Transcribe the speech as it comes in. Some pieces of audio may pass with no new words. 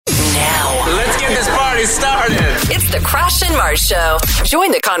party started. It's the Crash and Mars Show.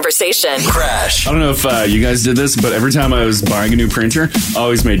 Join the conversation. Crash. I don't know if you guys did this, but every time I was buying a new printer, I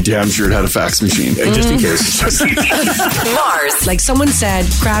always made damn sure it had a fax machine, just in case. Mars. Like someone said,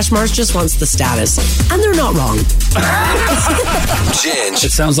 Crash Mars just wants the status. And they're not wrong. Ginge.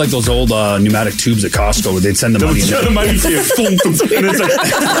 It sounds like those old pneumatic tubes at Costco where they'd send the money in. The money to you. And it's like,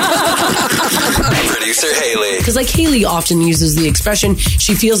 Producer Haley. Because like Haley often uses the expression,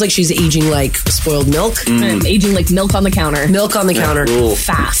 she feels like she's aging like spoiled milk. Aging like milk on the counter. Milk on the counter.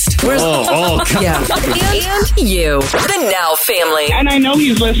 Fast. Where's yeah. And you. The Now family. And I know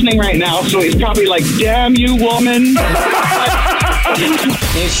he's listening right now, so he's probably like, damn you, woman.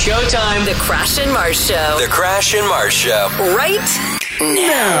 It's showtime. The Crash and Mars Show. The Crash and Mars Show. Right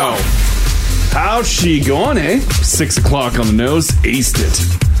now. how's she going, eh? 6 o'clock on the nose, aced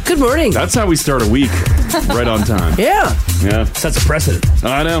it. Good morning. That's how we start a week, right on time. Yeah. Yeah. Sets a precedent.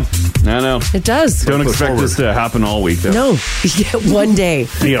 I know. It does. Don't expect this to happen all week, though. No. You get one day.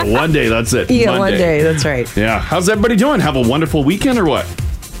 You get one day, that's it. You get one day, that's right. Yeah. How's everybody doing? Have a wonderful weekend or what?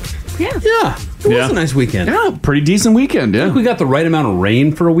 Yeah. It was a nice weekend. Yeah, pretty decent weekend, yeah. I think we got the right amount of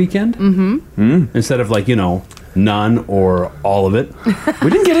rain for a weekend. Mm-hmm. Instead of none or all of it. We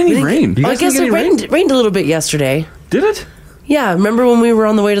didn't get any rain. I guess it rained a little bit yesterday. Did it? Yeah, remember when we were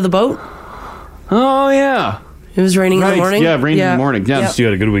on the way to the boat? Oh, yeah. It was raining in the morning? Yeah, rained in the morning. Yeah. You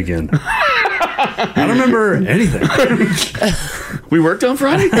had a good weekend. I don't remember anything. We worked on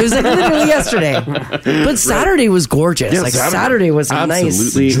Friday? It was like literally yesterday. But Saturday was gorgeous. Yeah, like Saturday was a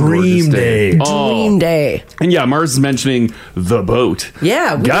nice dream day. Dream day. And yeah, Mars is mentioning the boat.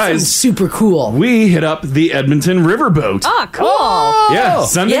 Yeah, we guys, did something super cool. We hit up the Edmonton Riverboat. Oh, cool. Yeah,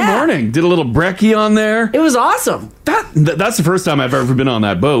 Sunday morning. Did a little brekkie on there. It was awesome. That's the first time I've ever been on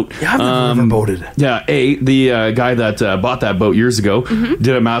that boat. Yeah, I've never boated. Yeah, the guy that bought that boat years ago did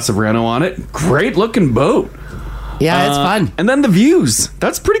a massive reno on it. Great looking boat. Yeah, it's fun. And then the views.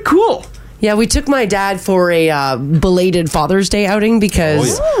 That's pretty cool. Yeah, we took my dad for a belated Father's Day outing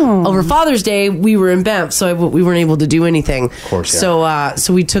because over Father's Day we were in Banff, so we weren't able to do anything. Of course, yeah.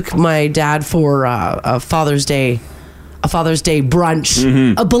 So we took my dad for a Father's Day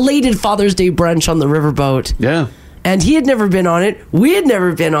brunch, a belated Father's Day brunch on the riverboat. Yeah. And he had never been on it. We had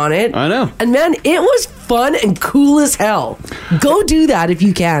never been on it. I know. And man, it was fun and cool as hell. Go do that if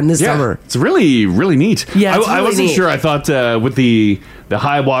you can this summer. It's really, really neat. Yeah, it's I really wasn't neat. sure. I thought with the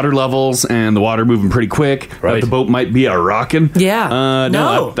high water levels and the water moving pretty quick, that the boat might be a rocking. Yeah.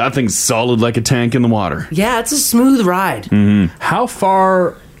 No. That thing's solid like a tank in the water. Yeah, it's a smooth ride. How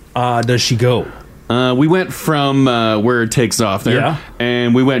far does she go? We went from where it takes off there,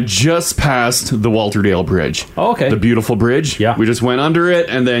 and we went just past the Walterdale Bridge. Oh, okay. The beautiful bridge. Yeah. We just went under it,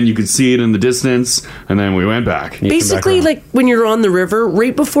 and then you could see it in the distance, and then we went back. Basically, like when you're on the river,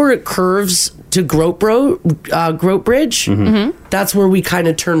 right before it curves to Grote Bridge, that's where we kind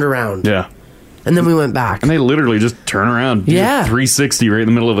of turned around. Yeah. And then we went back. And they literally just turn around. Do Yeah. 360 right in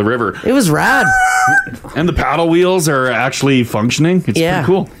the middle of the river. It was rad. And the paddle wheels are actually functioning. It's pretty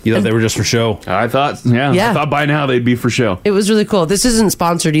cool. You thought they were just for show? I thought, I thought by now they'd be for show. It was really cool. This isn't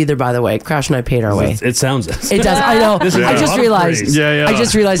sponsored either, by the way. Crash and I paid our way. It sounds it. It does. I know. This is I a just lot of realized. praise. Yeah. I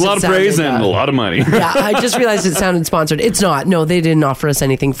just realized a lot it of praise sounded, and a lot of money. Yeah, I just realized it sounded sponsored. It's not. No, they didn't offer us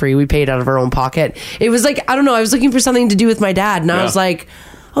anything free. We paid out of our own pocket. It was like, I don't know. I was looking for something to do with my dad, and I was like,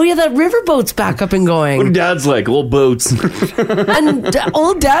 oh yeah, that riverboat's back up and What do going. dads like? Old boats. And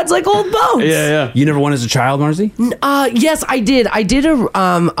old dads like old boats. Yeah. You never went as a child, Marzi? Yes, I did. I did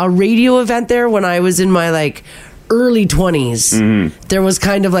a radio event there when I was in my early 20s. There was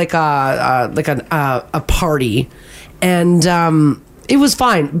kind of like a party, and it was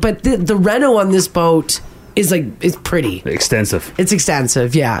fine. But the reno on this boat is it's pretty Extensive. It's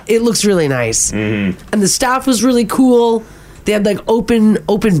extensive. Yeah, it looks really nice, and the staff was really cool. They had open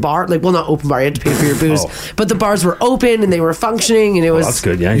bar, not open bar. You had to pay for your booze, but the bars were open and they were functioning, and it was that's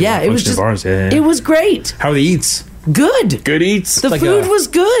good. Yeah, it was just bars. Yeah. It was great. How are the eats? Good. Good eats. The food was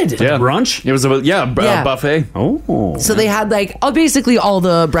good. Yeah. Brunch? It was a buffet. Oh. So they had basically all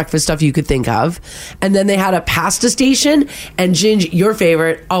the breakfast stuff you could think of. And then they had a pasta station and Ginge, your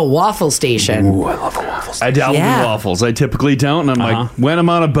favorite, a waffle station. Ooh, I love a waffle station. I dabble in waffles. I typically don't. And I'm like, when I'm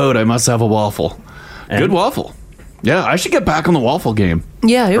on a boat, I must have a waffle. Good waffle. Yeah, I should get back on the waffle game.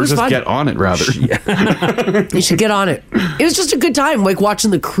 Yeah, it or was just fun. get on it, rather. You should get on it. It was just a good time, watching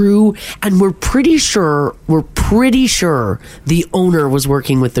the crew. And we're pretty sure the owner was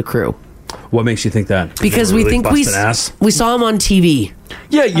working with the crew. What makes you think that? Because we think we saw him on TV.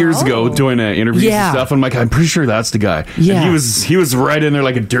 Yeah, years ago doing interviews Yeah. and stuff. I'm like, I'm pretty sure that's the guy. Yeah. And he was right in there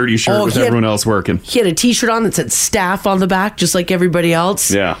like a dirty shirt with he had- everyone else working. He had a T-shirt on that said "staff" on the back, just like everybody else.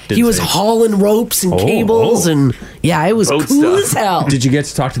 Yeah, he was hauling ropes and cables, and it was Boat cool stuff. as hell. Did you get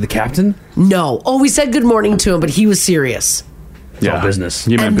to talk to the captain? No. Oh, we said good morning to him, but he was serious. It's all business.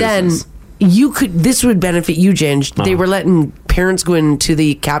 You meant And business. then this would benefit you, Ginge. They were letting parents go into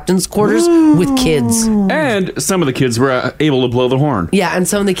the captain's quarters with kids. And some of the kids were able to blow the horn. Yeah, and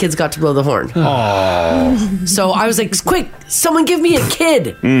some of the kids got to blow the horn. Oh. So I was like, quick, someone give me a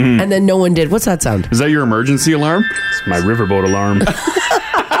kid. And then no one did. What's that sound? Is that your emergency alarm? It's my riverboat alarm.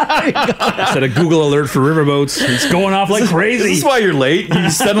 Set a Google alert for riverboats. It's going off like crazy. This is why you're late. You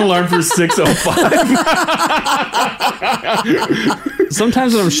set an alarm for 6:05.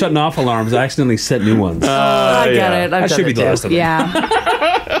 Sometimes when I'm shutting off alarms, I accidentally set new ones. I get it. I've That done should be it the too. list of them. Yeah.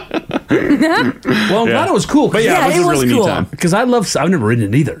 Well, I'm glad it was cool. But yeah, it was a really neat time. Because I've never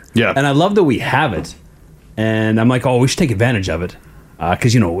ridden it either. Yeah. And I love that we have it. And I'm like, we should take advantage of it.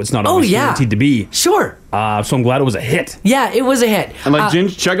 Because, it's not always guaranteed to be. Sure. So I'm glad it was a hit. Yeah, it was a hit. And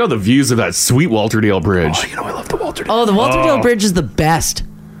Ginge, check out the views of that sweet Walterdale Bridge. I love the Walterdale. Oh, the Walterdale Bridge is the best.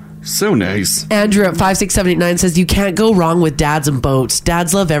 So nice. Andrew at 56789 says you can't go wrong with dads and boats.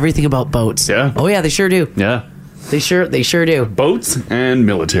 Dads love everything about boats. Yeah. Oh yeah, they sure do. Yeah. They sure do. Boats and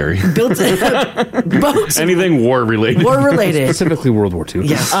military. Built boats. Anything war related. War related. Specifically World War II.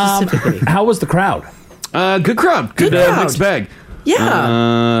 Yes, specifically. How was the crowd? Good crowd. Good crowd. Mixed bag.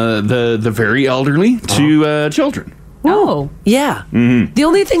 Yeah. The very elderly to children. Oh. Yeah. Mm-hmm. The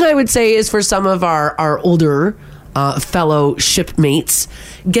only thing I would say is for some of our older fellow shipmates,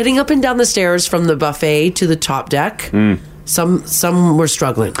 getting up and down the stairs from the buffet to the top deck, some were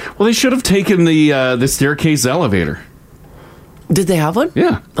struggling. Well, they should have taken the staircase elevator. Did they have one?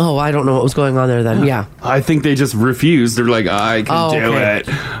 Yeah. Oh, I don't know what was going on there then. Yeah. I think they just refused. They're like, I can do it.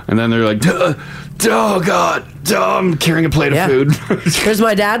 And then they're like, oh, God, I'm carrying a plate of food. There's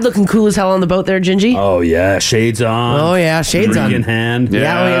my dad looking cool as hell on the boat there, Gingy. Oh, yeah. Shades on. Oh, yeah. Shades Drink on. in hand.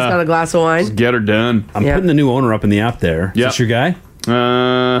 Yeah, he's got a glass of wine. Get her done. I'm putting the new owner up in the app there. Is this your guy?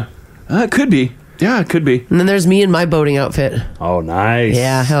 It could be. Yeah, it could be. And then there's me in my boating outfit. Oh, nice.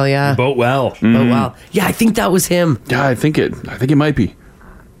 Yeah, hell yeah. Boat well. Boat well. Yeah, I think that was him. Yeah, I think it might be.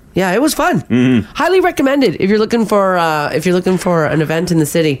 Yeah, it was fun. Highly recommended if you're looking for an event in the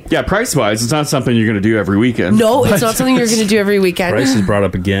city. Yeah, price wise, it's not something you're going to do every weekend. No, it's not something you're going to do every weekend. Price is brought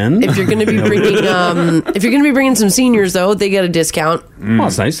up again. If you're going to be bringing some seniors though, they get a discount. Oh,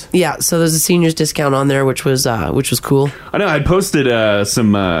 that's nice. Yeah, so there's a seniors discount on there, which was cool. I know. I posted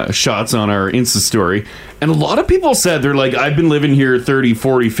some shots on our Insta story, and a lot of people said they're like, I've been living here 30,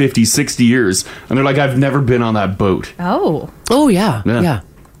 40, 50, 60 years, and they're like, I've never been on that boat. Oh. Oh yeah.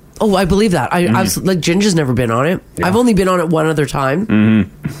 Oh, I believe that. I was like, Ginger's never been on it. Yeah. I've only been on it one other time.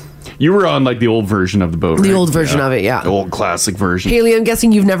 You were on like the old version of the boat, The right? old version of it, yeah. The old classic version. Haley, I'm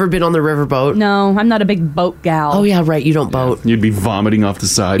guessing you've never been on the riverboat. No, I'm not a big boat gal. Oh yeah, right. You don't boat. You'd be vomiting off the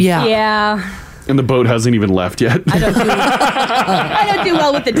side. Yeah. Yeah. And the boat hasn't even left yet. I don't do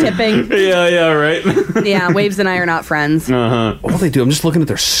well with the tipping. Yeah, right. Yeah, Waves and I are not friends. Uh-huh. Oh, they do. I'm just looking at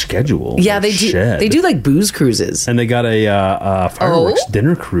their schedule. Yeah, they do. Shed. They do like booze cruises. And they got a fireworks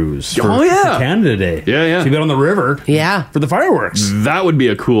dinner cruise for Canada Day. Yeah. So you got on the river. Yeah. For the fireworks. That would be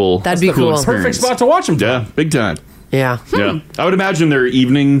a cool. That'd be cool. Perfect spot to watch them. Yeah, big time. Yeah. Yeah. I would imagine their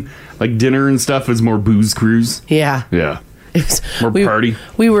evening, like dinner and stuff, is more booze cruise. Yeah. Yeah. More we, party.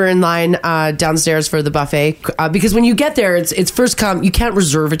 We were in line downstairs for the buffet because when you get there, it's first come. You can't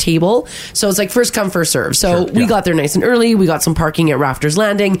reserve a table, so it's like first come first serve. So we got there nice and early. We got some parking at Rafters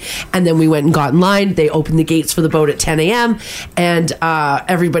Landing, and then we went and got in line. They opened the gates for the boat at 10 a.m. and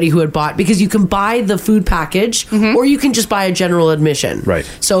everybody who had bought, because you can buy the food package or you can just buy a general admission. Right.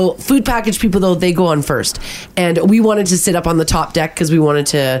 So food package people though, they go on first, and we wanted to sit up on the top deck because we wanted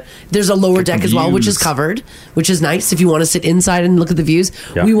to. There's a lower deck as well, which is covered, which is nice if you want to sit inside and look at the views.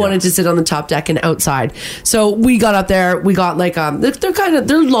 We wanted to sit on the top deck and outside. So we got up there. We got like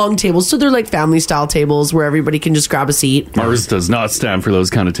they're long tables, so they're like family style tables where everybody can just grab a seat. Ours does not stand for those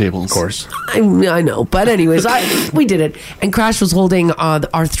kind of tables. Of course. I know, but anyways, we did it. And Crash was holding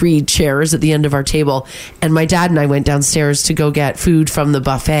our 3 chairs at the end of our table, and my dad and I went downstairs to go get food from the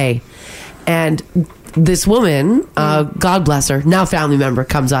buffet. And this woman, God bless her, now family member,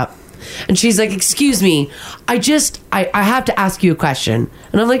 comes up. And she's like, excuse me, I have to ask you a question.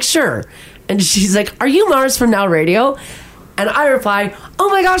 And I'm like, sure. And she's like, are you Mars from Now Radio? And I reply, oh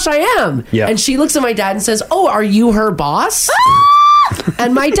my gosh, I am. Yeah. And she looks at my dad and says, oh, are you her boss?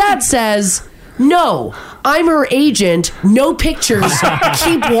 And my dad says, no, I'm her agent. No pictures.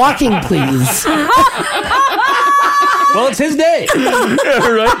 Keep walking, please. Well, it's his day. Yeah,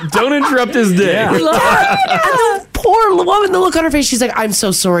 right? Don't interrupt his day. Yeah. And the poor woman, the look on her face, she's like, I'm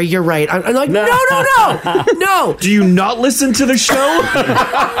so sorry, you're right. I'm like, no. Do you not listen to the show?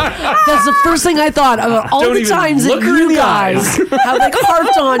 That's the first thing I thought about all Don't the even times that look her in you the guys have like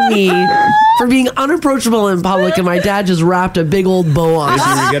harped on me for being unapproachable in public, and my dad just wrapped a big old bow on Where'd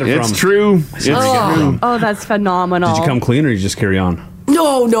it. you get it It's from? true. It's true. Oh, that's phenomenal. Did you come clean or you just carry on?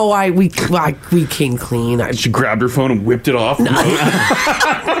 No, we came clean. She grabbed her phone and whipped it off.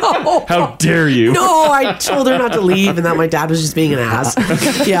 How dare you? No, I told her not to leave and that my dad was just being an ass.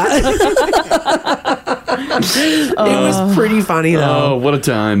 Yeah. It was pretty funny though. Oh, what a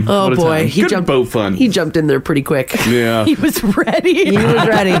time. Oh What a boy, time. he Good jumped boat fun. He jumped in there pretty quick. Yeah. He was ready. He was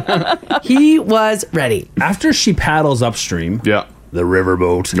ready. He was ready. After she paddles upstream, Yeah. the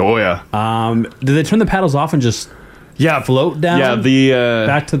riverboat, Oh, yeah. do they turn the paddles off and just float down? Yeah, the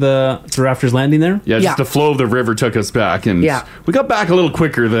back to Rafters Landing there? yeah, just Yeah. the flow of the river took us back, and Yeah. we got back a little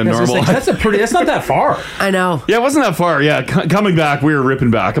quicker than I was normal. like, that's not that far. I know. Yeah, it wasn't that far. Yeah, coming back, we were ripping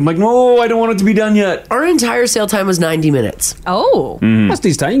back. I'm like, no, I don't want it to be done yet. Our entire sail time was 90 minutes. Oh. That's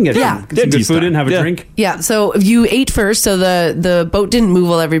decent time. You can get, Yeah. get some good Decent food time. in, have a Yeah. drink. Yeah, so you ate first, so the boat didn't move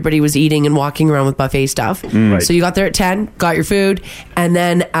while everybody was eating and walking around with buffet stuff. Right. So you got there at 10, got your food, and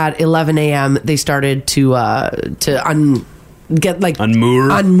then at 11 a.m. they started to unmoor.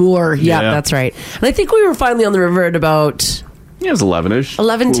 Yeah, Yeah. that's right. And I think we were finally on the river at about Yeah, it was 11-ish.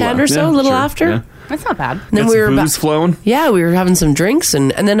 11:10 or so, a little after. Yeah. That's not bad. And then Got we some were booze flowing. Yeah, we were having some drinks,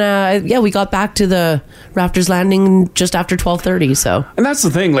 and then we got back to the Rafters Landing just after 12:30. So And that's the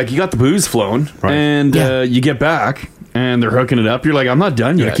thing, like, you got the booze flowing, Right. and Yeah. you get back, and they're hooking it up. You're like, I'm not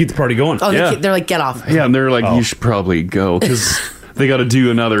done Yeah, yet. keep the party going. oh, Yeah. they're like, get off. Yeah, and they're like, Oh. you should probably go, because they got to do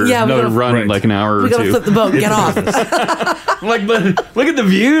another Yeah, we gotta- run in Right. like an hour or We gotta two. flip the boat, get off. I'm like, but look at the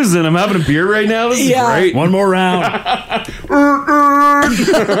views, and I'm having a beer right now. This is Yeah. great. One more round.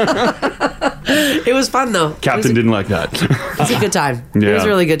 It was fun though. Captain didn't like that. It was a good time. It Yeah. was a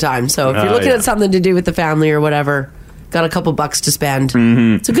really good time. So if you're looking yeah. at something to do with the family or whatever, got a couple bucks to spend.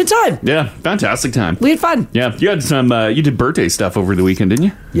 It's a good time. Yeah, fantastic time. We had fun. Yeah, you had some. You did birthday stuff over the weekend, didn't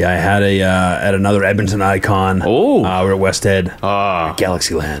you? Yeah, I had at another Edmonton icon. Oh. We're at West Head. Ah,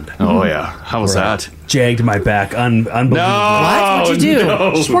 Galaxy Land. oh yeah. How was that? Jagged my back. Unbelievable. What? What'd you do?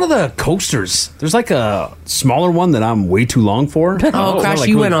 No. Just one of the coasters. There's like a smaller one that I'm way too long for. Oh, Crash, like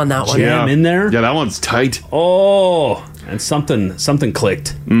you really went on that one. Jam in there. Yeah, that one's tight. Oh, and something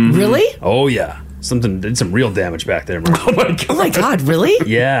clicked. Really? Oh yeah, something did some real damage back there, Mark. Oh my God, really?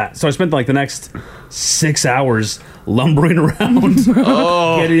 Yeah. So I spent like the next 6 hours lumbering around,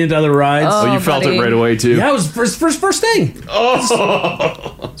 getting into other rides. Oh, you felt buddy. it right away too. Yeah, it was first thing.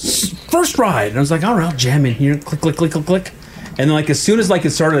 First ride. And I was like, all right, I'll jam in here. Click, click, click, click, click. And then like as soon as like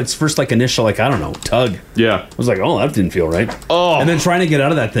it started, its first like initial like I don't know tug. Yeah. I was like, oh, that didn't feel right. Oh. And then trying to get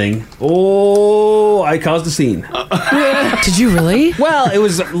out of that thing. Oh, I caused a scene. Did you really? Well, it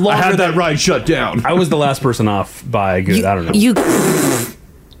was I longer had than that ride shut down. I was the last person off by a good, I don't know, You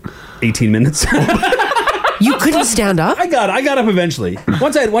 18 minutes. you couldn't stand up? I got up eventually.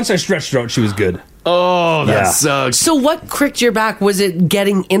 Once I stretched her out, she was good. Oh, that Yeah. sucks. So what cricked your back? Was it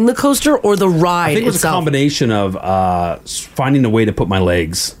getting in the coaster or the ride I think it was itself? a combination of finding a way to put my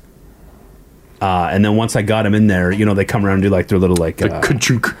legs. And then once I got them in there, you know, they come around and do like their little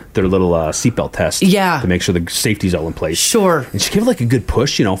Ka-chunk. their little seatbelt test. Yeah. To make sure the safety's all in place. Sure. And she gave it like a good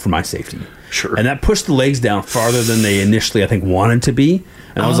push, you know, for my safety. Sure. And that pushed the legs down farther than they initially, I think, wanted to be.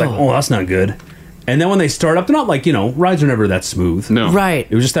 And I was like, oh, that's not good. And then when they start up, they're not like, you know, rides are never that smooth. No. Right.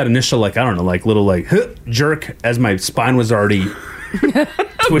 It was just that initial, like, I don't know, like little, like, jerk as my spine was already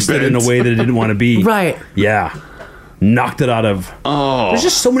twisted in a way that it didn't want to be. Right. Yeah. Knocked it out of. Oh. There's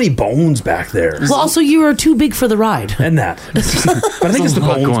just so many bones back there. Well, also you were too big for the ride. And that. But I think it's the a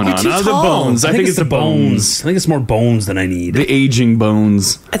lot bones. going on. too The tall. bones. I think it's the bones. I think it's more bones than I need. The aging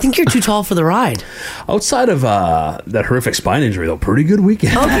bones. I think you're too tall for the ride. Outside of that horrific spine injury, though, pretty good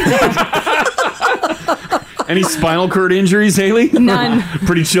weekend. Any spinal cord injuries, Haley? None.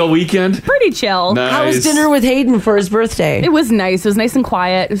 Pretty chill weekend. Pretty chill. Nice. How was dinner with Hayden for his birthday? It was nice. It was nice and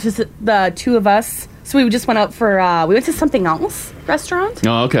quiet. It was just the two of us. So we just went out for, we went to something else restaurant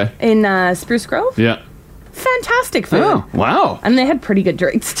Oh, okay. in Spruce Grove. Yeah. fantastic food. Oh, wow. And they had pretty good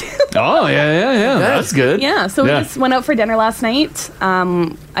drinks too. Oh, yeah. That's good. Yeah, so we just went out for dinner last night.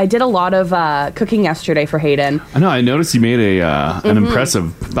 I did a lot of cooking yesterday for Hayden. I know. I noticed you made an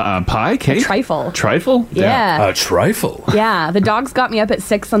impressive pie cake. Trifle. Trifle? Yeah. A trifle. Yeah, the dogs got me up at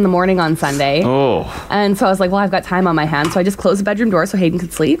 6 in the morning on Sunday. Oh. And so I was like, well, I've got time on my hands. So I just closed the bedroom door so Hayden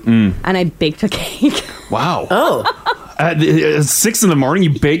could sleep. And I baked a cake. Wow. Oh. At 6 in the morning,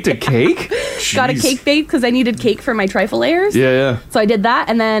 you baked a cake? Got a Jeez. cake baked because I needed cake for my trifle layers. Yeah. So I did that.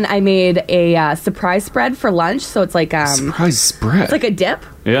 And then I made a surprise spread for lunch. So it's like Surprise spread. it's like a dip.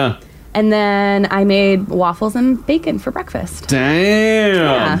 Yeah. And then I made waffles and bacon for breakfast. Damn.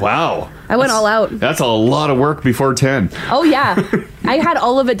 Yeah. Wow. I went all out. That's a lot of work before 10. Oh, yeah. I had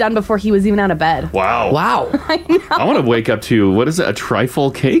all of it done before he was even out of bed. Wow. Wow. I want to wake up to, what is it, a trifle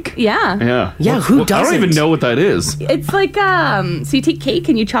cake? Yeah. Yeah. Yeah, who I don't doesn't? even know what that is. It's like, so you take cake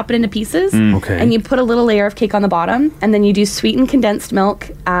and you chop it into pieces. Okay. And you put a little layer of cake on the bottom. And then you do sweetened condensed milk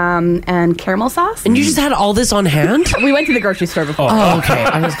and caramel sauce. And you just had all this on hand? We went to the grocery store before. Oh, okay.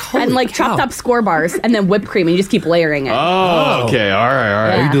 I was And like chopped up score bars and then whipped cream and you just keep layering it. Oh, okay. All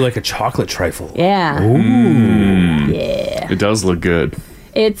right. Yeah. You do like a chocolate trifle. Yeah. It does look good.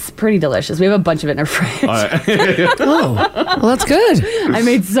 It's pretty delicious. We have a bunch of it in our fridge. Oh, well, that's good. I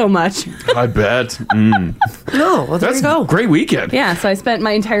made so much. I bet. No, well, there That's you go. a great weekend. Yeah, so I spent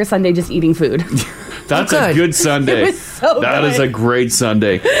my entire Sunday just eating food. That's Oh, a good. good Sunday. It was so That is good. a great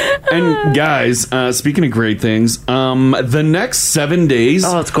Sunday. And guys, speaking of great things, the next 7 days,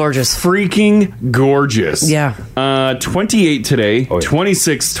 Oh, it's gorgeous. freaking gorgeous. Yeah. 28 today, Oh, yeah.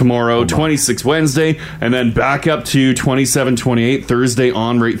 26 tomorrow, 26 Wednesday, and then back up to 27, 28 Thursday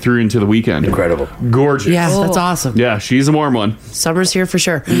on right through into the weekend. Incredible. Gorgeous. Yeah, that's awesome. Yeah, she's a warm one. Summer's here for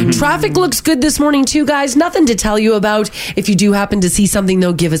sure. Traffic looks good this morning too, guys. Nothing to tell you about. If you do happen to see something,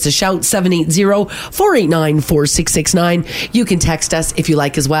 though, give us a shout. 780-489-4669. You can text us if you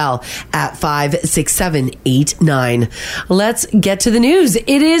like as well at 56789. Let's get to the news. It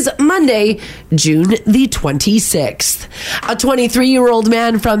is Monday, June the 26th. A 23-year-old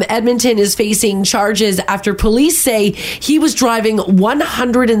man from Edmonton is facing charges after police say he was driving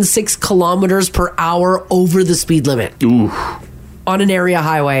 106 kilometers per hour over the speed limit. Ooh. On an area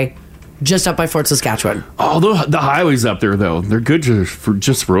highway just up by Fort Saskatchewan. Oh, the highways up there, though, they're good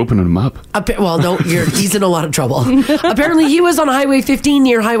just for opening them up. Well, no, he's in a lot of trouble. Apparently, he was on Highway 15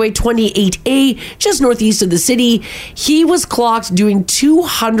 near Highway 28A, just northeast of the city. He was clocked doing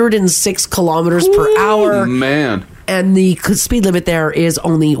 206 kilometers per hour. Man. And the speed limit there is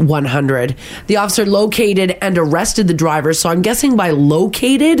only 100. The officer located and arrested the driver. So I'm guessing by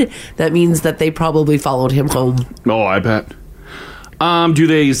located, that means that they probably followed him home. Oh, I bet. Do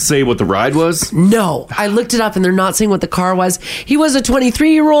they say what the ride was? No, I looked it up and they're not saying what the car was. He was a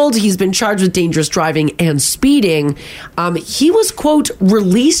 23-year-old. He's been charged with dangerous driving and speeding. He was, quote,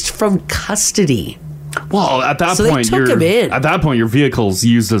 released from custody. Well, at that So they point, took him in. At that point, your vehicle's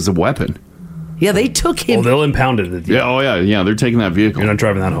used as a weapon. Yeah, they took Well, him. they'll impound it. Yeah. Oh, yeah. They're taking that vehicle. You're not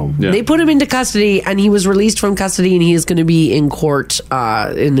driving that home. Yeah. They put him into custody and he was released from custody and he is going to be in court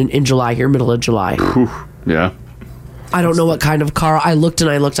in July here, middle of July. Yeah. I don't know what kind of car. I looked,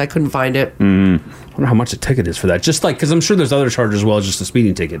 I couldn't find it. I wonder how much a ticket is for that. Just like, because I'm sure there's other charges as well as just a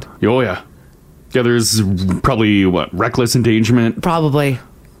speeding ticket. Oh, yeah. Yeah, there's probably, reckless endangerment. Probably.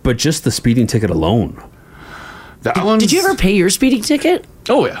 But just the speeding ticket alone. That one's... Did you ever pay your speeding ticket?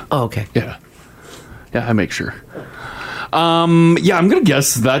 Oh, yeah. Oh, okay. Yeah. Yeah, I make sure. Yeah, I'm going to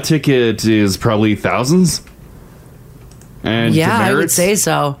guess that ticket is probably thousands. And Yeah, I would demerits? say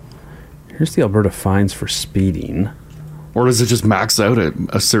so. Here's the Alberta fines for speeding. Or does it just max out at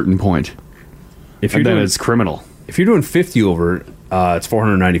a certain point? If you're And then doing, it's criminal. if you're doing 50 over, it's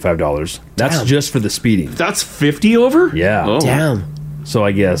 $495. That's Damn. just for the speeding. That's 50 over? Yeah. Oh. Damn. So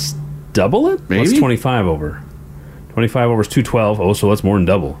I guess double it? Maybe. What's 25 over? 25 over is 212. Oh, so that's more than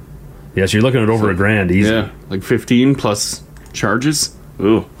double. Yeah, so you're looking at over $1,000 easy. Yeah, like 15 plus charges.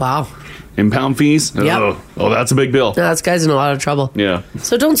 Ooh. Wow. Impound fees? Yep. Oh, that's a big bill. This guy's in a lot of trouble. Yeah.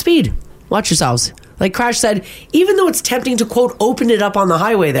 So don't speed. Watch yourselves. Like Crash said, even though it's tempting to, quote, open it up on the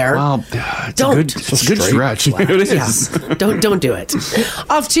highway there. Well, it's Don't. a good stretch. It is. Yeah. Don't do it.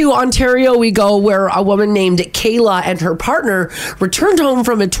 Off to Ontario we go, where a woman named Kayla and her partner returned home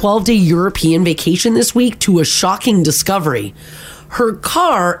from a 12-day European vacation this week to a shocking discovery. Her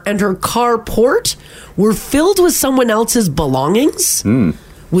car and her carport were filled with someone else's belongings.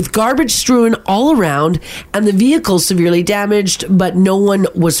 with garbage strewn all around and the vehicle severely damaged, but no one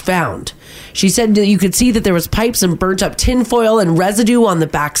was found. She said that you could see that there was pipes and burnt up tinfoil and residue on the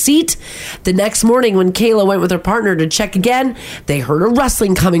back seat. The next morning, when Kayla went with her partner to check again, they heard a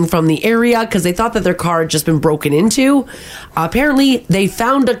rustling coming from the area because they thought that their car had just been broken into. Apparently, they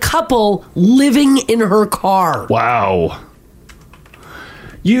found a couple living in her car. Wow.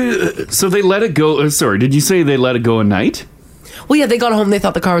 So they let it go. Sorry, did you say they let it go at night? Well, yeah, they got home. They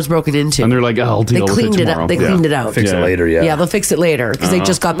thought the car was broken into. And they're like, I'll deal with it tomorrow. They cleaned it out. Fix it later, yeah. Yeah, they'll fix it later because they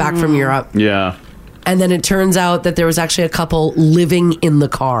just got back from Europe. Yeah. And then it turns out that there was actually a couple living in the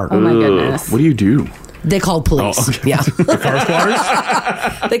car. Oh my goodness. What do you do? They called police. Oh, okay. Yeah. Car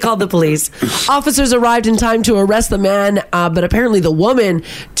squatters? They called the police. Officers arrived in time to arrest the man, but apparently the woman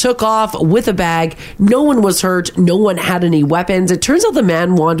took off with a bag. No one was hurt. No one had any weapons. It turns out the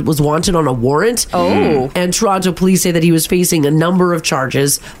man was wanted on a warrant. Oh. And Toronto police say that he was facing a number of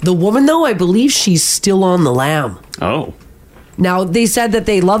charges. The woman, though, I believe she's still on the lam. Oh. Now, they said that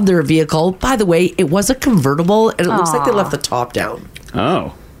they loved their vehicle. By the way, it was a convertible, and it looks like they left the top down.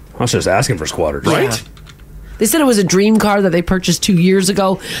 Oh. I was just asking for squatters. Right? Yeah. They said it was a dream car that they purchased 2 years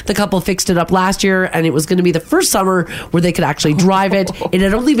ago. The couple fixed it up last year, and it was going to be the first summer where they could actually drive it. It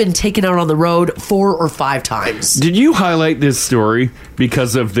had only been taken out on the road 4 or 5 times. Did you highlight this story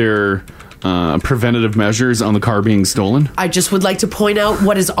because of their preventative measures on the car being stolen? I just would like to point out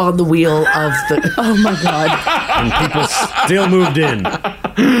what is on the wheel of the... Oh my God. And people still moved in.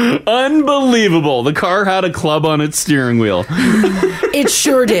 Unbelievable. The car had a club on its steering wheel. It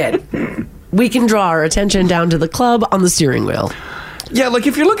sure did. We can draw our attention down to the club on the steering wheel. Yeah, like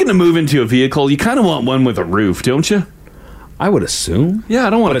if you're looking to move into a vehicle, you kind of want one with a roof, don't you? I would assume. Yeah,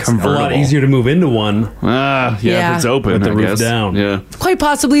 I don't want But a it's a convertible. lot easier to move into one. Yeah, Yeah. if it's open, With the I roof guess. down. Yeah. Quite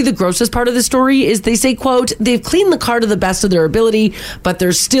possibly the grossest part of the story is they say, quote, they've cleaned the car to the best of their ability, but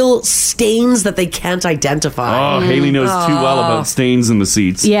there's still stains that they can't identify. Oh, Haley knows too well about stains in the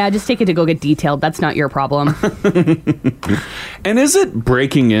seats. Yeah, just take it to go get detailed. That's not your problem. And is it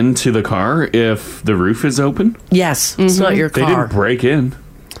breaking into the car if the roof is open? Yes, it's not your They car. didn't break in.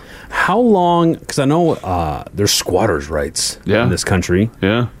 How long? Because I know there's squatters' rights Yeah. in this country.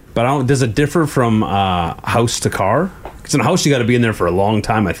 Yeah. But does it differ from house to car? Because in a house, you got to be in there for a long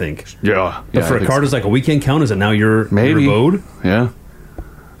time, I think. Yeah. But for a car, does like a weekend count? Is it now your Maybe. abode? Yeah.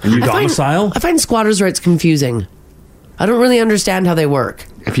 And your I find- domicile? I find squatters' rights confusing. I don't really understand how they work.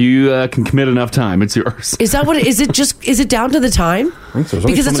 If you can commit enough time, it's yours. Is that what it is? Is it down to the time? I think so. There's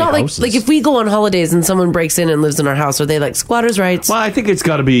only Because so it's many not houses. like if we go on holidays and someone breaks in and lives in our house, are they like squatters' rights? Well, I think it's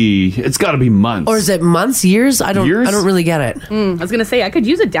got to be months. Or is it months, years? I don't really get it. I was going to say, I could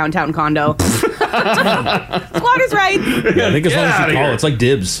use a downtown condo. Squatters' rights. Yeah, I think as long as you call it, it's like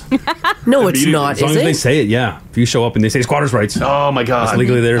dibs. No, it's Immediately. not. As long Is as they it? say it, yeah. If you show up and they say squatters' rights, Oh my god! it's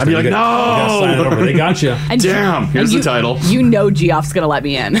legally theirs. I'd be then like, you gotta sign it no. over. They got you. And Damn! Here's and the title. You know Geoff's going to let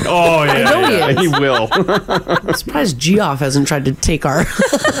me in. Oh yeah, know he yeah, is. he will. I'm surprised Geoff hasn't tried to take our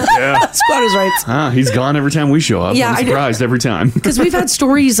Yeah. squatters' rights. He's gone every time we show up. Yeah, I'm I know. surprised every time. Because we've had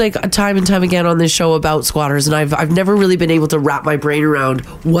stories like time and time again on this show about squatters, and I've never really been able to wrap my brain around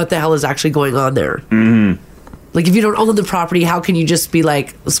what the hell is actually going on there. Mm-hmm. Like, if you don't own the property, how can you just be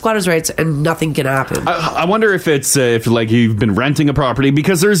like squatters' rights and nothing can happen? I wonder if it's if like you've been renting a property,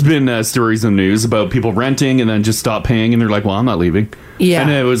 because there's been stories in the news about people renting and then just stop paying, and they're like, "Well, I'm not leaving." Yeah.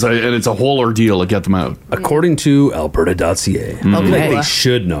 and it's a whole ordeal to get them out. According to Alberta.ca, I feel like they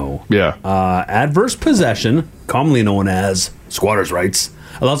should know. Yeah. Adverse possession, commonly known as squatters' rights,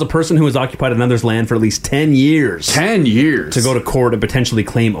 allows a person who has occupied another's land for at least 10 years 10 years to go to court and potentially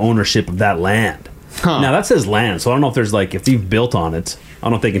claim ownership of that land. Huh. Now, that says land, so I don't know if there's like, if you've built on it, I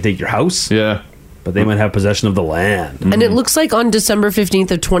don't know if they can take your house, Yeah. but they might have possession of the land. And it looks like on December 15th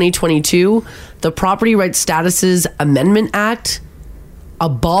of 2022, the Property Rights Statuses Amendment Act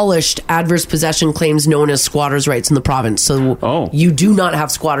abolished adverse possession claims known as squatters' rights in the province. So you do not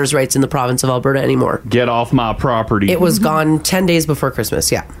have squatters' rights in the province of Alberta anymore. Get off my property. It was gone 10 days before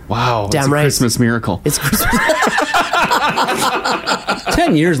Christmas, yeah. Wow. Damn it's a right. Christmas miracle. It's Christmas.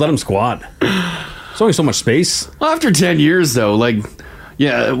 10 years, let them squat. There's only so much space. Well, after 10 years, though, like,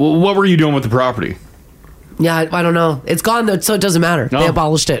 yeah, well, what were you doing with the property? Yeah, I don't know. It's gone, though, so it doesn't matter. They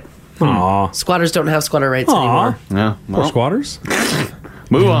abolished it. Aw. Squatters don't have squatter rights Aw. anymore. Yeah. Poor squatters.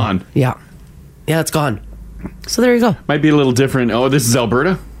 Move on. Yeah. Yeah, it's gone. So there you go. Might be a little different. Oh, this is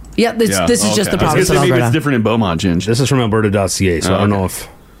Alberta? Yeah, this is just the I was province of gonna say maybe Alberta. it's different in Beaumont, Ginge. This is from Alberta.ca, so I don't okay. know if...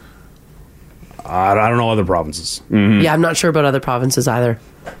 I don't know other provinces. Yeah, I'm not sure about other provinces either.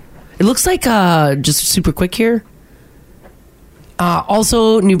 It looks like, just super quick here,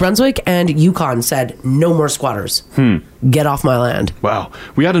 Also, New Brunswick and Yukon said no more squatters. Get off my land. Wow.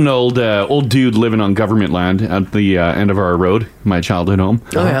 We had an old dude living on government land at the end of our road, my childhood home.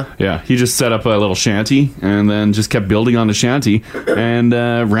 Oh, yeah. Yeah. He just set up a little shanty and then just kept building on the shanty and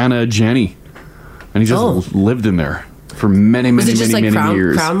ran a Jenny. And he just lived in there for many Was it just many like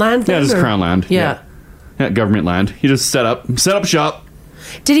years. crown land? Yeah, then, just or- crown land. Yeah. Yeah, government land. He just set up shop.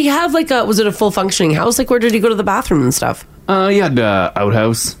 Did he have was it a full functioning house? Like, where did he go to the bathroom and stuff? He had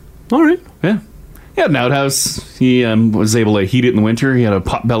outhouse. All right. Yeah. He had an outhouse. He was able to heat it in the winter. He had a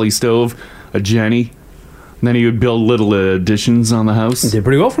potbelly stove, a Jenny. And then he would build little additions on the house. He did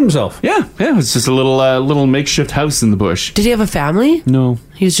pretty well for himself. Yeah. It was just a little makeshift house in the bush. Did he have a family? No.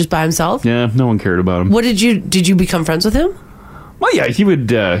 He was just by himself? Yeah, no one cared about him. What did you become friends with him? Well, yeah, he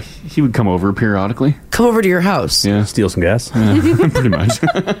would come over periodically. Come over to your house? Yeah. Steal some gas. Pretty much.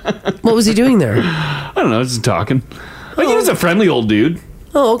 What was he doing there? I don't know, just talking. Like, he was a friendly old dude.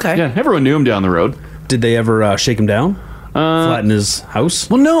 Oh, okay. Yeah, everyone knew him down the road. Did they ever shake him down? Flatten his house?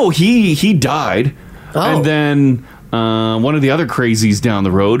 Well, no, he died. Oh. And then one of the other crazies down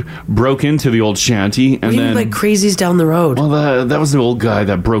the road broke into the old shanty. And What do you then, mean by crazies down the road? well, that was the old guy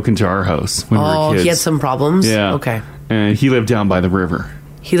that broke into our house when we were kids. He had some problems? Yeah. Okay. And he lived down by the river.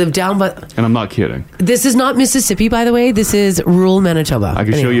 He lived down, but And I'm not kidding. this is not Mississippi, by the way. This is rural Manitoba. I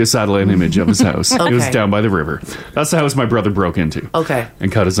can show you a satellite image of his house. It was Okay. down by the river. That's the house my brother broke into. Okay.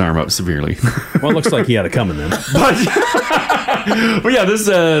 And cut his arm up severely. Well, it looks like he had it coming then. But yeah,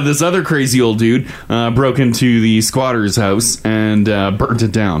 this other crazy old dude broke into the squatter's house and burnt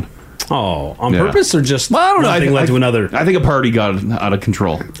it down. Oh, on Yeah. purpose or just Well, I don't know. nothing led to another? I think a party got out of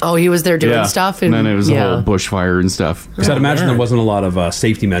control. Oh, he was there doing stuff? And then it was a yeah. whole bushfire and stuff. Because I'd imagine there wasn't a lot of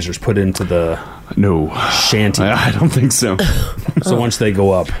safety measures put into the No. shanty. I don't think so. So once they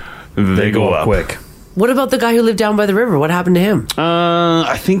go up, They go up quick. What about the guy who lived down by the river? What happened to him?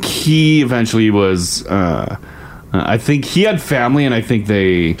 I think he eventually was... I think he had family, and I think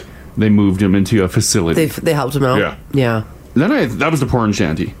they moved him into a facility. They helped him out? Yeah. Yeah. Then that was the porn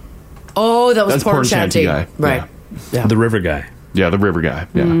shanty. Oh, that was That's Porn Porn Shanty. Shanty guy. Right. Yeah. The river guy. Yeah, the river guy.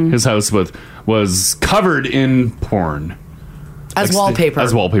 Yeah, his house was covered in porn As Like wallpaper.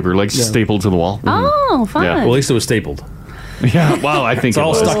 as wallpaper, like stapled to the wall. Oh, fun. Yeah. Well, at least it was stapled. Yeah, well, I think It's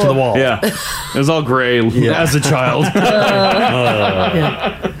all was. stuck to the wall. Yeah, it was all gray as a child.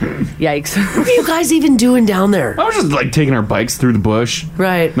 Yikes. What are you guys even doing down there? I was just like taking our bikes through the bush.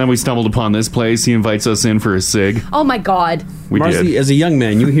 Right. And then we stumbled upon this place. He invites us in for a cig. Oh my God. We Marcy, did. as a young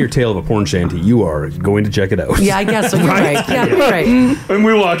man, you hear tale of a porn shanty, you are going to check it out. Yeah, I guess so. You're right. Yeah, you're right. When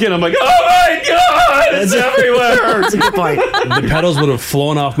we walk in, I'm like, oh my god, it's everywhere. That's a good point. The pedals would have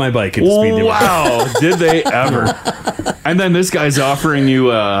flown off my bike at the speed they were. Wow, did they ever? And then this guy's offering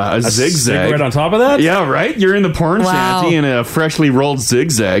you a zigzag. Cigarette on top of that? Yeah, right? You're in the porn Wow. shanty in a freshly rolled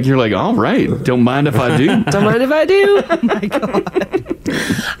zigzag. You're like, all right, don't mind if I do. Don't mind if I do. Oh my God.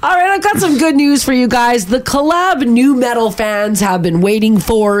 All right, I've got some good news for you guys. The collab new metal fans have been waiting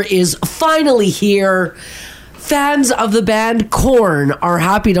for is finally here. Fans of the band Korn are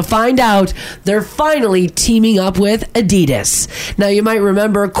happy to find out they're finally teaming up with Adidas. Now, you might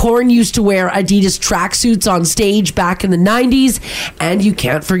remember Korn used to wear Adidas tracksuits on stage back in the 90s, and you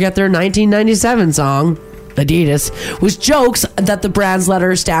can't forget their 1997 song, Adidas, was jokes that the brand's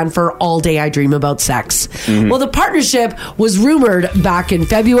letters stand for All Day I Dream About Sex. Well, the partnership was rumored back in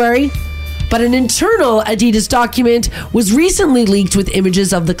February, but an internal Adidas document was recently leaked with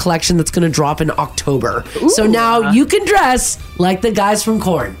images of the collection that's going to drop in October. So now you can dress like the guys from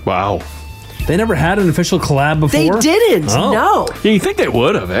Korn. Wow. They never had an official collab before? They didn't. Oh. No. Yeah, you think they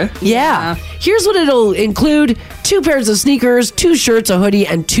would have, eh? Yeah. Here's what it'll include: 2 pairs of sneakers, 2 shirts, a hoodie,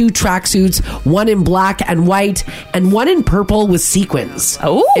 and 2 tracksuits, 1 in black and white, and 1 in purple with sequins.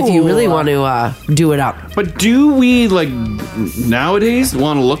 Ooh. If you really want to do it up. But do we, like, nowadays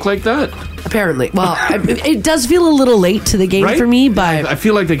want to look like that? Apparently. Well, it does feel a little late to the game Right? for me, but... I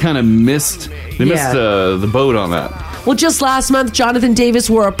feel like they kind of missed Yeah. the boat on that. Well, just last month, Jonathan Davis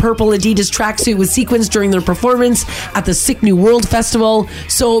wore a purple Adidas tracksuit with sequins during their performance at the Sick New World Festival.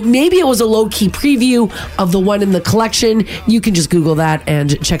 So maybe it was a low-key preview of the one in the collection. You can just Google that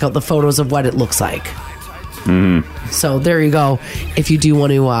and check out the photos of what it looks like. So there you go. If you do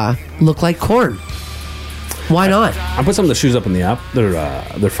want to look like Korn, why not? I put some of the shoes up in the app.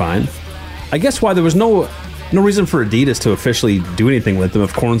 They're fine. I guess why there was no reason for Adidas to officially do anything with them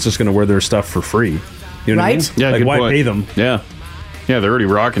if Korn's just going to wear their stuff for free. You know Right? what I mean? Yeah, like, good why point. pay them? Yeah. Yeah, they're already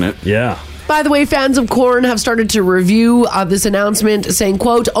rocking it. Yeah. By the way, fans of Korn have started to review this announcement, saying,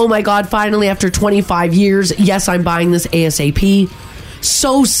 quote, "Oh my God, finally, after 25 years, yes, I'm buying this ASAP.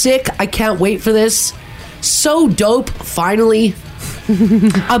 So sick, I can't wait for this. So dope, finally.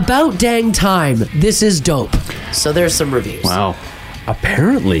 About dang time. This is dope. So there's some reviews. Wow.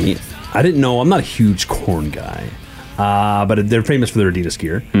 Apparently, I didn't know. I'm not a huge corn guy. But they're famous for their Adidas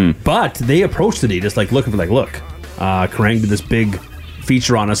gear. But they approached Adidas look, Kerrang did this big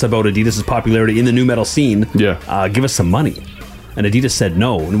feature on us about Adidas' popularity in the new metal scene. Yeah. Give us some money. And Adidas said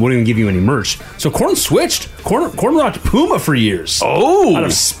no, and wouldn't even give you any merch. So Korn switched. Korn rocked Puma for years. Oh! Out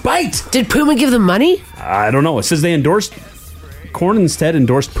of spite. Did Puma give them money? I don't know. It says they endorsed... Korn instead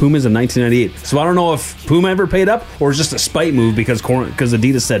endorsed Pumas in 1998. So I don't know if Puma ever paid up or it's just a spite move because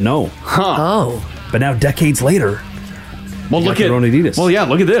Adidas said no. Huh. Oh. But now, decades later... Well, look at their own Adidas. Well, yeah,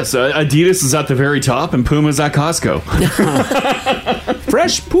 look at this. Adidas is at the very top, and Puma's at Costco.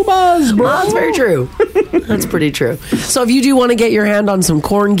 Fresh Pumas, bro. Well, that's very true. That's pretty true. So if you do want to get your hand on some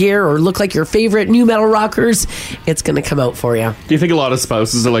Korn gear or look like your favorite new metal rockers, it's going to come out for you. Do you think a lot of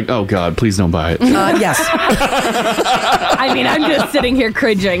spouses are like, "Oh God, please don't buy it"? Yes. I mean, I'm just sitting here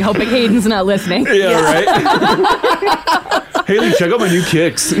cringing, hoping Hayden's not listening. Yeah, right. Haley, check out my new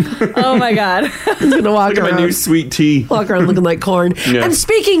kicks. Oh my God. He's going to walk Look at around. my new sweet tea. Walk around looking like Korn. Yeah. And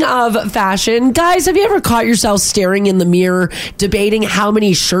speaking of fashion, guys, have you ever caught yourself staring in the mirror, debating how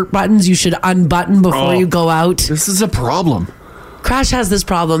many shirt buttons you should unbutton before you go out? This is a problem. Crash has this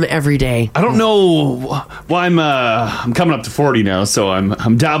problem every day. I don't know. Well, I'm coming up to 40 now, so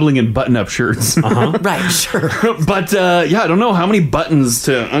I'm dabbling in button-up shirts. Right, sure. But yeah, I don't know how many buttons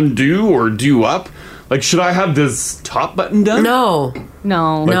to undo or do up. Like, should I have this top button done? No.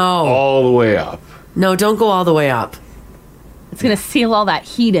 No. Like, No. all the way up. No, don't go all the way up. It's going to seal all that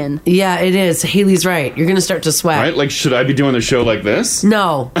heat in. Yeah, it is. Haley's right. You're going to start to sweat. Right? Like, should I be doing the show like this?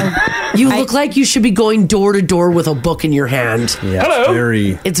 No. You look like you should be going door to door with a book in your hand. Yeah,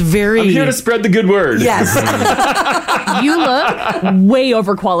 Hello. it's very... I'm here to spread the good word. Yes. You look way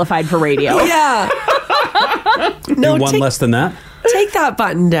overqualified for radio. Yeah. No, one less than that. take that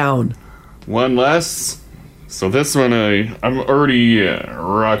button down. One less. So this one, I'm already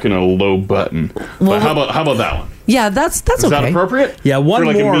rocking a low button. Well, But how about that one? Yeah, that's Is okay. that appropriate? Yeah, one For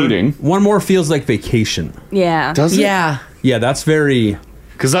like more. a meeting. One more feels like vacation. Yeah. Does it? Yeah. Yeah, that's very...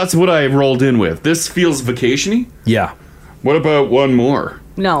 Because that's what I rolled in with. This feels vacation-y. Yeah. What about one more?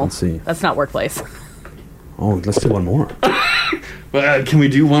 No. Let's see. That's not workplace. Oh, let's do one more. Can we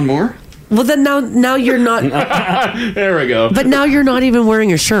do one more? Well, then now you're not. There we go. But now you're not even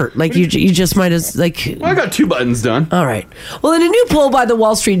wearing a shirt. Like you just might as like. Well, I got two buttons done. All right. Well, in a new poll by the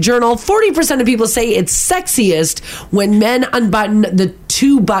Wall Street Journal, 40% of people say it's sexiest when men unbutton the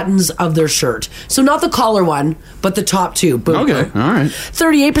two buttons of their shirt. So not the collar one, but the top two. Boom. Okay, all right.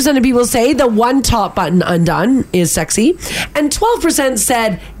 38% of people say the one top button undone is sexy. And 12%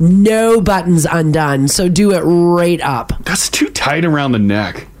 said no buttons undone. So do it right up. That's too tight around the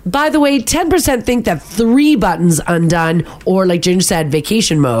neck. By the way, 10% think that three buttons undone, or like Ginger said,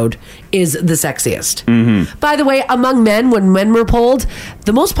 vacation mode, is the sexiest. Mm-hmm. By the way, among men, when men were polled,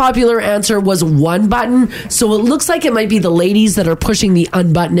 the most popular answer was one button. So it looks like it might be the ladies that are pushing the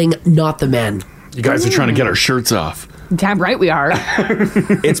unbuttoning, not the men. You guys are trying to get our shirts off. Damn right we are.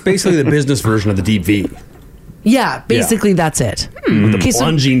 It's basically the business version of the deep V. Yeah, basically that's it. With the Okay, so-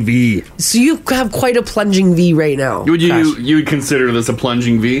 plunging V. So you have quite a plunging V right now. Would Crash. you would consider this a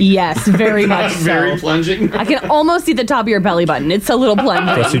plunging V? Yes, very much Very so. plunging. I can almost see the top of your belly button. It's a little plunging.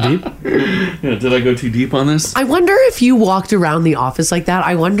 That's too deep? Yeah, did I go too deep on this? I wonder if you walked around the office like that.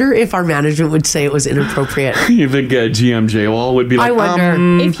 I wonder if our management would say it was inappropriate. You think GM J-Wall would be like, I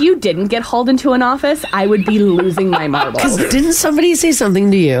wonder. If you didn't get hauled into an office, I would be losing my marbles. Didn't somebody say something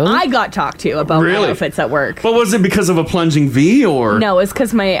to you? I got talked to about Really? my outfits at work. But was it because of a plunging V or No, it's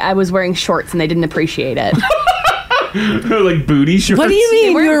because I was wearing shorts and they didn't appreciate it. like booty shorts? What do you They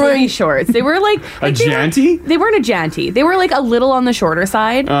mean? weren't You were booty wearing shorts. They were like A they janty? They weren't a janty. They were like a little on the shorter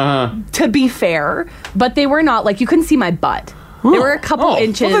side. To be fair, but they were not like you couldn't see my butt. They were a couple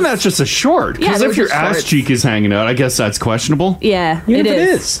inches. Well, then that's just a short. Yeah, Because they if were your just ass shorts. cheek is hanging out, I guess that's questionable. Yeah, Even it if is.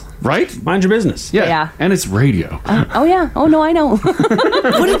 it is. Right? Mind your business. Yeah. Yeah. And it's radio. Oh yeah. Oh no, I know.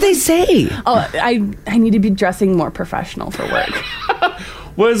 What did they say? Oh, I need to be dressing more professional for work.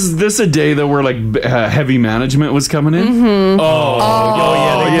 Was this a day though where like heavy management was coming in? Mm-hmm.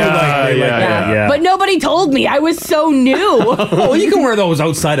 Yeah. But nobody told me. I was so new. Oh, you can wear those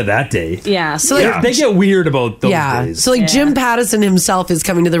outside of that day. Yeah. So like, They get weird about those yeah. days. So like Jim Pattison himself is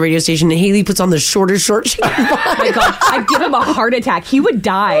coming to the radio station, and Haley puts on the shortest short she can Oh my God, I'd give him a heart attack. He would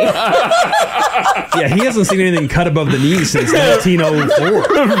die. Yeah, he hasn't seen anything cut above the knee since 1904.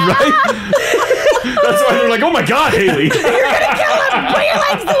 Right? That's why they're like, oh my God, Haley. You're gonna kill him. Put your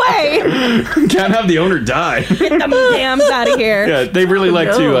legs away. Right? Can't have the owner die. Get them dams out of here. Yeah, they really like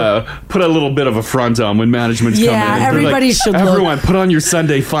to put a little bit of a front on when management's come in. Yeah, They're everybody like, should Everyone, put on your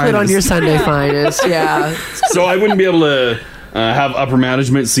Sunday finest. Put on your Sunday finest, yeah. So I wouldn't be able to have upper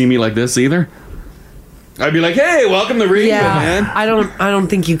management see me like this either. I'd be like, hey, welcome to radio, man. I don't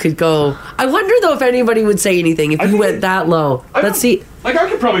think you could go. I wonder though if anybody would say anything if you went that low. Let's see. Like I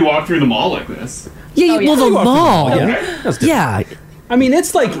could probably walk through the mall like this. Yeah, well, the mall. Yeah. Yeah. I mean,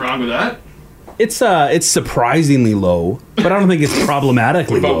 it's like What's wrong with that? it's surprisingly low, but I don't think it's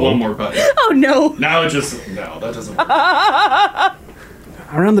problematically What about low. one more button? Oh, no. Now it just that doesn't work.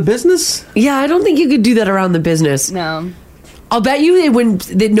 Around the business? Yeah, I don't think you could do that around the business. No. I'll bet you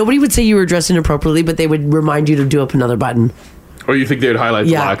nobody would say you were dressed inappropriately, but they would remind you to do up another button. Or you think they would highlight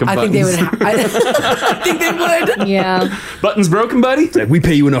the Yeah, lack of I buttons? think they would. I think they would. Yeah. Buttons broken, buddy? It's like, we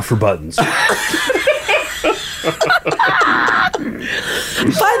pay you enough for buttons. By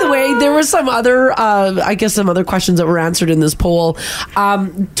the way, there were some other, some other questions that were answered in this poll.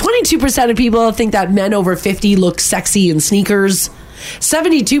 22% of people think that men over 50 look sexy in sneakers.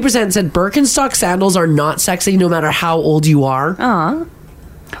 72% said Birkenstock sandals are not sexy no matter how old you are. Aw.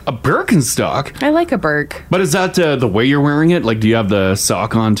 A Birkenstock? I like a Birk. But is that the way you're wearing it? Like, do you have the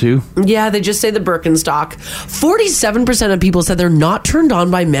sock on too? Yeah, they just say the Birkenstock. 47% of people said they're not turned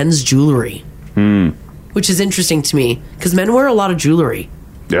on by men's jewelry. Which is interesting to me, because men wear a lot of jewelry.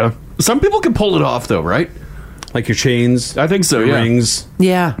 Yeah. Some people can pull it off though, right? Like your chains. I think so, yeah. Rings.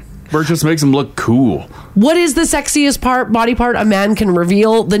 Yeah. Bird just makes them look cool. What is the sexiest body part a man can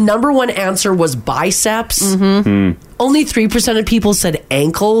reveal? The number one answer was biceps. Only 3% of people said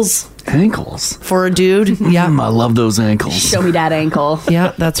ankles. Ankles? For a dude. Yeah. I love those ankles. Show me that ankle.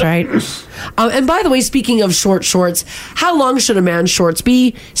 Yeah, that's right. And by the way, speaking of short shorts, how long should a man's shorts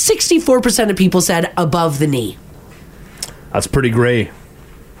be? 64% of people said above the knee. That's pretty gray.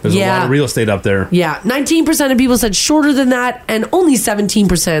 There's a lot of real estate up there. Yeah, 19% of people said shorter than that, and only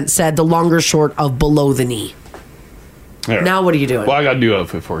 17% said the longer short of below the knee. There. Now what are you doing? Well, I got a new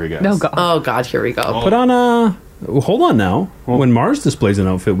outfit for you guys. Oh, God, here we go. Put on hold on now. When Mars displays an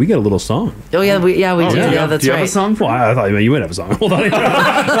outfit, we get a little song. Oh, yeah, we do. Yeah, that's Do you right. have a song for Well, I thought you might have a song. Hold on. You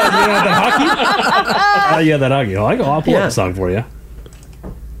had that hockey. I'll pull up a song for you.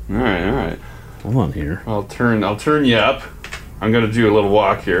 All right. Hold on here. I'll turn you up. I'm gonna do a little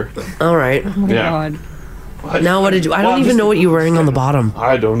walk here. All right. Oh, my God. Now what did you... I don't even know what you're wearing on the bottom.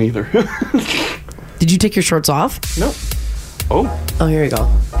 I don't either. Did you take your shorts off? Nope. Oh, here you go.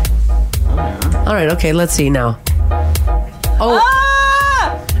 All right, okay, let's see now. Oh.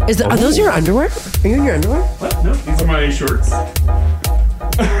 Are those your underwear? Are you in your underwear? what? No, these are my shorts.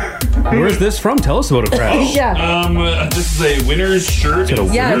 Where's this from? Tell us about it, Crash. Yeah. This is a Winners shirt.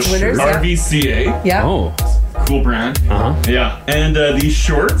 Yeah, it's Winners, yeah. RVCA. Yeah. Oh. Cool brand. Yeah. And these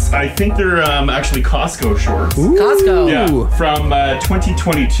shorts, I think they're actually Costco shorts. Costco. Yeah. From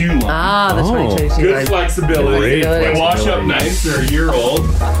 2022 line. Ah, the 2022 Good line. flexibility. Great They wash up nice. They're a year old.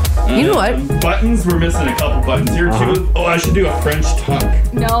 You know what? Buttons, we're missing a couple buttons here too. Oh, I should do a French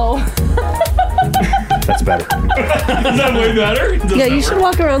tuck. No. That's better. Is that way better? Yeah, you should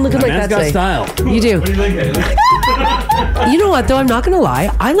walk around looking like Man's that got today. style. You do. What do you think, Haley? You know what, though? I'm not going to lie.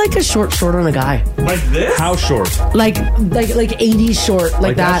 I like a short on a guy. Like this? How short? Like 80s short.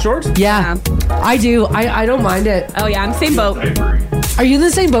 Like that short? Yeah. I do. I don't mind it. Oh, yeah, I'm same boat. Diapery. Are you in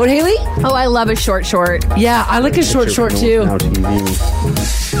the same boat, Haley? Oh, I love a short. Yeah, I like a short too. Now TV.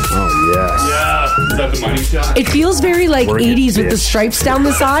 Oh, yes. Yeah. Is that the money shot? It feels very like Work it, 80s with the bitch. stripes down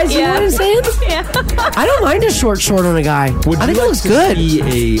the sides. You know what I'm saying? Yeah. I don't mind a short on a guy. I think it looks good.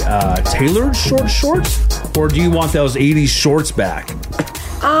 Be a tailored short, or do you want those 80s shorts back?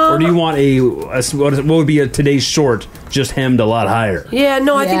 Or do you want what would be a today's short just hemmed a lot higher? Yeah,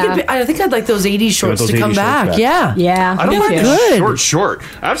 no, I Yeah. think I'd like those 80s shorts those to come 80s shorts back. back. Yeah. Yeah. I don't They mind look the good. short.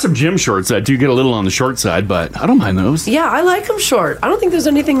 I have some gym shorts that do get a little on the short side, but I don't mind those. Yeah, I like them short. I don't think there's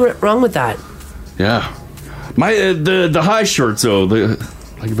anything wrong with that. Yeah. My the high shorts though,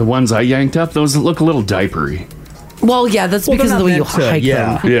 like the ones I yanked up, those look a little diapery. Well, yeah, that's because of the way you hike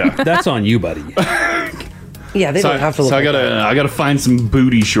yeah, them. Yeah. That's on you, buddy. Yeah, they don't have to look So like I gotta find some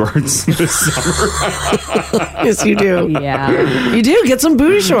booty shorts this summer. that. Yes, you do. Yeah. You do. Get some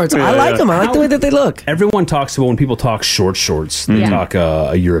booty shorts. I like them. I like the way that they look. Everyone talks about when people talk shorts, they talk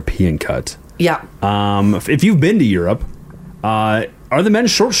a European cut. Yeah. If you've been to Europe, are the men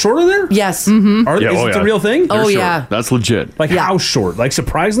shorter there? Yes. Is it the real thing? Oh, They're yeah. short. That's legit. Like how short? Like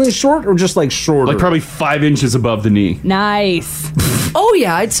surprisingly short, or just like shorter? Like probably 5 inches above the knee. Nice. Oh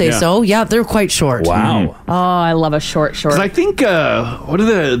yeah, I'd say Yeah. so. Yeah, they're quite short. Wow. Oh, I love a short short. 'Cause I think what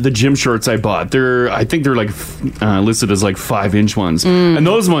are the gym shorts I bought? I think they're like listed as like 5-inch ones, and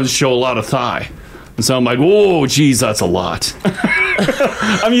those ones show a lot of thigh. And so I'm like, whoa, geez, that's a lot.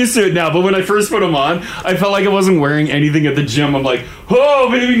 I'm used to it now, but when I first put them on, I felt like I wasn't wearing anything at the gym. I'm like, oh,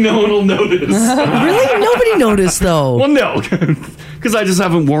 maybe no one will notice. Really? Nobody noticed though. Well, no, because I just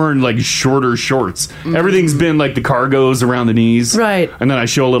haven't worn like shorter shorts. Everything's been like the cargos around the knees. Right. And then I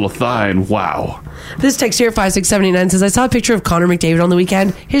show a little thigh and wow. This text here, 56789, says, I saw a picture of Connor McDavid on the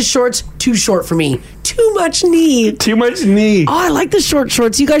weekend. His shorts, too short for me. Too much knee. Too much knee. Oh, I like the short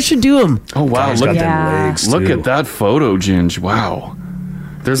shorts. You guys should do them. Oh, wow. Guy's got them legs, Look too. at that photo, Ginge. Wow.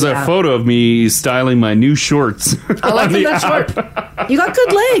 There's a photo of me styling my new shorts. I like on them the that app. short. You got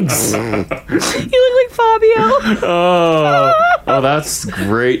good legs. You look like Fabio. Oh, that's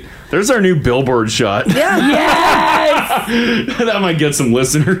great. There's our new billboard shot. Yeah. Yes. That might get some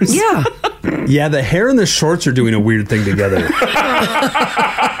listeners. Yeah. Yeah, the hair and the shorts are doing a weird thing together.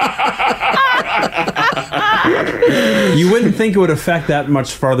 You wouldn't think it would affect that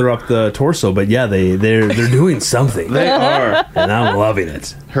much farther up the torso, but yeah, they're doing something. They are. And I'm loving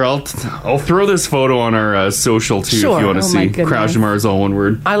it. Here, I'll throw this photo on our social too Sure. if you want to Oh my see. goodness. Krauschmar is all one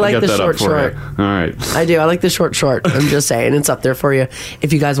word. I like I'll get the that up short for short. you. All right. I do. I like the short short. I'm just saying. It's up there for you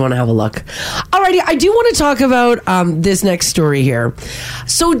if you guys want to have a look. Alrighty. I do want to talk about this next story here.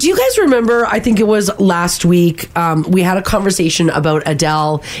 So do you guys remember, I think it was last week, we had a conversation about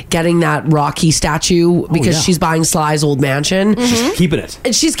Adele getting that Rocky statue because yeah. she's buying Sly's old mansion. Keeping it.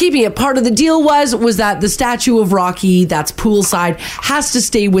 And she's keeping it. Part of the deal was that the statue of Rocky that's poolside has to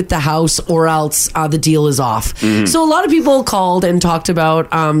stay with the house or else the deal is off. So a lot of people called and talked about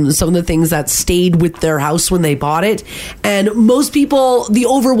some of the things that stayed with their house when they bought it. And most people, the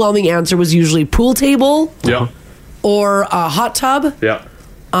overwhelming answer was usually pool table Yeah. or a hot tub Yeah.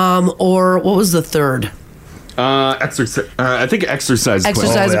 or what was the third? Exercise. I think exercise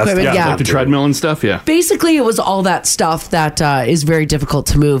Exercise equipment. equipment, yeah. Like the treadmill and stuff. Yeah. Basically, it was all that stuff that is very difficult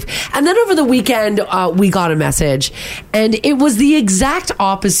to move. And then over the weekend, we got a message, and it was the exact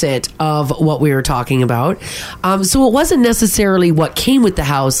opposite of what we were talking about. So it wasn't necessarily what came with the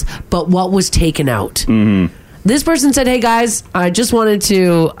house, but what was taken out. This person said, hey guys, I just wanted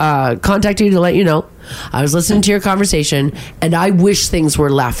to contact you to let you know I was listening to your conversation and I wish things were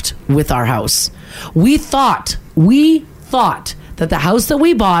left with our house. We thought that the house that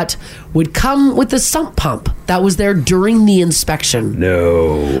we bought would come with a sump pump that was there during the inspection.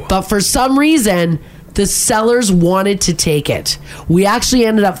 No. But for some reason, the sellers wanted to take it. We actually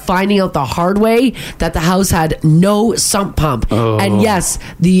ended up finding out the hard way that the house had no sump pump. And yes,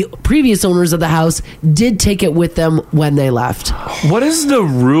 the previous owners of the house did take it with them when they left. What is the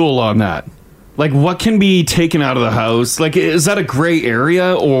rule on that? Like, what can be taken out of the house? Like, is that a gray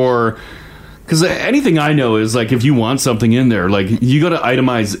area or? Because anything I know is like if you want something in there, like you got to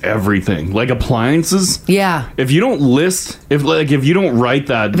itemize everything, like appliances. Yeah. If you don't list, if you don't write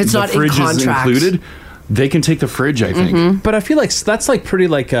that If it's the not in fridge is contract. included, they can take the fridge. I think. But I feel like that's like pretty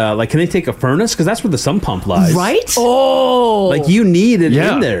like can they take a furnace? Because that's where the sump pump lies. Right? Oh. Like you need it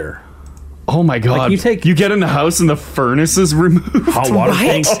Yeah. in there. Oh my god! you get in the house and the furnace is removed. Hot water Right?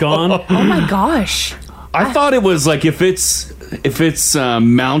 tank's gone. Oh my gosh. I thought it was like if it's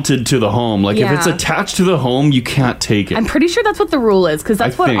mounted to the home, like if it's Yeah. attached to the home, you can't take it. I'm pretty sure that's what the rule is because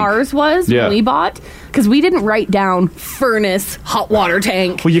that's I what think. ours was Yeah. when we bought. Because we didn't write down furnace, hot water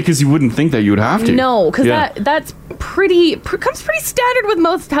tank. Well, yeah, because you wouldn't think that you would have to. No, because Yeah. that's comes pretty standard with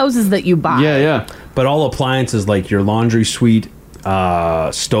most houses that you buy. Yeah. But all appliances like your laundry suite,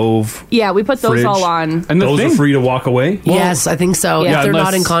 stove, Yeah, we put those fridge, all on. And the those thing, are free to walk away. Yes, I think so. Yeah, If they're unless-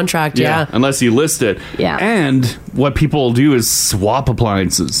 not in contract, yeah. unless you list it. Yeah. And what people do is swap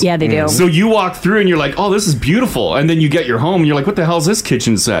appliances. Yeah, they do. So you walk through and you're like, oh, this is beautiful. And then you get your home and you're like, what the hell is this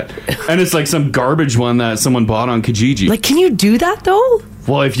kitchen set? And it's like some garbage one that someone bought on Kijiji. Like, can you do that though?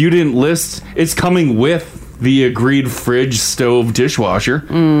 Well, if you didn't list, it's coming with the agreed fridge, stove, dishwasher.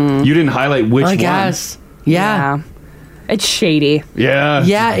 You didn't highlight which I one. guess. Yeah. It's shady. Yeah.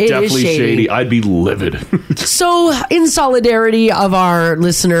 Yeah, it is definitely shady. I'd be livid. So, in solidarity of our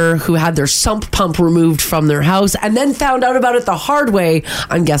listener who had their sump pump removed from their house and then found out about it the hard way,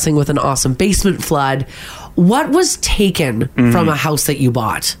 I'm guessing with an awesome basement flood, what was taken from a house that you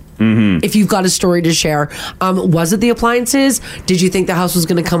bought? If you've got a story to share, was it the appliances? Did you think the house was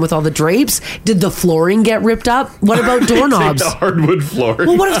going to come with all the drapes? Did the flooring get ripped up? What about doorknobs? Take the hardwood flooring.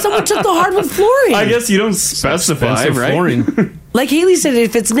 Well, what if someone took the hardwood flooring? I guess you don't specify, Expensive right? flooring. Like Haley said,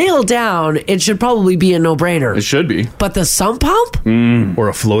 if it's nailed down, it should probably be a no-brainer. It should be. But the sump pump? Or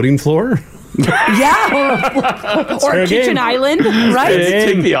a floating floor. Yeah. Or fair kitchen game. island. Right?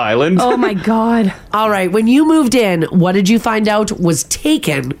 Take the island. Oh my God. All right. When you moved in, what did you find out was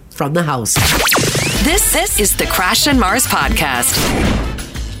taken from the house? This is the Crash and Mars podcast.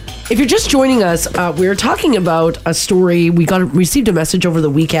 If you're just joining us, we were talking about a story. We received a message over the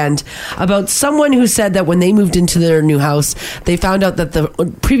weekend about someone who said that when they moved into their new house, they found out that the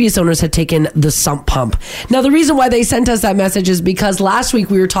previous owners had taken the sump pump. Now, the reason why they sent us that message is because last week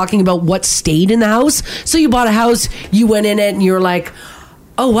we were talking about what stayed in the house. So you bought a house, you went in it, and you were like,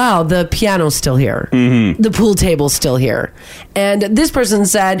 oh, wow, the piano's still here. Mm-hmm. The pool table's still here. And this person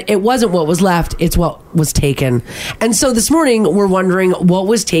said it wasn't what was left, it's what was taken. And so this morning, we're wondering what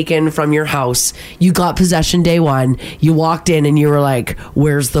was taken from your house. You got possession day one. You walked in and you were like,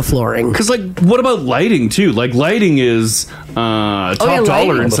 where's the flooring? Because, like, what about lighting, too? Like, lighting is top dollar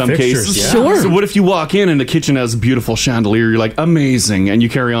lighting. in The some fixtures, cases. yeah. Sure. So what if you walk in and the kitchen has a beautiful chandelier? You're like, amazing. And you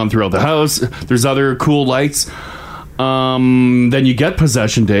carry on throughout the house. There's other cool lights. Then you get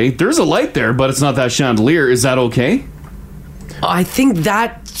possession day. There's a light there, but it's not that chandelier. Is that okay? I think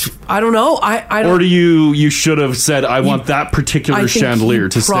that, I don't know. I don't. Or do you should have said, I want that particular I think chandelier he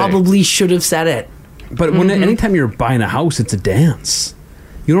to stay? probably should have said it. But anytime you're buying a house, it's a dance.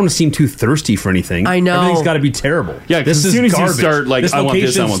 You don't want to seem too thirsty for anything. I know. Everything's got to be terrible. Yeah, 'cause this as soon is as you garbage. start, like, this I want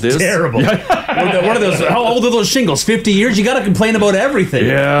this, I want location's this. terrible. What are those? How old are those shingles? 50 years? You got to complain about everything.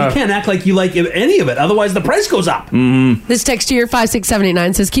 Yeah. You can't act like you like any of it. Otherwise, the price goes up. This text here,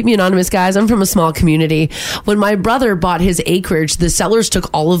 56789, says, keep me anonymous, guys. I'm from a small community. When my brother bought his acreage, the sellers took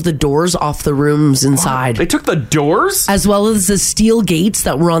all of the doors off the rooms inside, They took the doors? as well as the steel gates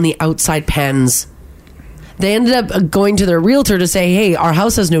that were on the outside pens. They ended up going to their realtor to say, hey, our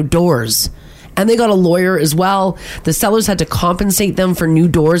house has no doors. And they got a lawyer as well. The sellers had to compensate them for new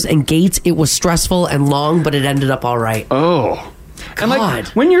doors and gates. It was stressful and long, but it ended up all right. Oh. And like, God.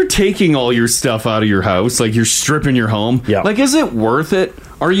 when you're taking all your stuff out of your house, like you're stripping your home, Yeah. like, is it worth it?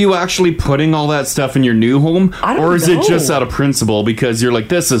 Are you actually putting all that stuff in your new home? I don't or is know. it just out of principle because you're like,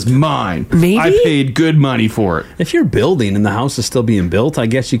 this is mine? Maybe? I paid good money for it. If you're building and the house is still being built, I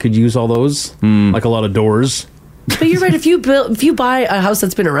guess you could use all those, like a lot of doors. But you're right. If you buy a house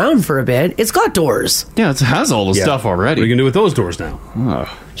that's been around for a bit, it's got doors. Yeah, it has all the stuff What are already. you going to do with those doors now?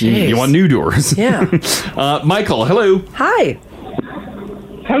 You Jeez. want new doors. Yeah. Michael, hello. Hi.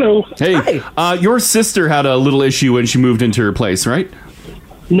 Hello. Hey, Hi. your sister had a little issue when she moved into her place, right?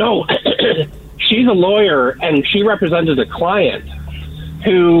 No, she's a lawyer, and she represented a client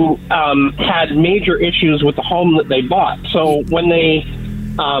who had major issues with the home that they bought. So when they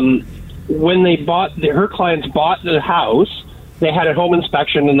bought, her clients bought the house, they had a home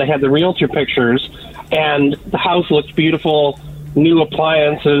inspection and they had the realtor pictures, and the house looked beautiful, new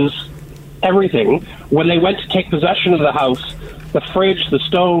appliances, everything. When they went to take possession of the house, the fridge, the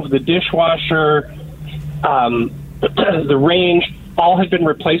stove, the dishwasher, the range, all had been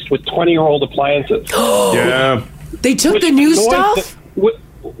replaced with 20-year-old appliances. Yeah. They took Which the new annoyed stuff?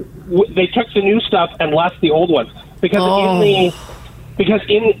 They took the new stuff and left the old ones because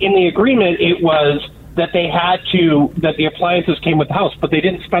in the agreement it was that that the appliances came with the house, but they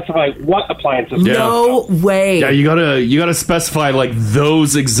didn't specify what appliances. Yeah. No way. Yeah, you gotta specify like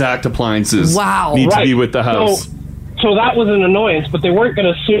those exact appliances. Wow. need to Right. be with the house. So that was an annoyance, but they weren't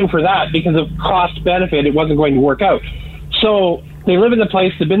going to sue for that because of cost benefit. It wasn't going to work out. So they live in the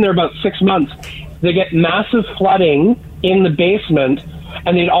place. They've been there about 6 months. They get massive flooding in the basement,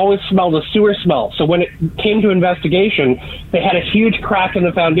 and they'd always smell the sewer smell. So when it came to investigation, they had a huge crack in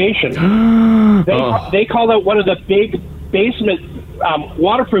the foundation. They called out one of the big basement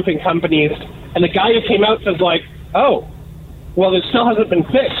waterproofing companies, and the guy who came out says like, oh, well, it still hasn't been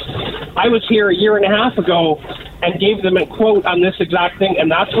fixed. I was here a year and a half ago and gave them a quote on this exact thing, and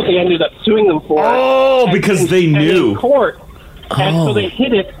that's what they ended up suing them for. Oh, because they knew. In court. And so they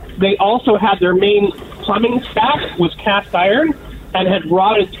hid it. They also had their main plumbing stack was cast iron and had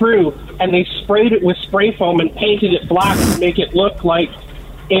rotted through, and they sprayed it with spray foam and painted it black to make it look like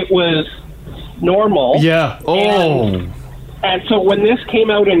it was normal. Yeah. Oh. And so when this came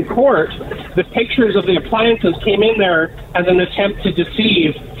out in court, the pictures of the appliances came in there as an attempt to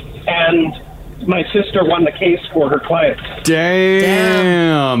deceive, and my sister won the case for her client.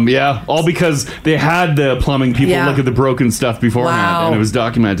 Damn. Yeah. All because they had the plumbing people Yeah. look at the broken stuff beforehand, Wow. and it was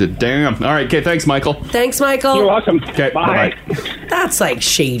documented. Damn. All right. Okay. Thanks, Michael. Thanks, Michael. You're welcome. Okay. Bye. Bye. That's like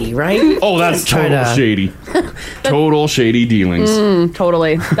shady, right? Oh, that's Try total to- shady. Total shady dealings.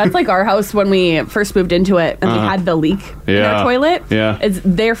 Totally. That's like our house when we first moved into it and we had the leak in Yeah. our toilet. Yeah.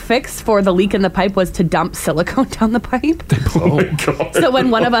 Their fix for the leak in the pipe was to dump silicone down the pipe. Oh my god. So when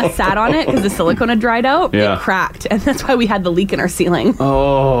one of us sat on it, because the silicone silicone had dried out, Yeah. it cracked, and that's why we had the leak in our ceiling.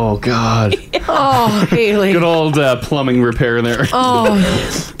 Oh, God. Oh, Haley. Good old plumbing repair there.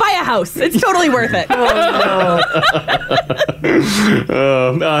 Oh, Buy a house. It's totally worth it.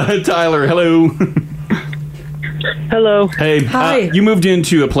 Tyler, hello. Hello. Hey, Hi. you moved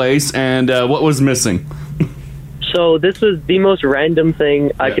into a place, and what was missing? So this was the most random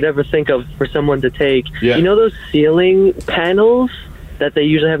thing I Yeah. could ever think of for someone to take. Yeah. You know those ceiling panels that they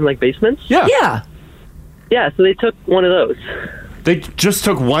usually have in like basements? Yeah. yeah. Yeah, so they took one of those. They just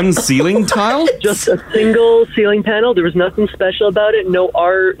took one ceiling tile? Just a single ceiling panel. There was nothing special about it. No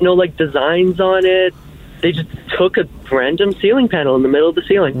art, no like designs on it. They just took a random ceiling panel in the middle of the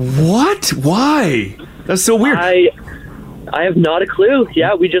ceiling. What? Why? That's so weird. I have not a clue.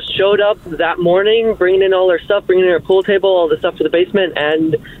 Yeah, we just showed up that morning, bringing in all our stuff, bringing in our pool table, all the stuff for the basement,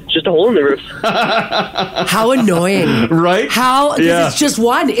 and just a hole in the roof. How annoying. Right? How? Because Yeah. it's just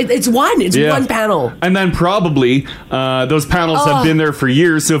one. It's one. It's Yeah. one panel. And then probably those panels have Oh. been there for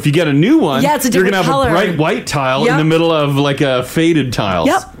years. So if you get a new one, Yeah, it's a you're different gonna have color. a bright white tile Yep. in the middle of like a faded tile.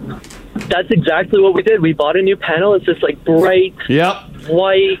 Yep. That's exactly what we did. We bought a new panel. It's just like bright Yep.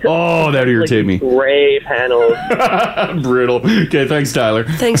 white. Oh, that irritated me. Gray panels. Brutal. Okay, thanks, Tyler.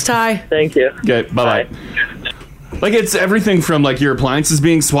 Thanks, Ty. Thank you. Okay, bye-bye. Like, it's everything from, like, your appliances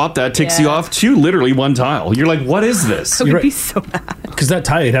being swapped, that ticks you Yeah. off, to literally one tile. You're like, what is this? I would right. be so mad. Because that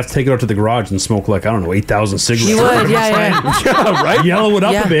tile, you'd have to take it out to the garage and smoke, like, I don't know, 8,000 cigarettes. You would, yeah. Yeah, right? Yellow it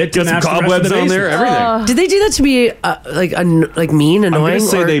up Yeah. a bit. Get and some ask the rest of cobwebs the on there, basement. everything. Did they do that to be like mean, I'm annoying? going to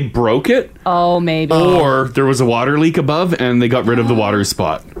say or- they broke it, Oh, maybe. or there was a water leak above, and they got rid of the water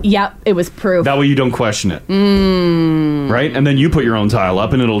spot. Yep, it was proof. That way you don't question it. Right? And then you put your own tile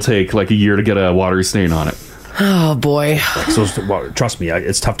up, and it'll take, like, a year to get a water stain on it. Oh boy. So, well, trust me,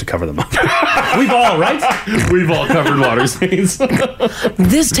 it's tough to cover them up. We've all, right? We've all covered water stains.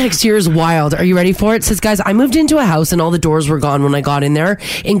 This text here is wild. Are you ready for it? It says, guys, I moved into a house and all the doors were gone when I got in there,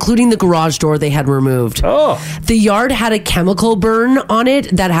 including the garage door they had removed. Oh. The yard had a chemical burn on it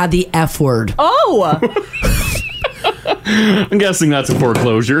that had the F word. Oh! I'm guessing that's a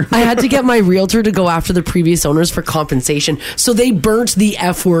foreclosure. I had to get my realtor to go after the previous owners for compensation. So they burnt the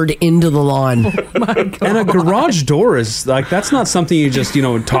F word into the lawn. And a garage door is, like, that's not something you just,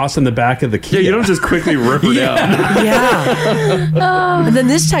 toss in the back of the Kia. Yeah, you don't just quickly rip it down. Yeah. And then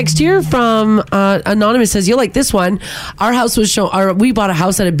this text here from Anonymous says, you'll like this one. Our house was we bought a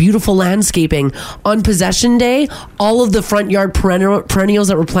house that had beautiful landscaping. On possession day, all of the front yard perennials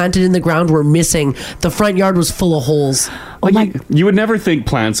that were planted in the ground were missing. The front yard was full of holes. Like, you would never think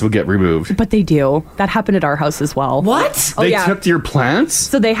plants would get removed. But they do. That happened at our house as well. What? Oh, They yeah. took your plants?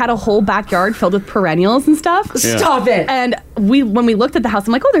 So they had a whole backyard filled with perennials and stuff. Yeah. Stop it. And when we looked at the house,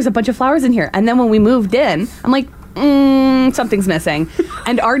 I'm like, oh, there's a bunch of flowers in here. And then when we moved in, I'm like, something's missing.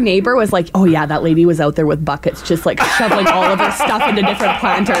 And our neighbor was like, oh yeah, that lady was out there with buckets just like shoveling all of her stuff into different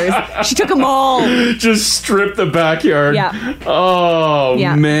planters. She took them all. Just strip the backyard. Yeah. Oh,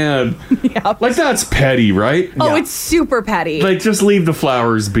 Yeah. man. Yeah. Like, that's petty, right? Oh, it's super petty. Like, just leave the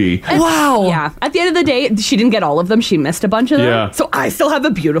flowers be. Wow. Yeah. At the end of the day, she didn't get all of them. She missed a bunch of them. Yeah. So I still have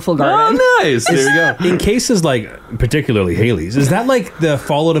a beautiful garden. Oh, nice. There you go. In cases like, particularly Haley's, is that like the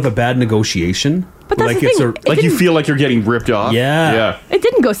fallout of a bad negotiation? But that's like the thing. It Like, you didn't- feel like you're getting ripped off? Yeah. Yeah. It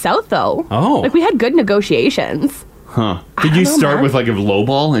didn't go south though. Oh. Like we had good negotiations. Huh. Did you don't know, start man. with, like, a low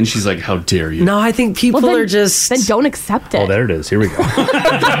ball? And she's like, how dare you? No, I think people Well, are just. Then don't accept it. Oh, there it is. Here we go.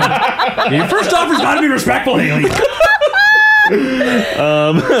 Your first offer's got to be respectful, Haley.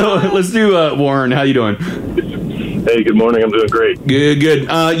 Let's do Warren. How you doing? Hey, good morning. I'm doing great. Good, good.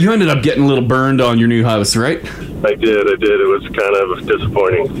 You ended up getting a little burned on your new house, right? I did. It was kind of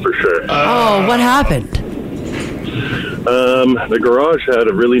disappointing for sure. Oh, what happened? The garage had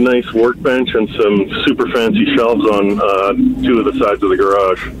a really nice workbench and some super fancy shelves on two of the sides of the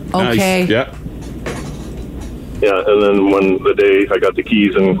garage. Okay. Nice. Yeah. Yeah, and then when the day I got the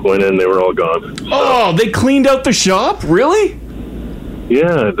keys and went in, they were all gone. Oh, they cleaned out the shop? Really?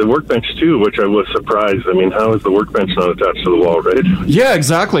 Yeah, the workbench too, which I was surprised. I mean, how is the workbench not attached to the wall, right? Yeah,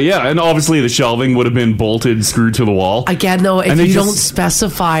 exactly. Yeah, and obviously the shelving would have been bolted, screwed to the wall. Again, though, if And you they don't just-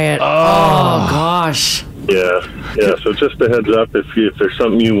 specify it. Oh, gosh. Yeah. So just a heads up, if there's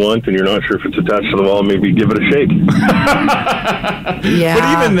something you want and you're not sure if it's attached to the wall, maybe give it a shake. Yeah.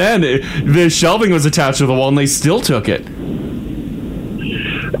 But even then, the shelving was attached to the wall, and they still took it.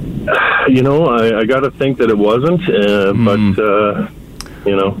 You know, I got to think that it wasn't, but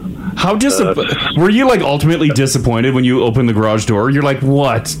you know. How were you, like, ultimately disappointed when you opened the garage door? You're like,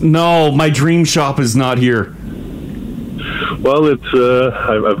 what? No, my dream shop is not here. Well, it's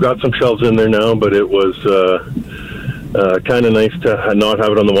I've got some shelves in there now, but it was kind of nice to not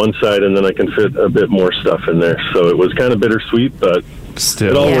have it on the one side, and then I can fit a bit more stuff in there. So it was kind of bittersweet, but still,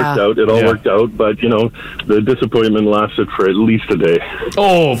 it all worked out. It all worked out, but the disappointment lasted for at least a day.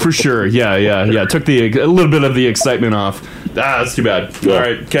 Oh, for sure. Yeah. Took a little bit of the excitement off. That's too bad. Yeah. All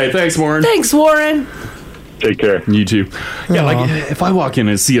right. Okay. Thanks, Warren. Thanks, Warren. Take care. You too. Yeah, like if I walk in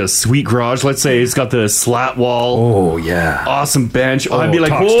and see a sweet garage, let's say it's got the slat wall. Oh yeah. Awesome bench. I'd be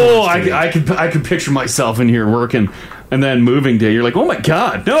like, I could picture myself in here working. And then moving day, you're like, oh my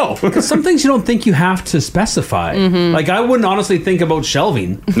God, no. Because some things you don't think you have to specify. Like, I wouldn't honestly think about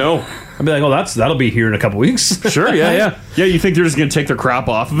shelving. No. I'd be like, oh, that'll be here in a couple weeks. Sure, yeah. Yeah, you think they're just going to take their crap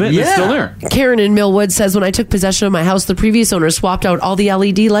off of it? And it's still there. Karen in Millwood says, when I took possession of my house, the previous owner swapped out all the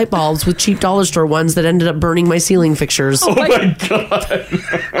LED light bulbs with cheap dollar store ones that ended up burning my ceiling fixtures. Oh my God.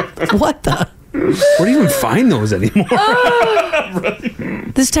 What the? Where do you even find those anymore?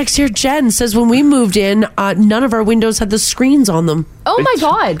 This text here, Jen, says when we moved in, none of our windows had the screens on them. Oh my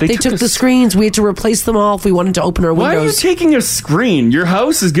God. They took the screens. We had to replace them all if we wanted to open our windows. Why are you taking a screen? Your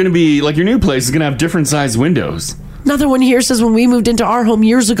house is going to be, like your new place is going to have different sized windows. Another one here says when we moved into our home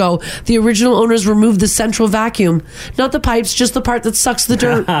years ago, the original owners removed the central vacuum. Not the pipes, just the part that sucks the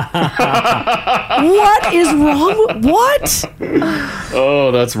dirt. What is wrong? What?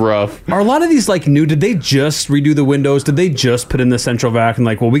 Oh, that's rough. Are a lot of these like new? Did they just redo the windows? Did they just put in the central vacuum?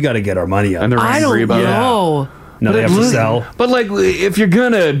 Like, well, we got to get our money up. And they're angry about it. I don't know. No, they have to sell. But like, if you're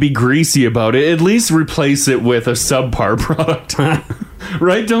gonna be greasy about it, at least replace it with a subpar product,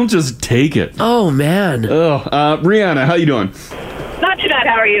 right? Don't just take it. Oh man. Oh, Rihanna, how you doing? Not too bad.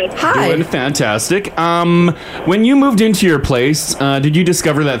 How are you? Hi. Doing fantastic. When you moved into your place, did you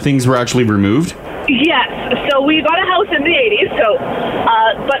discover that things were actually removed? Yes. So we got a house in the 80s. So,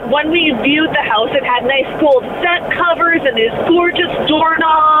 but when we viewed the house, it had nice gold set covers and these gorgeous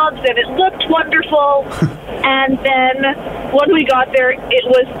doorknobs, and it looked wonderful. And then when we got there, it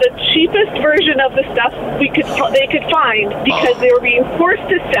was the cheapest version of the stuff they could find because they were being forced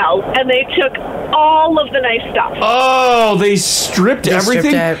to sell, and they took all of the nice stuff. Oh, they stripped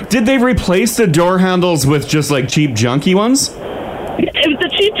everything? Did they replace the door handles with just like cheap junky ones? It was the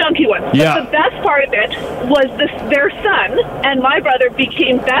cheap junky one. Yeah. But the best part of it was their son and my brother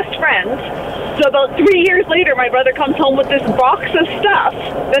became best friends. So about 3 years later, my brother comes home with this box of stuff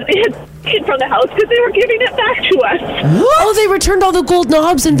that they had taken from the house because they were giving it back to us. What? Oh, they returned all the gold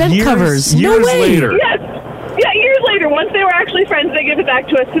knobs and vent covers. No way. Later. Yes. Yeah, years later, once they were actually friends, they gave it back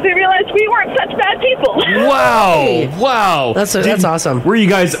to us because they realized we weren't such bad people. Wow. That's awesome. Were you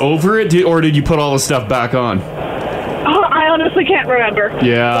guys over it, or did you put all the stuff back on? Oh, I honestly can't remember.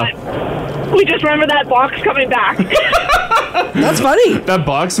 Yeah. But we just remember that box coming back. That's funny. That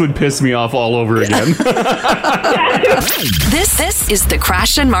box would piss me off all over again. This is the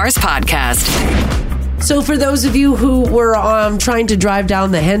Crash and Mars podcast. So for those of you who were trying to drive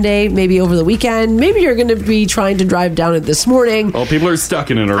down the Henday maybe over the weekend, maybe you're going to be trying to drive down it this morning. Oh, people are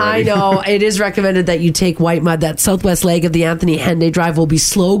stuck in it already. I know. It is recommended that you take white mud. That southwest leg of the Anthony Henday Drive will be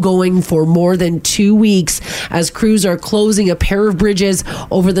slow going for more than 2 weeks as crews are closing a pair of bridges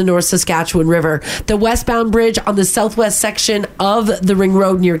over the North Saskatchewan River. The westbound bridge on the southwest section of the Ring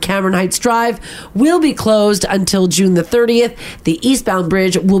Road near Cameron Heights Drive will be closed until June the 30th. The eastbound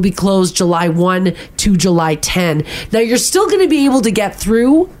bridge will be closed July 1 to July 10. Now you're still going to be able to get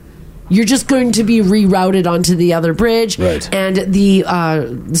through. You're just going to be rerouted onto the other bridge. Right. And the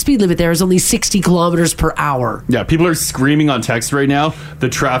speed limit there is only 60 kilometers per hour. Yeah, people are screaming on text right now. The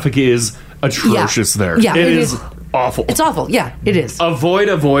traffic is atrocious there. Yeah, it is awful. It's awful. Yeah, it is. Avoid.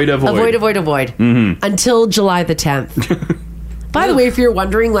 Mm-hmm. Until July the 10th. By the way, if you're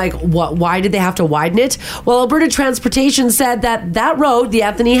wondering, like, why did they have to widen it? Well, Alberta Transportation said that road, the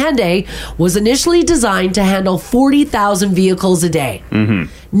Anthony Henday, was initially designed to handle 40,000 vehicles a day.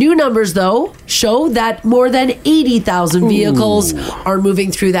 Mm-hmm. New numbers, though, show that more than 80,000 vehicles are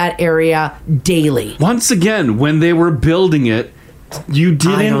moving through that area daily. Once again, when they were building it, you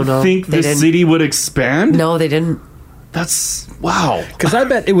didn't think the city would expand? No, they didn't. That's wow. Because I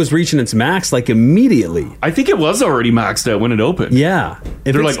bet it was reaching its max like immediately. I think it was already maxed out when it opened. Yeah.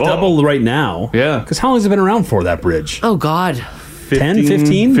 If They're it's like, double right now. Yeah. Because how long has it been around for, that bridge? Oh, God. 10,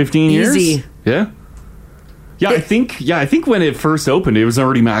 15? 15 years? Easy. Yeah. I think when it first opened, it was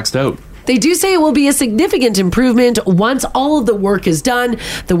already maxed out. They do say it will be a significant improvement once all of the work is done.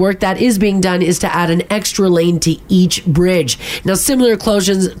 The work that is being done is to add an extra lane to each bridge. Now, similar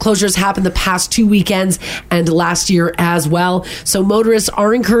closures happened the past 2 weekends and last year as well. So motorists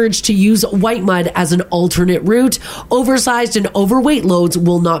are encouraged to use white mud as an alternate route. Oversized and overweight loads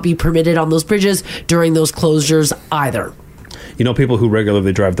will not be permitted on those bridges during those closures either. You know, people who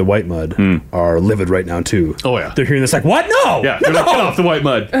regularly drive the white mud are livid right now too. Oh yeah, they're hearing this like, what? No, yeah, they're like, get off the white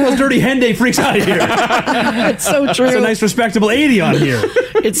mud. Those dirty Henday freaks out of here. It's so true. It's a nice respectable 80 on here.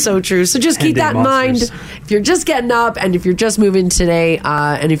 It's so true. So just keep Henday that in monsters. mind. If you're just getting up and if you're just moving today,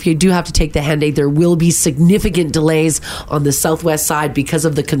 and if you do have to take the Henday, there will be significant delays on the southwest side because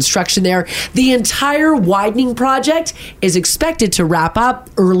of the construction there. The entire widening project is expected to wrap up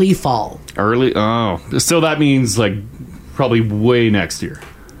early fall. So that means like probably way next year.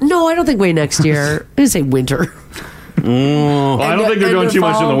 No, I don't think way next year. I'm going to say winter. Well, I don't think they're doing too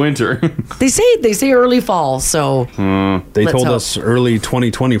much in the winter. They say early fall, so they let's told hope. us early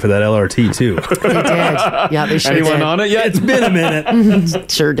 2020 for that LRT too. They did. Yeah, they sure Anyone did. on it yet? It's been a minute.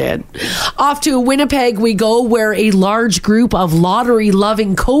 Sure did. Off to Winnipeg we go, where a large group of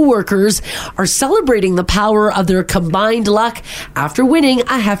lottery-loving co-workers are celebrating the power of their combined luck after winning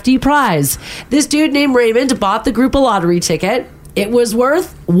a hefty prize. This dude named Raymond bought the group a lottery ticket. It was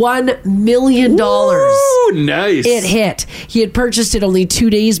worth $1 million. Ooh, nice. It hit. He had purchased it only 2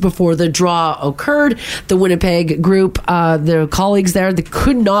 days before the draw occurred. The Winnipeg group, their colleagues there, they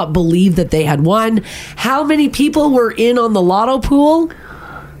could not believe that they had won. How many people were in on the lotto pool?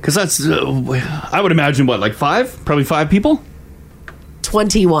 Because that's, I would imagine, what, like 5? Probably 5 people?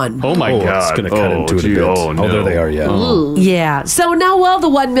 21. Oh my God. It's going to cut into it a bit. Oh, no. There they are, yeah. Yeah. So now, while the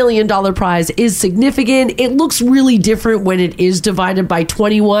 $1 million prize is significant, it looks really different when it is divided by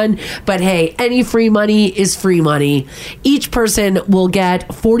 21. But hey, any free money is free money. Each person will get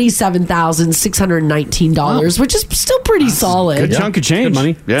 $47,619, which is still pretty solid. Good chunk of change. Good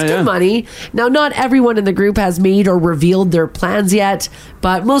money. Yeah, Good money. Now, not everyone in the group has made or revealed their plans yet,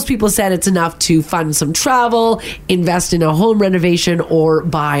 but most people said it's enough to fund some travel, invest in a home renovation, or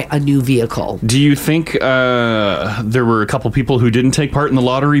buy a new vehicle. Do you think there were a couple people who didn't take part in the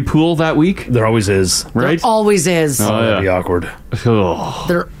lottery pool that week? There always is. Right? There always is. That'd be awkward. Oh.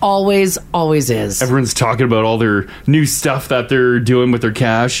 There always is. Everyone's talking about all their new stuff that they're doing with their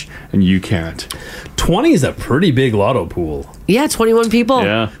cash, and you can't. 20 is a pretty big lotto pool. Yeah, 21 people.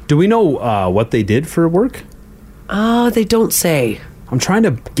 Yeah. Do we know what they did for work? They don't say. I'm trying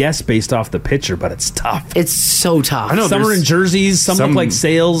to guess based off the picture, but it's tough. It's so tough. I know. Some are in jerseys, some look like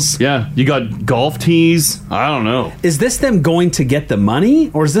sales. Yeah, you got golf tees. I don't know. Is this them going to get the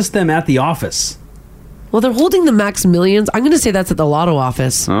money, or is this them at the office? Well, they're holding the max millions. I'm going to say that's at the lotto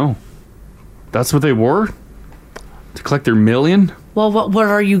office. Oh. That's what they wore? To collect their million? Well, what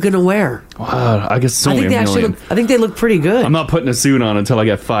are you going to wear? I guess it's only a million. I think they look pretty good. I'm not putting a suit on until I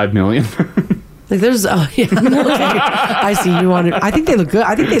get 5 million. Like there's, yeah, okay. I see you want to. I think they look good.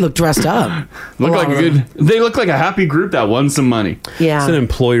 I think they look dressed up. They look like a happy group that won some money. Yeah, it's an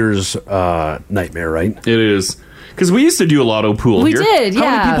employer's nightmare, right? It is, because we used to do a lotto pool. We here. did. How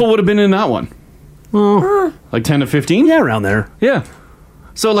many people would have been in that one? Like 10 to 15? Yeah, around there. Yeah.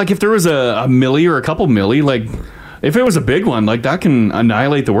 So like if there was a milli or a couple milli, like if it was a big one, like that can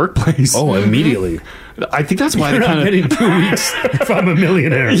annihilate the workplace. Oh, immediately. I think that's why You're they not kind of getting 2 weeks if I'm a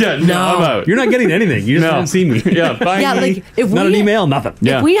millionaire. Yeah, No. I'm out. You're not getting anything. You just haven't seen me. Yeah, bye. Yeah, like if Not we an email, nothing.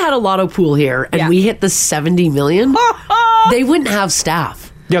 Yeah. if we had a lotto pool here and we hit the 70 million, they wouldn't have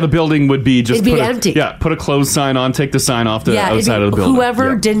staff. Yeah, the building would be just It'd be empty. Put a closed sign on, take the sign off the Yeah, it'd outside be- of the building.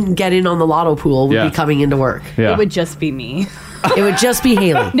 whoever didn't get in on the lotto pool would Yeah. be coming into work. Yeah. It would just be me. It would just be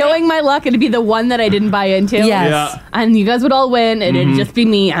Haley. Knowing my luck, it'd be the one that I didn't buy into. Yes. Yeah. And you guys would all win, and it'd just be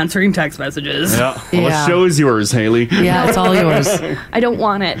me answering text messages. Yeah. Well, Yeah. the show is yours, Haley. Yeah, it's all yours. I don't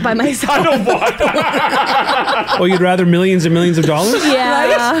want it by myself. I don't want Oh, you'd rather millions and millions of dollars?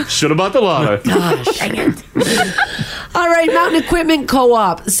 Yeah. Should have bought the lotto. All right, Mountain Equipment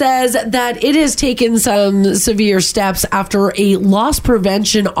Co-op says that it has taken some severe steps after a loss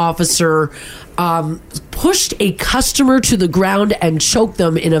prevention officer pushed a customer to the ground and choked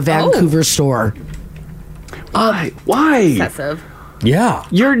them in a Vancouver store. Why? Excessive. Yeah.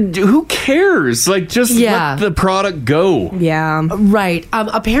 Who cares? Like, just Yeah. let the product go. Yeah. Right.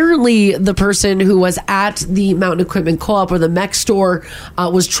 Apparently, the person who was at the Mountain Equipment Co-op or the mech store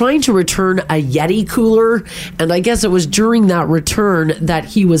was trying to return a Yeti cooler. And I guess it was during that return that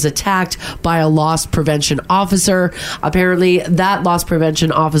he was attacked by a loss prevention officer. Apparently, that loss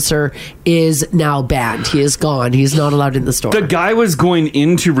prevention officer is now banned. He is gone. He's not allowed in the store. The guy was going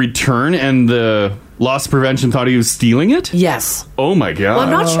in to return, and the loss prevention thought he was stealing it? Yes. Oh, my God. Well,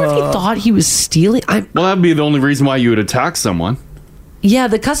 I'm not sure if he thought he was stealing. Well, that'd be the only reason why you would attack someone. Yeah,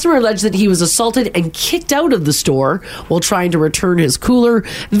 the customer alleged that he was assaulted and kicked out of the store while trying to return his cooler.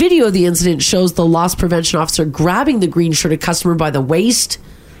 Video of the incident shows the loss prevention officer grabbing the green-shirted customer by the waist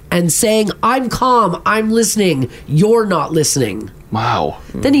and saying, "I'm calm, I'm listening, you're not listening." Wow.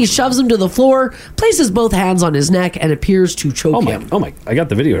 Then he shoves him to the floor, places both hands on his neck, and appears to choke him. Oh my, I got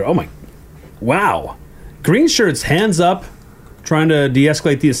the video here. Oh my, wow. Green shirts, hands up, trying to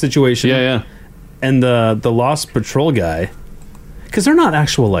de-escalate the situation. Yeah. And the Lost Patrol guy, because they're not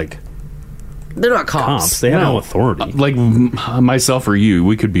actual, like... They're not cops. They have no authority. Like myself or you,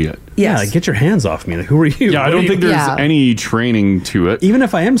 we could be it. Yeah, like, get your hands off me. Like, who are you? Yeah, I don't think there's any training to it. Even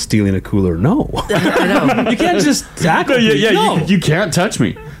if I am stealing a cooler, no. I know. You can't just tackle me. You can't touch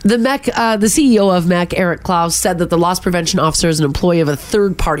me. The CEO of MEC, Eric Klaus, said that the loss prevention officer is an employee of a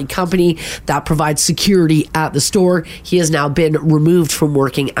third-party company that provides security at the store. He has now been removed from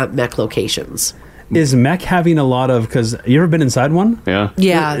working at MEC locations. Is MEC having a lot of... Because you ever been inside one? Yeah.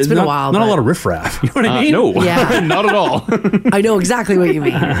 Yeah, it's been a while. Not a lot of riffraff. You know what I mean? No. Yeah. Not at all. I know exactly what you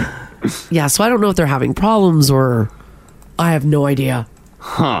mean. Yeah, so I don't know if they're having problems or... I have no idea.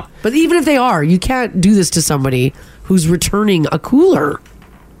 Huh. But even if they are, you can't do this to somebody who's returning a cooler.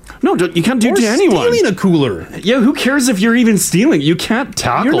 No, you can't do it to anyone. Stealing a cooler. Yeah, who cares if you're even stealing? You can't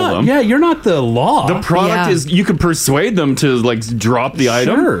tackle them. Yeah, you're not the law. The product is... You could persuade them to, like, drop the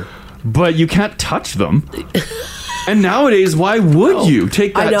item. Sure. But you can't touch them. And nowadays, why would you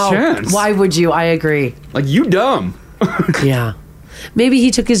take that chance? Why would you? I agree. Like, you dumb. Yeah. Maybe he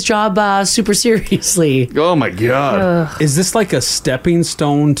took his job super seriously. Oh, my God. Is this like a stepping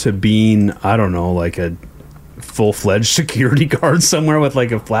stone to being, I don't know, like a full-fledged security guard somewhere with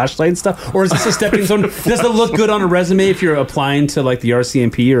like a flashlight and stuff? Or is this a stepping stone? Does it look good on a resume if you're applying to like the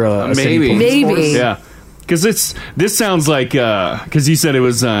RCMP or a city police force? Yeah. Because this sounds like because you said it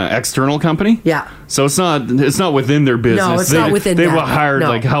was external company. Yeah. So it's not within their business. No, it's not within. They that. were hired No.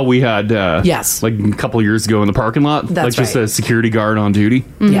 like how we had yes, like a couple of years ago in the parking lot. That's like just right. a security guard on duty.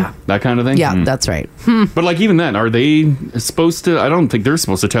 Yeah. That kind of thing. Yeah, that's right. But like even then, are they supposed to? I don't think they're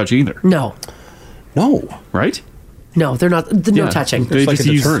supposed to touch either. No. Right? No, they're not. No touching. They just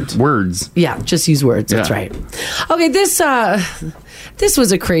use words. Yeah, just use words. That's Yeah. right. Okay, this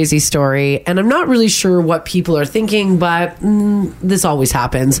was a crazy story, and I'm not really sure what people are thinking, but this always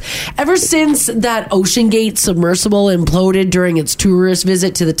happens. Ever since that OceanGate submersible imploded during its tourist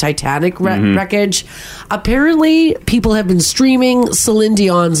visit to the Titanic wreckage, apparently people have been streaming Celine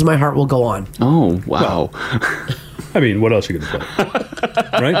Dion's "My Heart Will Go On." Oh, wow. I mean, what else are you going to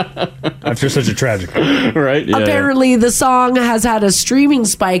play? Right? After such a tragedy. Right? Yeah. Apparently, the song has had a streaming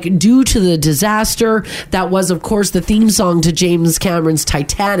spike due to the disaster that was, of course, the theme song to James Cameron's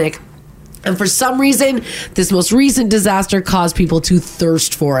Titanic. And for some reason, this most recent disaster caused people to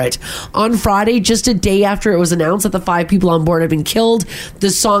thirst for it. On Friday, just a day after it was announced that the 5 people on board had been killed, the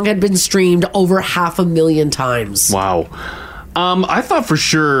song had been streamed over 500,000 times. Wow. I thought for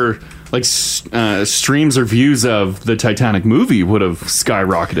sure... like streams or views of the Titanic movie would have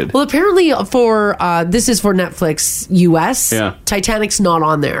skyrocketed. Well, apparently for this is for Netflix US. Yeah. Titanic's not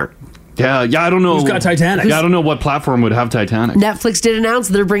on there. Yeah, I don't know. Who's got Titanic? Yeah, I don't know what platform would have Titanic. Netflix did announce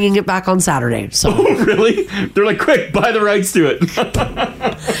they're bringing it back on Saturday. So really? They're like, quick, buy the rights to it.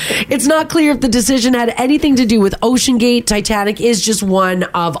 It's not clear if the decision had anything to do with OceanGate. Titanic is just one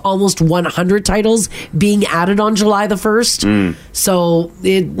of almost 100 titles being added on July the 1st. So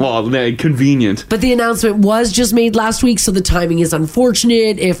convenient. But the announcement was just made last week, so the timing is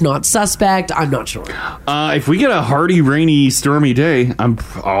unfortunate, if not suspect. I'm not sure. If we get a hearty, rainy, stormy day,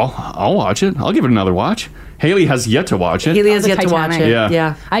 I'll watch it. I'll give it another watch. Haley has yet to watch it. Haley has yet to watch it.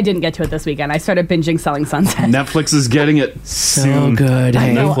 Yeah. I didn't get to it this weekend. I started binging Selling Sunset. Netflix is getting it soon. good.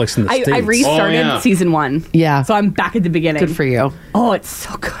 I know. Netflix in the States. I restarted season 1. Yeah. So I'm back at the beginning. Good for you. Oh, it's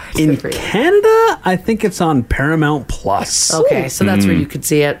so good. In Canada, I think it's on Paramount Plus. Okay, so that's where you could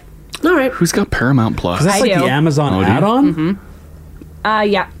see it. All right. Who's got Paramount Plus? 'Cause that's I like do. the Amazon add-on?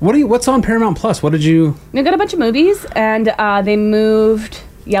 Yeah. What's on Paramount Plus? What did you... They got a bunch of movies, and they moved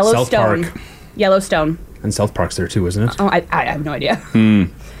Yellowstone. South Park. Yellowstone. And South Park's there too, isn't it? Oh, I have no idea.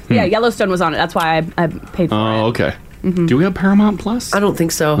 Yeah, Yellowstone was on it. That's why I paid for it. Oh, okay. Do we have Paramount Plus? I don't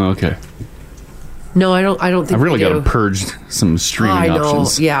think so. Okay. No, I don't think I really we got do. to purge some streaming I know.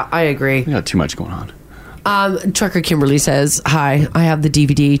 options. Yeah, I agree. We got too much going on. Trucker Kimberly says, "Hi, I have the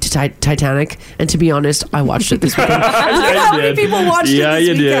DVD to Titanic, and to be honest, I watched it this weekend." How many people watched it this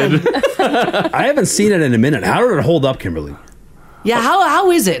weekend? did. I haven't seen it in a minute. How did it hold up, Kimberly? Yeah,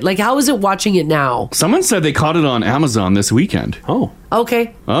 how is it? Like, how is it watching it now? Someone said they caught it on Amazon this weekend. Oh.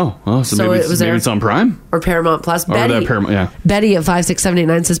 Okay. So So maybe, it was maybe there? it's on Prime? Or Paramount Plus. Or that Paramount, yeah. Betty at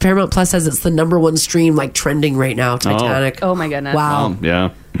 56789 says Paramount Plus says it's the #1 stream, like trending right now. Titanic. Oh my goodness. Wow. Yeah.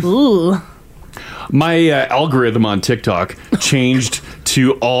 Ooh. My algorithm on TikTok changed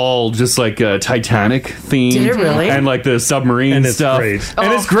to all just like Titanic themed. Did it really? And like the submarine And it's stuff. great.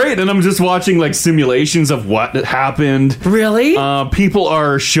 And it's great. And I'm just watching like simulations of what happened. Really? People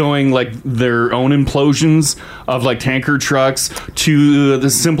are showing like their own implosions of like tanker trucks to the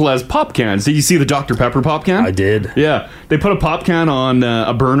simple as pop cans. Did you see the Dr. Pepper pop can? I did. Yeah. They put a pop can on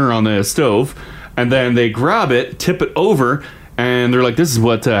a burner on the stove, and then they grab it, tip it over, and they're like, this is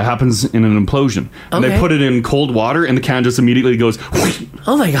what happens in an implosion. And they put it in cold water, and the can just immediately goes, whoosh.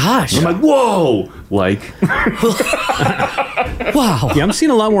 Oh my gosh. I'm like, whoa! Like, wow. Yeah, I'm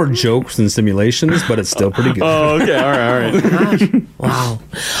seeing a lot more jokes than simulations, but it's still pretty good. oh, okay, all right. Wow.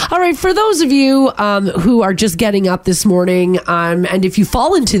 All right, for those of you who are just getting up this morning, and if you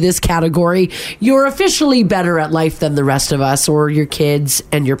fall into this category, you're officially better at life than the rest of us, or your kids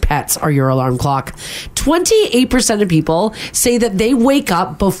and your pets are your alarm clock. 28% of people say that they wake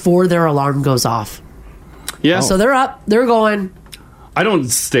up before their alarm goes off. Yeah. So they're up, they're going. I don't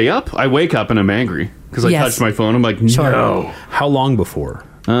stay up. I wake up and I'm angry because I Yes. touched my phone. I'm like, Sure. no. How long before?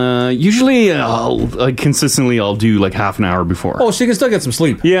 Usually, I'll do like half an hour before. Oh, so you can still get some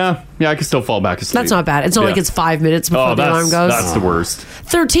sleep. Yeah, I can still fall back asleep. That's not bad. It's not like it's 5 minutes before the alarm goes. That's the worst.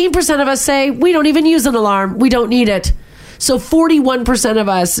 13% of us say we don't even use an alarm. We don't need it. So 41% of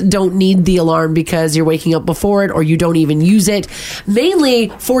us don't need the alarm because you're waking up before it or you don't even use it. Mainly,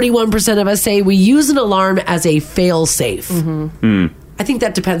 41% of us say we use an alarm as a fail-safe. I think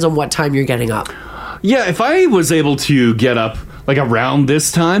that depends on what time you're getting up. Yeah, if I was able to get up like around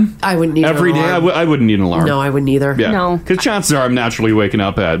this time, I wouldn't need every an day. alarm. I wouldn't need an alarm. No, I wouldn't either. Yeah, No. because chances are I'm naturally waking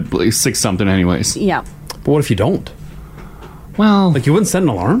up at like 6 something anyways. Yeah. But what if you don't? Well, Like, you wouldn't set an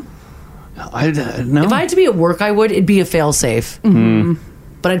alarm? I no. If I had to be at work, I would. It'd be a fail-safe.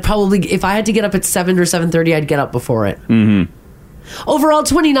 But I'd probably, if I had to get up at 7 or 7:30, I'd get up before it. Overall,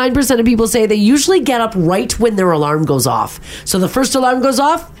 29% of people say they usually get up right when their alarm goes off. So the first alarm goes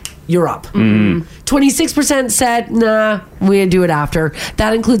off, you're up. 26% said, nah, we do it after.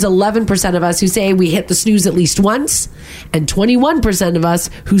 That includes 11% of us who say we hit the snooze at least once, and 21% of us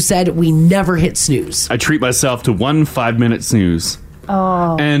who said we never hit snooze. I treat myself to 1 5-minute snooze.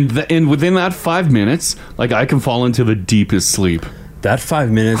 Oh. And within that 5 minutes, like I can fall into the deepest sleep. That 5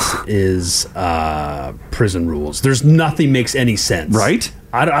 minutes is prison rules. There's nothing makes any sense. Right?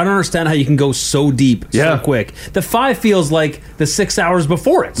 I don't understand how you can go so deep so quick. The 5 feels like the 6 hours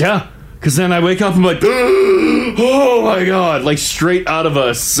before it. Yeah. Because then I wake up and I'm like, oh my God, like straight out of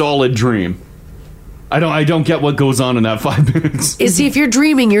a solid dream. I don't get what goes on in that 5 minutes. See, if you're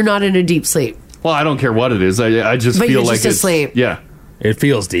dreaming, you're not in a deep sleep. Well, I don't care what it is. I just But feel you're like just asleep. Yeah. It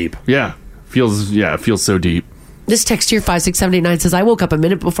feels deep. Yeah. It feels so deep. This text here, 56789, says, I woke up a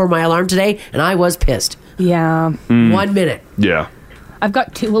minute before my alarm today, and I was pissed. Yeah. 1 minute. Yeah. I've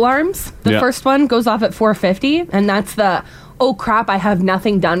got 2 alarms. The first one goes off at 4:50, and that's the, oh crap, I have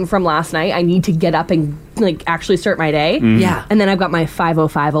nothing done from last night. I need to get up and like actually start my day. Yeah. And then I've got my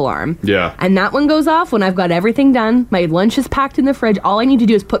 5:05 alarm. Yeah. And that one goes off when I've got everything done. My lunch is packed in the fridge. All I need to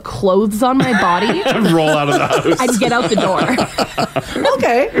do is put clothes on my body Roll out of the house. and get out the door.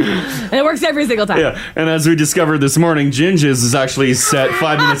 Okay. And it works every single time. Yeah. And as we discovered this morning, Ginges is actually set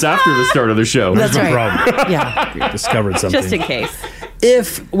 5 minutes after the start of the show. That's No right. problem. Yeah. We discovered something. Just in case.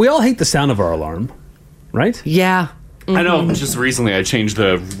 If we all hate the sound of our alarm, right? Yeah. I know. Just recently, I changed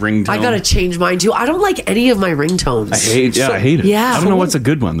the ringtone. I gotta change mine too. I don't like any of my ringtones. I hate it. Yeah. I don't know what's a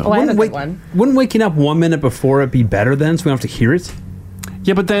good one though. Oh, I have a Wouldn't good one. Wouldn't waking up 1 minute before it be better then, so we don't have to hear it?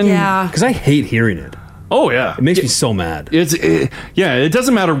 Yeah, but then. Yeah. Because I hate hearing it. Oh yeah. It makes me so mad. It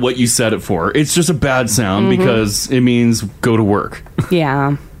doesn't matter what you set it for. It's just a bad sound because it means go to work.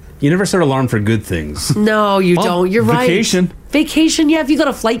 Yeah. You never set an alarm for good things. No, you don't. You're vacation. right. Vacation, yeah, if you got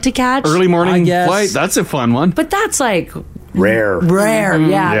a flight to catch. Early I morning guess. flight. That's a fun one. But that's like Rare. rare.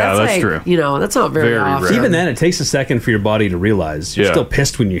 Yeah, Yeah, that's like, true. You know, that's not very, Very often. rare. Even then, it takes a second for your body to realize you're Yeah. still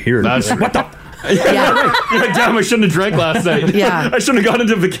pissed when you hear it. That's You're like, what the? Yeah. You're like, damn, I shouldn't have drank last night. Yeah. I shouldn't have gone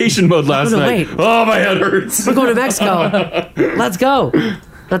into vacation mode last no, night. wait. Oh, my head hurts. We're going to Mexico. Let's go.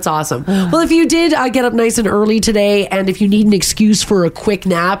 That's awesome. Well, if you did get up nice and early today, and if you need an excuse for a quick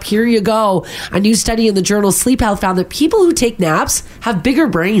nap, here you go. A new study in the journal Sleep Health found that people who take naps have bigger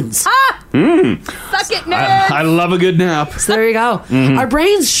brains. Suck it, nerd. I love a good nap. So there you go. Our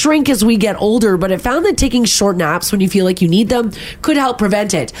brains shrink as we get older, but it found that taking short naps when you feel like you need them could help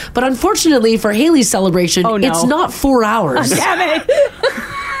prevent it. But unfortunately for Haley's celebration, Oh, no. it's not 4 hours. Damn it.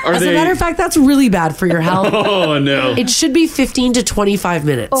 Are As a matter of fact, that's really bad for your health. Oh, no. It should be 15 to 25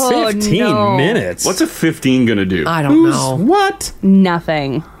 minutes. Oh, 15 no. minutes? What's a 15 going to do? I don't know. What?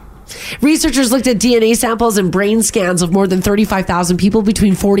 Nothing. Researchers looked at DNA samples and brain scans of more than 35,000 people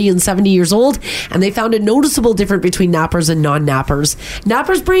between 40 and 70 years old, and they found a noticeable difference between nappers and non-nappers.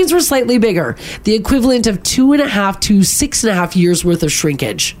 Nappers' brains were slightly bigger, the equivalent of 2.5 to 6.5 years worth of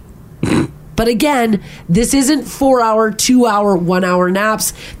shrinkage. But again, this isn't 4-hour, 2-hour, 1-hour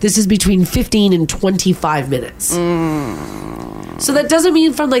naps. This is between 15 and 25 minutes. So that doesn't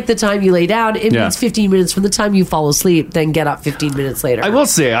mean from like the time you lay down. It means 15 minutes from the time you fall asleep, then get up 15 minutes later. I will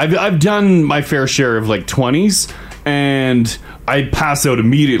say, I've done my fair share of like 20s, and I pass out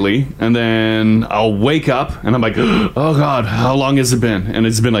immediately, and then I'll wake up, and I'm like, oh God, how long has it been? And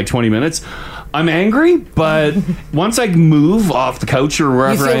it's been like 20 minutes. I'm angry, but once I move off the couch or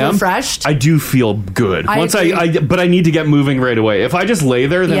wherever I am, refreshed? I do feel good. But I need to get moving right away. If I just lay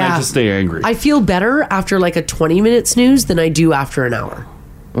there, then I just stay angry. I feel better after like a 20-minute snooze than I do after an hour.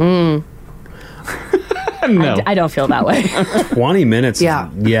 No. I don't feel that way. 20 minutes. Yeah,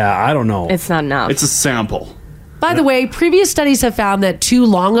 I don't know. It's not enough. It's a sample. By the way, previous studies have found that too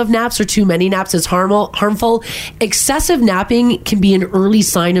long of naps or too many naps is harmful. Excessive napping can be an early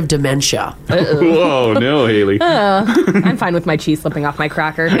sign of dementia. Whoa, no, Haley. I'm fine with my cheese slipping off my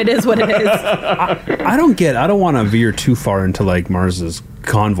cracker. It is what it is. I don't want to veer too far into like Mars's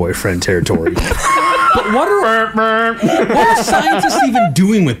convoy friend territory. But what are scientists even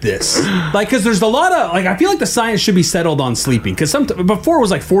doing with this? Like, because there's a lot of like, I feel like the science should be settled on sleeping. Because before it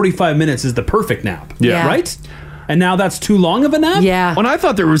was like 45 minutes is the perfect nap. Yeah. Right? And now that's too long of a nap? Yeah. When I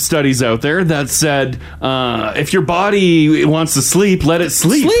thought there were studies out there that said if your body wants to sleep, let it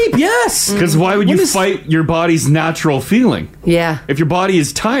sleep. Sleep, yes. Because why would you fight your body's natural feeling? Yeah. If your body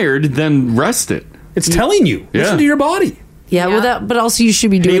is tired, then rest it. It's telling you. Yeah. Listen to your body. Yeah, well, but also you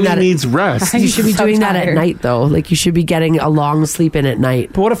should be doing Haley that. needs rest. You should be so doing that at tired. night, though. Like you should be getting a long sleep in at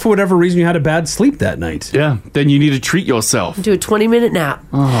night. But what if for whatever reason you had a bad sleep that night? Yeah, then you need to treat yourself. Do a 20-minute nap.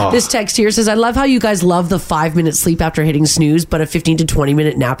 Oh. This text here says, I love how you guys love the 5-minute sleep after hitting snooze, but a 15 to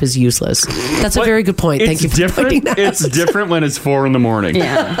 20-minute nap is useless. That's a very good point. Thank you for pointing that out. It's different when it's 4 a.m.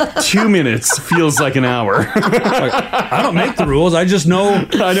 Yeah. 2 minutes feels like an hour. I don't make the rules. I just know.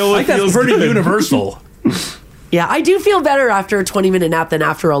 I know it that's feels pretty good. universal. Yeah, I do feel better after a 20-minute nap than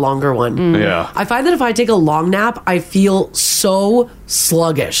after a longer one. Yeah. I find that if I take a long nap, I feel so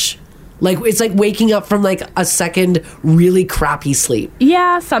sluggish. Like, it's like waking up from like a second really crappy sleep.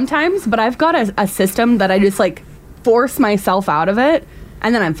 Yeah, sometimes, but I've got a system that I just like force myself out of it,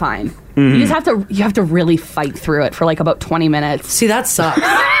 and then I'm fine. Mm-hmm. You have to really fight through it for like about 20 minutes. See, that sucks.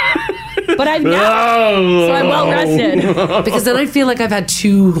 But I've napped, so I'm well rested. Because then I feel like I've had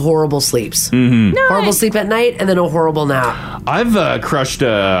 2 horrible sleeps. Mm-hmm. No, Horrible sleep at night and then a horrible nap. I've crushed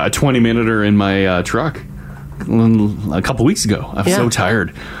a 20-minuter in my truck a couple weeks ago. I'm so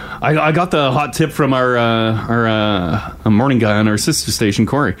tired. I got the hot tip from our morning guy on our sister station,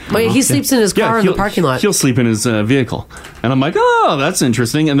 Corey. Wait, he sleeps in his car in the parking lot. He'll sleep in his vehicle. And I'm like, oh, that's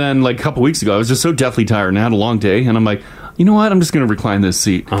interesting. And then like a couple weeks ago, I was just so deathly tired and I had a long day. And I'm like, you know what? I'm just going to recline this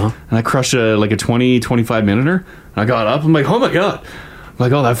seat. And I crushed a 20, 25-minuter. And I got up. I'm like, oh, my God. I'm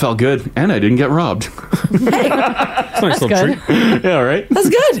like, oh, that felt good. And I didn't get robbed. It's a nice little treat. Yeah, right? That's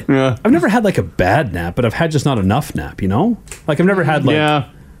good. Yeah. I've never had like a bad nap, but I've had just not enough nap, you know? Like I've never had like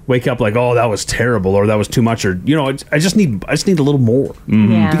wake up like, oh, that was terrible or that was too much, or you know, I just need a little more.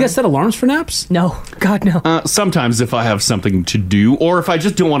 Mm-hmm. Yeah. Do you guys set alarms for naps? No, God no. Sometimes if I have something to do or if I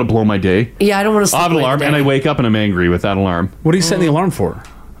just don't want to blow my day, Yeah, I don't want to sleep I'll have an late alarm today. and I wake up and I'm angry with that alarm. What are you setting the alarm for?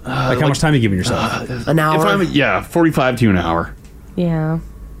 Like how much time are you giving yourself? An hour. If I'm 45 to an hour. Yeah,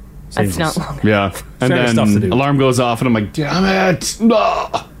 that's Seems- not long. Yeah. And Fair then stuff to do. alarm goes off and I'm like, damn it.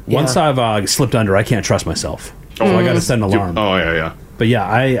 Ah. Once I've slipped under, I can't trust myself. So I got to set an alarm. Oh, yeah. But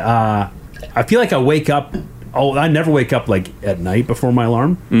yeah, I feel like I wake up. Oh, I never wake up like at night before my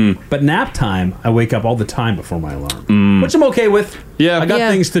alarm. But nap time, I wake up all the time before my alarm, which I'm okay with. Yeah. I got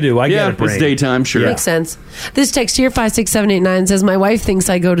Yeah. things to do. I get it. It's brain. daytime, sure. Makes sense. This text here, 56789, says, my wife thinks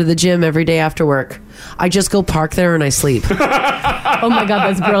I go to the gym every day after work. I just go park there and I sleep. Oh my God,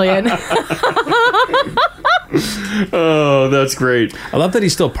 that's brilliant. Oh, that's great. I love that he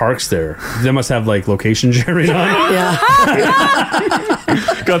still parks there. They must have like location sharing on. Yeah.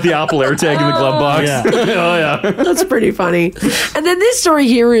 Got the Apple AirTag in the glove box. Yeah. Oh, yeah. That's pretty funny. And then this story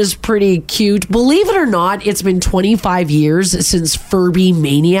here is pretty cute. Believe it or not, it's been 25 years since Furby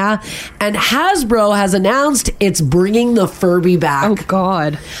Mania, and Hasbro has announced it's bringing the Furby back. Oh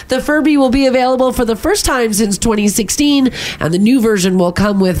God. The Furby will be available for the first time since 2016, and the new version will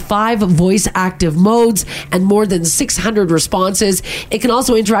come with 5 voice-active modes and more than 600 responses. It can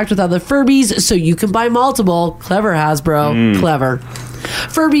also interact with other Furbies, so you can buy multiple. Clever, Hasbro. Clever.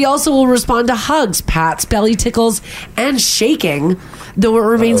 Furby also will respond to hugs, pats, belly tickles, and shaking, though it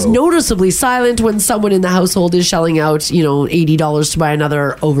remains noticeably silent when someone in the household is shelling out, $80 to buy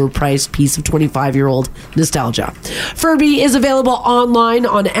another overpriced piece of 25-year-old nostalgia. Furby is available online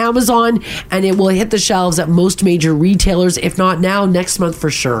on Amazon, and it will hit the shelves at most major retailers, if not now, next month for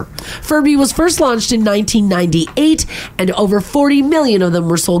sure. Furby was first launched in 1998, and over 40 million of them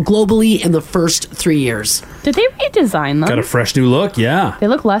were sold globally in the first 3 years. Did they redesign them? Got a fresh new look, yeah. They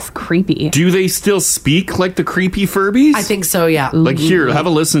look less creepy. Do they still speak like the creepy Furbies? I think so, yeah. Like, here, have a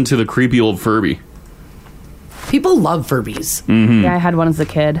listen to the creepy old Furby. People love Furbies. Mm-hmm. Yeah, I had one as a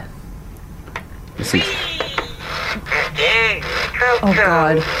kid. Oh,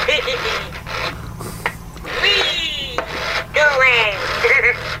 God.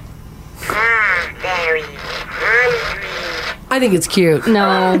 I think it's cute.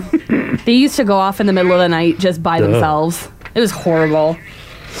 No. They used to go off in the middle of the night just by themselves. It was horrible.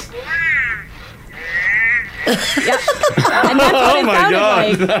 Yeah. And that's what it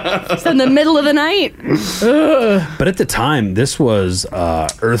sounded like. Just in the middle of the night. But at the time, this was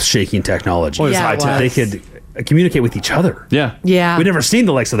earth-shaking technology. Oh, it was high tech. They could communicate with each other. Yeah. Yeah. We'd never seen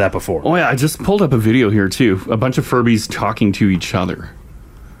the likes of that before. Oh, yeah, I just pulled up a video here, too. A bunch of Furbies talking to each other.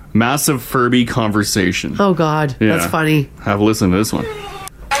 Massive Furby conversation. Oh, God. Yeah. That's funny. Have a listen to this one.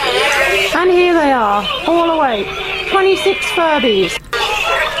 And here they are, all awake. 26 Furbies.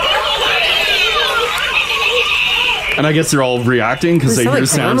 And I guess they're all reacting because they sound hear like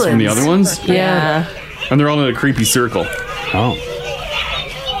sounds from the gremlins. other ones. Yeah. And they're all in a creepy circle. Oh.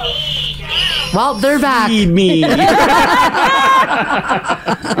 Well, they're back. Feed me. Oh,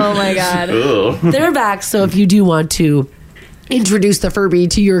 my God. Ugh. They're back, so if you do want to introduce the Furby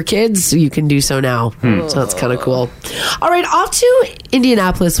to your kids, you can do so now. So that's kind of cool. All right, off to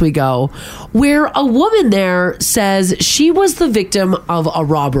Indianapolis we go, where a woman there says she was the victim of a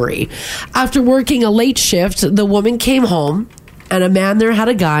robbery. After working a late shift, the woman came home, and a man there had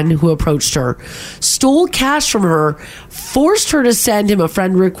a gun who approached her, stole cash from her, forced her to send him a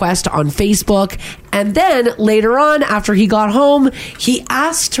friend request on Facebook, and then later on, after he got home, he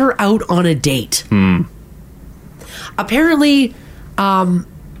asked her out on a date. Apparently,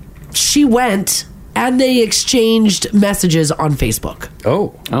 she went and they exchanged messages on Facebook.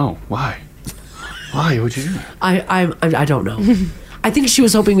 Oh. Oh, why? Why would you do that? I don't know. I think she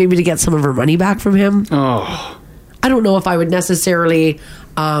was hoping maybe to get some of her money back from him. Oh. I don't know if I would necessarily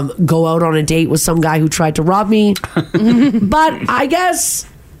go out on a date with some guy who tried to rob me. But I guess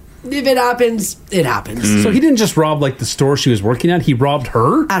if it happens, it happens. So he didn't just rob like the store she was working at, he robbed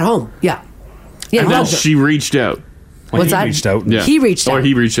her? At home, yeah. Yeah, And he then robbed her. she reached out. Like What's he that? reached out. Yeah. He reached out. Or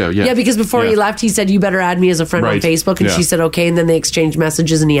he reached out, yeah. Yeah, because before he left, he said, "You better add me as a friend on Right. Facebook." And Yeah. she said, "Okay." And then they exchanged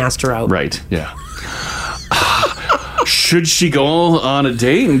messages and he asked her out. Right, yeah. Should she go on a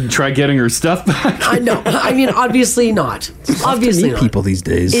date and try getting her stuff back? I know. I mean, obviously not. Obviously Meet not. people these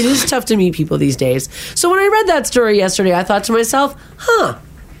days. It is tough to meet people these days. So when I read that story yesterday, I thought to myself,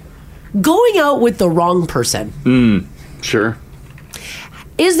 going out with the wrong person. Sure.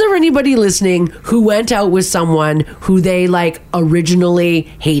 Is there anybody listening who went out with someone who they originally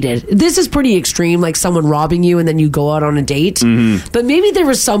hated? This is pretty extreme, like someone robbing you and then you go out on a date. But maybe there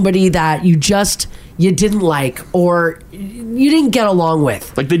was somebody that you didn't like or you didn't get along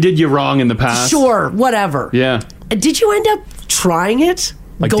with. Like they did you wrong in the past. Sure, whatever. Yeah. Did you end up trying it?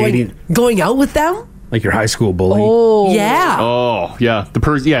 Like dating? Going out with them? Like your high school bully. Oh. Yeah. Oh, yeah. The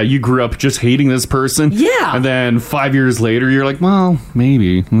person, yeah, you grew up just hating this person. Yeah. And then 5 years later, you're like, well,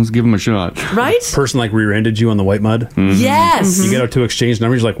 maybe. Let's give him a shot. Right? Person like rear-ended you on the white mud. Yes. You get out to exchange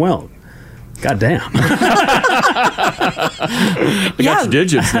numbers, you're like, well, goddamn. I got your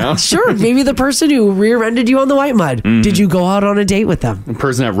digits now. Sure. Maybe the person who rear-ended you on the white mud. Did you go out on a date with them? The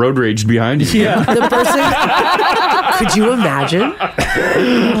person that road raged behind you. Yeah. The person... Could you imagine?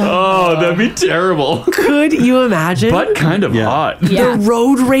 Oh, that'd be terrible. Could you imagine? But kind of hot. Yeah. The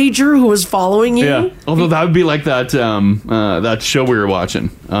road rager who was following you? Yeah. Although that would be like that that show we were watching.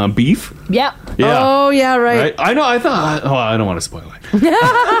 Beef? Yep. Yeah. Oh, yeah, right. Right? I know. I thought. Oh, I don't want to spoil it.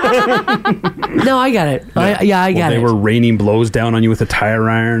 No, I got it. I got They it. were raining blows down on you with a tire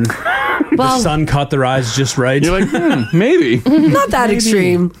iron. Well, The sun caught their eyes just right. You're like, maybe. not that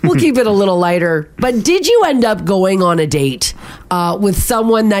extreme. We'll keep it a little lighter. But did you end up going on a date with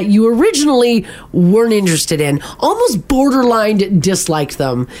someone that you originally weren't interested in? Almost borderline disliked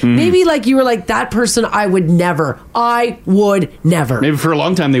them. Maybe like you were like, that person I would never. Maybe for a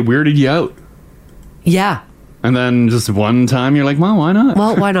long time they weirded you out. Yeah. And then just one time you're like, well, why not?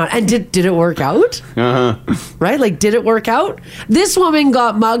 Well, why not? And did it work out? Right? Like, did it work out? This woman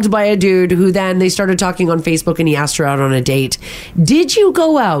got mugged by a dude who then they started talking on Facebook and he asked her out on a date. Did you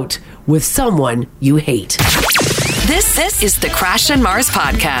go out with someone you hate? This is the Crash and Mars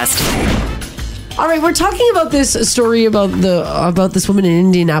podcast. All right, we're talking about this story about this woman in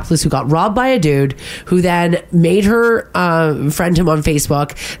Indianapolis who got robbed by a dude who then made her friend him on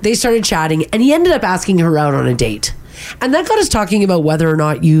Facebook. They started chatting, and he ended up asking her out on a date. And that got us talking about whether or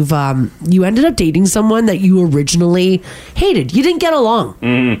not you ended up dating someone that you originally hated. You didn't get along.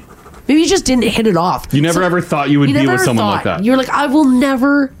 Maybe you just didn't hit it off. You never ever thought you would be with someone like that. You're like, I will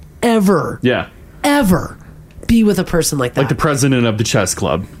never, ever, ever be with a person like that. Like the president of the chess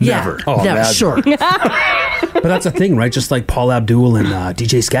club. Never. Oh, never. Sure. But that's the thing, right? Just like Paul Abdul and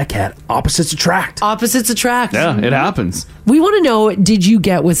DJ Scat Cat, opposites attract. Opposites attract. Yeah, it happens. We want to know, did you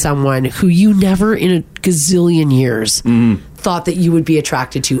get with someone who you never in a gazillion years thought that you would be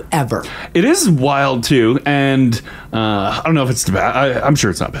attracted to ever? It is wild too, and I don't know if it's bad. I'm sure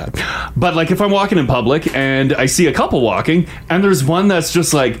it's not bad. But like if I'm walking in public and I see a couple walking and there's one that's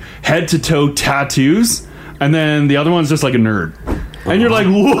just like head to toe tattoos, and then the other one's just like a nerd. And you're like,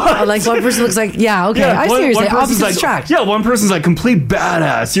 what? Like one person looks like, I seriously, opposites attract. Yeah, one person's like complete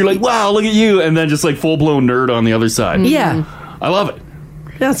badass. You're like, wow, look at you. And then just like full blown nerd on the other side. Yeah. I love it.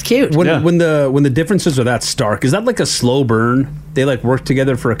 That's cute. When the differences are that stark, is that like a slow burn? They like work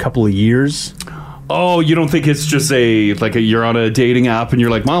together for a couple of years? Oh, you don't think it's just you're on a dating app and you're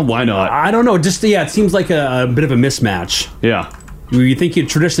like, well, why not? I don't know. Just, it seems like a bit of a mismatch. Yeah. You think you'd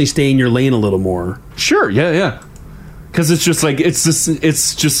traditionally stay in your lane a little more. Sure, yeah. Because it's just like it's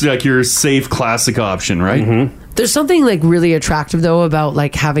just like your safe classic option, right? There's something like really attractive though about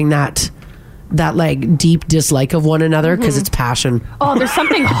like having that like deep dislike of one another because it's passion. Oh, there's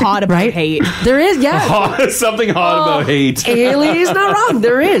something hot about hate. There is, yeah. Something hot about hate. Haley's not wrong.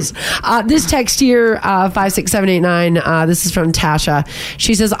 There is. This text here, 56789, this is from Tasha.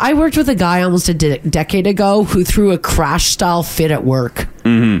 She says, I worked with a guy almost a decade ago who threw a crash style fit at work.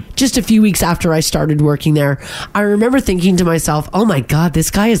 Just a few weeks after I started working there, I remember thinking to myself, oh my God,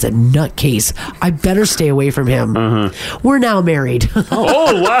 this guy is a nutcase. I better stay away from him. We're now married.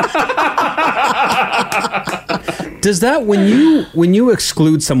 Oh, wow. Does that when you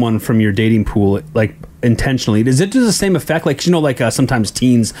exclude someone from your dating pool like intentionally, does it do the same effect? Like sometimes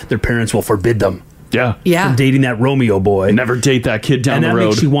teens, their parents will forbid them. Yeah. From dating that Romeo boy. Never date that kid down the road. And that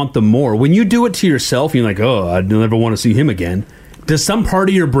makes you want them more. When you do it to yourself, you're like, oh, I never want to see him again. Does some part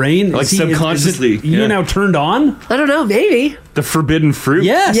of your brain subconsciously you're now turned on? I don't know, maybe. The forbidden fruit?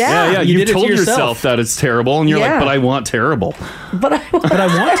 Yes. Yeah. You did told it to yourself that it's terrible and you're like, but I want terrible. But I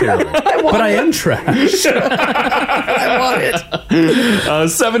want terrible. But I am trash. I want it.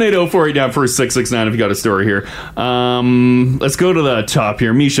 780-489-4669 if you got a story here. Let's go to the top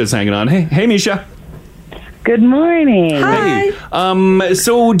here. Misha's hanging on. Hey Misha. Good morning. Hi. Hey.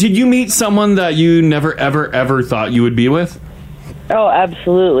 So did you meet someone that you never, ever, ever thought you would be with? Oh,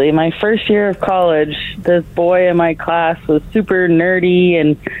 absolutely. My first year of college, this boy in my class was super nerdy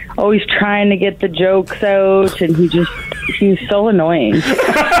and always trying to get the jokes out, and he's so annoying.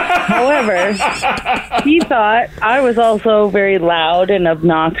 However, he thought I was also very loud and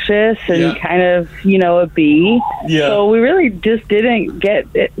obnoxious and kind of, a B. Yeah. So we really just didn't get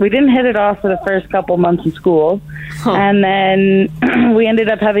it. We didn't hit it off for the first couple months of school. And then we ended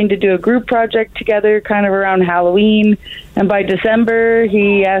up having to do a group project together kind of around Halloween. And by December,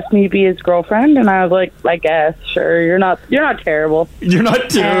 he asked me to be his girlfriend, and I was like, I guess, sure, you're not terrible. You're not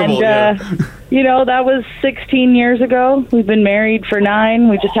terrible, and, that was 16 years ago. We've been married for 9.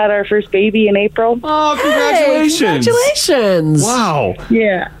 We just had our first baby in April. Oh, congratulations. Hey, congratulations. Wow.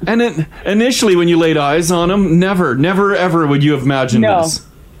 Yeah. And initially, when you laid eyes on him, never, ever would you have imagined this.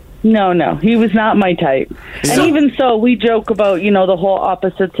 No, he was not my type. And even so, we joke about, the whole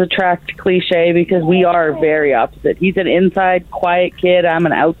opposites attract cliche because we are very opposite. He's an inside, quiet kid. I'm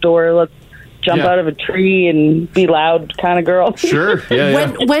an outdoor, let's jump out of a tree and be loud kind of girl. Sure, yeah.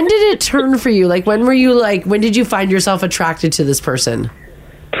 When did it turn for you? Like, when did you find yourself attracted to this person?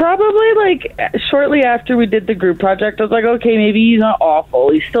 Probably shortly after we did the group project, I was like, okay, maybe he's not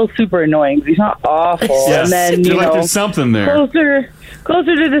awful. He's still super annoying, but he's not awful. Yes. And then, there's something there.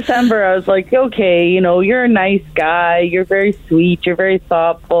 Closer to December, I was like, okay, you're a nice guy. You're very sweet. You're very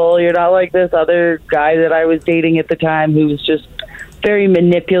thoughtful. You're not like this other guy that I was dating at the time who was just very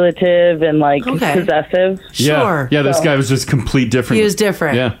manipulative and possessive. Sure. Yeah, this guy was just complete different. He was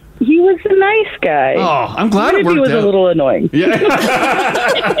different. Yeah. He was a nice guy. Oh, I'm glad it worked out. He was a little annoying. Yeah.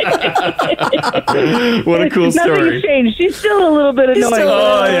 What a cool story. Nothing has changed. She's still a little bit annoying.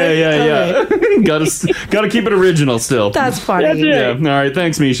 Oh, yeah. Gotta keep it original still. That's funny. That's right. Yeah. All right.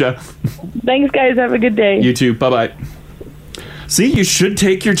 Thanks, Misha. Thanks, guys. Have a good day. You too. Bye-bye. See, you should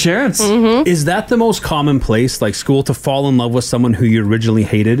take your chance. Is that the most common place, like school, to fall in love with someone who you originally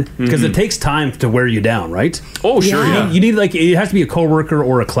hated? Because it takes time to wear you down, right? Oh, sure, yeah. You need, like, it has to be a coworker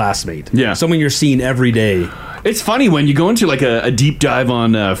or a classmate. Yeah. Someone you're seeing every day. It's funny when you go into like a deep dive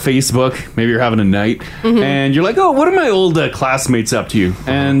on Facebook, maybe you're having a night, and you're like, oh, what are my old classmates up to?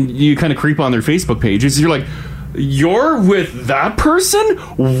 And you kind of creep on their Facebook pages. You're like, you're with that person?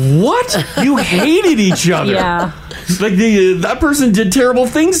 What? You hated each other. Yeah. Like that person did terrible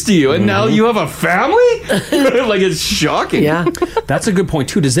things to you, and now you have a family? Like, it's shocking. Yeah. That's a good point,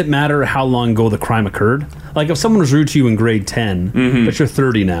 too. Does it matter how long ago the crime occurred? Like, if someone was rude to you in grade 10, but you're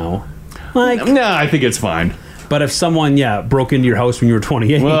 30 now, like... No, I think it's fine. But if someone, broke into your house when you were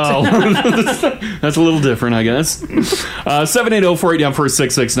 28... Well, that's a little different, I guess.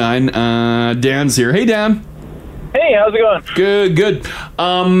 780-489-4669. Dan's here. Hey, Dan. Hey, how's it going? Good.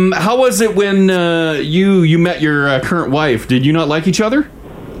 How was it when you met your current wife? Did you not like each other?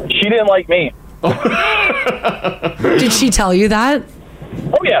 She didn't like me. Did she tell you that?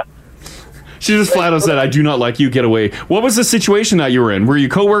 Oh, yeah. She just flat out said, I do not like you, get away. What was the situation that you were in? Were you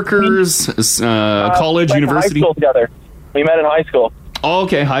co-workers, college, university? High school together. We met in high school. Oh,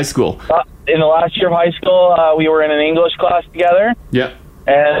 okay, high school. In the last year of high school, we were in an English class together. Yeah.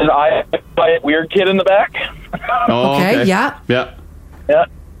 And I by a weird kid in the back. Oh, okay. Yeah.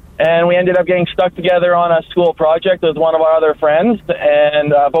 And we ended up getting stuck together on a school project with one of our other friends,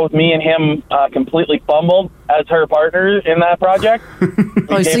 and both me and him completely fumbled as her partner in that project.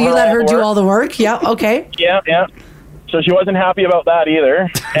 Oh, so you let her do all the work? Yeah, okay. Yeah. So she wasn't happy about that either.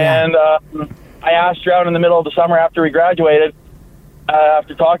 And I asked her out in the middle of the summer after we graduated,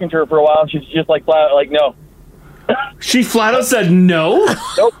 after talking to her for a while, and she's just like flat out like, no. She flat out said no?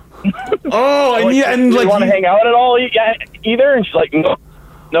 Nope. Oh, and you like, want to hang out at all either? And she's like, nope.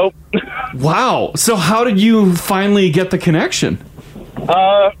 Wow. So how did you finally get the connection?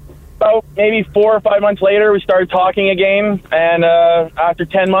 About maybe 4 or 5 months later, we started talking again. And after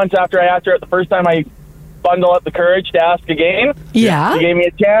 10 months after I asked her the first time, I bundled up the courage to ask again. Yeah. She gave me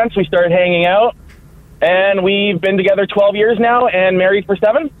a chance. We started hanging out. And we've been together 12 years now and married for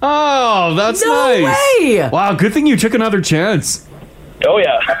 7. Oh, that's No nice. way. Wow, good thing you took another chance. Oh,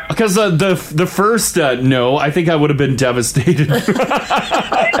 yeah. Because the first no, I think I would have been devastated.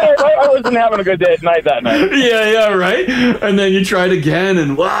 I wasn't having a good day at night that night. Yeah, right? And then you tried again,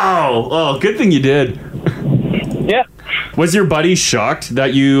 and wow. Oh, good thing you did. Yeah. Was your buddy shocked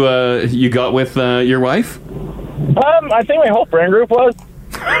that you got with your wife? I think my whole friend group was.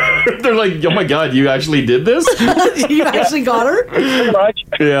 They're like, oh my God, you actually did this? You actually got her? Pretty much.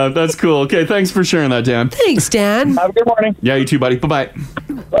 Yeah, that's cool. Okay, thanks for sharing that, Dan. Thanks, Dan. Have a good morning. Yeah, you too, buddy. Bye-bye.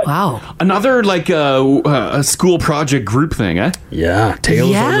 Wow. Another, like, a school project group thing, eh? Yeah,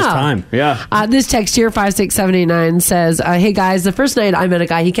 tales all this time. Yeah. This text here, 56789, says, hey guys, the first night I met a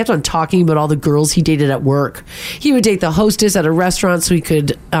guy, he kept on talking about all the girls he dated at work. He would date the hostess at a restaurant so he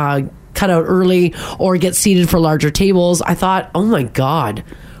could cut out early or get seated for larger tables. I thought, oh my God,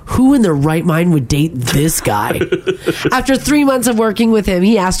 who in their right mind would date this guy? After 3 months of working with him,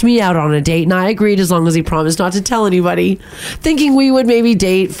 he asked me out on a date, and I agreed as long as he promised not to tell anybody, thinking we would maybe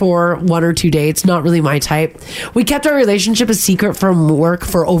date for 1 or 2 dates. Not really my type. We kept our relationship a secret from work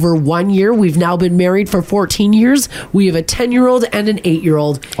for over 1 year. We've now been married for 14 years. We have a 10-year-old and an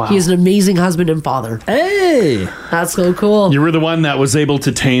 8-year-old. Wow. He is an amazing husband and father. Hey! That's so cool. You were the one that was able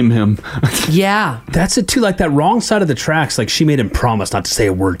to tame him. Yeah. That's it, too. Like, that wrong side of the tracks, like, she made him promise not to say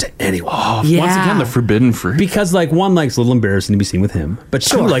a word to anyone. Oh, Yeah. Once again, the forbidden fruit. Because, like, one, like, it's a little embarrassing to be seen with him. But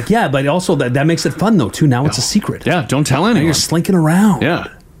two, Sure. like, yeah, but also that makes it fun, though, too. Now it's a secret. Yeah, don't tell Now anyone. you're slinking around. Yeah.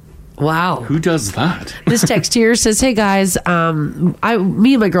 Wow. Who does that? This text here says, hey guys, me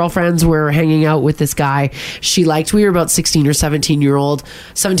and my girlfriends were hanging out with this guy we were about 16 or 17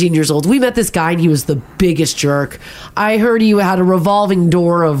 years old. We met this guy and he was the biggest jerk. I heard he had a revolving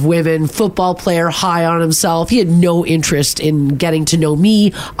door of women, football player, high on himself. He had no interest in getting to know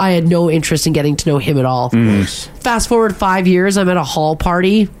me. I had no interest in getting to know him at all. Fast forward 5 years, I'm at a hall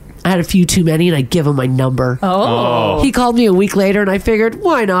party. I had a few too many and I give him my number. Oh. He called me a week later and I figured,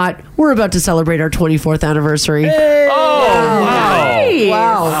 why not? We're about to celebrate our 24th anniversary. Oh, wow. Nice.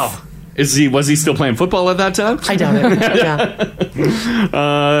 Wow. Was he still playing football at that time? I doubt it. Yeah.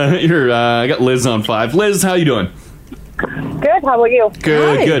 Here, I got Liz on 5. Liz, how you doing? Good. How about you?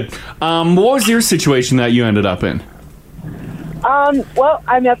 Good, Hi. good. What was your situation that you ended up in? Well,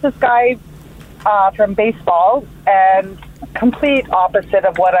 I met this guy from baseball, and complete opposite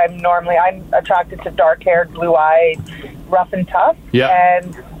of what I'm attracted to dark-haired, blue-eyed, rough and tough. Yeah.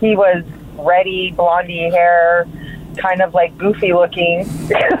 And he was reddy, blondie hair, kind of like goofy looking.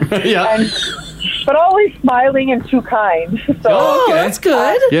 Yeah. But always smiling and too kind. So, okay. That's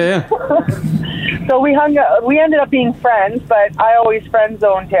good. Yeah. So we ended up being friends, but I always friend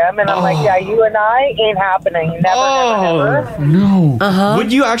zoned him, and I'm like, yeah, you and I ain't happening. Never. No. Uh-huh.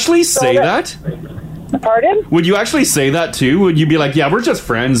 Would you actually say that? Pardon? Would you actually say that too? Would you be like, yeah, we're just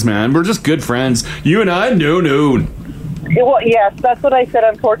friends, man. We're just good friends. You and I, no. Well, yes, that's what I said,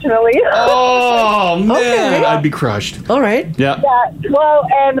 unfortunately. Oh, man. Okay. I'd be crushed. All right. Yeah. Well,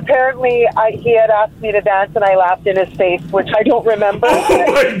 and apparently he had asked me to dance, and I laughed in his face, which I don't remember.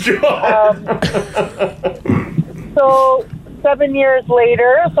 Oh, my God. So 7 years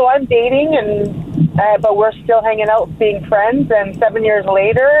later, so I'm dating, and but we're still hanging out, being friends, and 7 years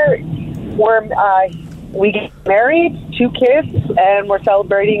later, we get married, 2 kids, and we're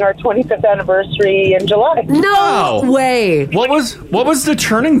celebrating our 25th anniversary in July. No way. What was the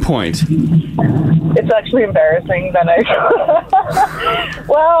turning point? It's actually embarrassing that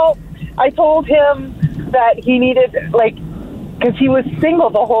well, I told him that he needed, because he was single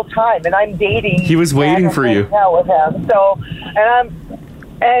the whole time, and I'm dating. He was waiting for you. Out with him. So,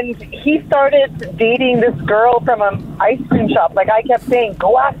 and he started dating this girl from an ice cream shop. Like, I kept saying,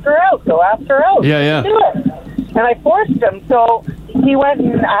 go ask her out. Yeah. Do it. And I forced him. So he went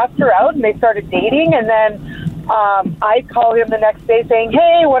and asked her out, and they started dating. And then I call him the next day saying,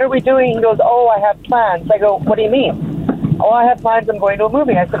 hey, what are we doing? He goes, oh, I have plans. I go, what do you mean? Oh, I have plans. I'm going to a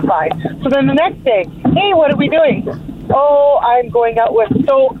movie. I said, fine. So then the next day, hey, what are we doing? Oh, I'm going out with...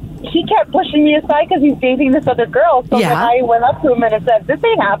 So he kept pushing me aside because he's dating this other girl. So then I went up to him and I said, this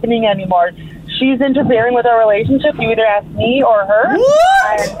ain't happening anymore. She's interfering with our relationship. You either ask me or her.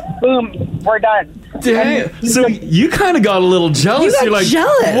 What? And boom, we're done. Damn. So you kind of got a little jealous. You're like,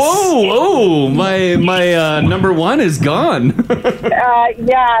 jealous. Whoa, my number one is gone.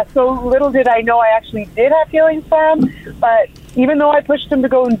 Yeah, so little did I know I actually did have feelings for him. But even though I pushed him to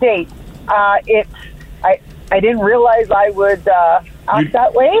go and date, I didn't realize I would act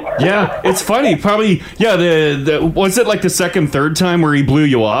that way. Yeah, it's funny. Probably, yeah, was it like the second, third time where he blew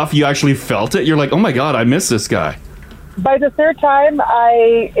you off? You actually felt it? You're like, oh my God, I miss this guy. By the third time,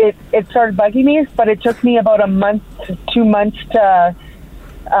 it started bugging me, but it took me about a month to 2 months to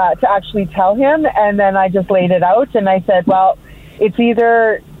actually tell him, and then I just laid it out, and I said, well, it's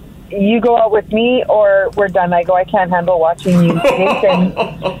either you go out with me or we're done. I go, I can't handle watching you date. And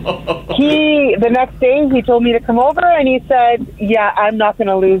the next day, he told me to come over, and he said, yeah, I'm not going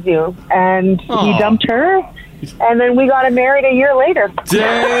to lose you. And he dumped her, and then we got married a year later.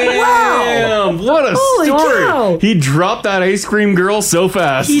 Damn! Wow. What a Holy story! cow. He dropped that ice cream girl so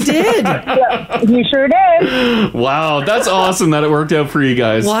fast. He did. Yeah, he sure did. Wow, that's awesome that it worked out for you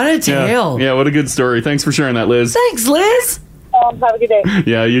guys. What a tale. Yeah, what a good story. Thanks for sharing that, Liz. Thanks, Liz. Have a good day.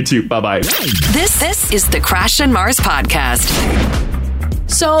 Yeah, you too. Bye-bye. This is the Crash and Mars podcast.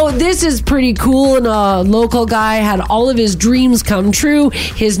 So this is pretty cool, and a local guy had all of his dreams come true.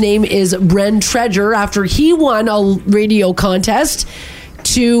 His name is Bren Treasure, after he won a radio contest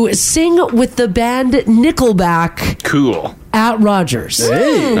to sing with the band Nickelback. Cool. At Rogers.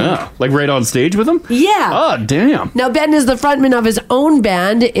 Hey. Oh, like right on stage with him? Yeah. Oh, damn. Now, Ben is the frontman of his own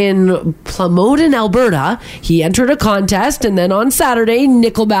band in Plumodon, Alberta. He entered a contest, and then on Saturday,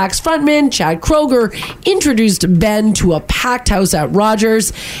 Nickelback's frontman, Chad Kroeger, introduced Ben to a packed house at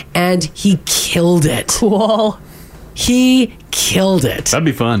Rogers, and he killed it. Cool. He killed it. That'd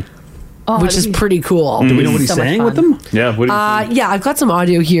be fun. Which is pretty cool. Do we know what he sang with them? Yeah. What did he sing? Yeah, I've got some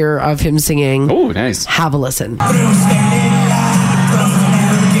audio here of him singing. Oh, nice. Have a listen.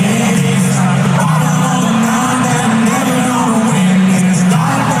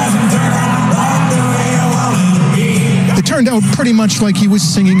 It turned out pretty much like he was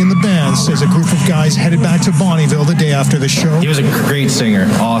singing in the band, says a group of guys headed back to Bonnyville the day after the show. He was a great singer.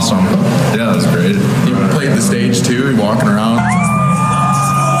 Awesome. Yeah, that was great. He played the stage too, he walking around.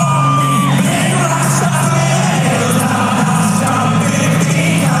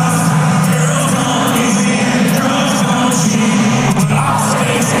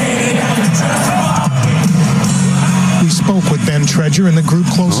 Spoke with Ben Treasure and the group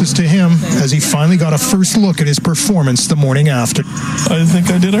closest to him as he finally got a first look at his performance the morning after. I think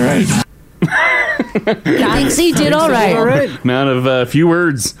I did all right. thinks he did all right. Man of few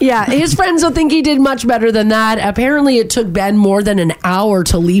words. Yeah, his friends don't think he did much better than that. Apparently, it took Ben more than an hour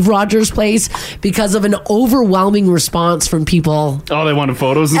to leave Roger's place because of an overwhelming response from people. Oh, they wanted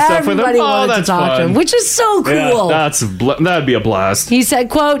photos and stuff with him? Everybody Oh, wanted to that's talk to fun. him, which is so cool. Yeah, that'd be a blast. He said,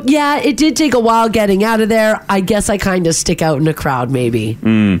 quote, "Yeah, it did take a while getting out of there. I guess I kind of stick out in a crowd, maybe."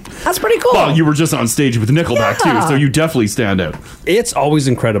 That's pretty cool. Well, you were just on stage with Nickelback Yeah. too, so you definitely stand out. It's always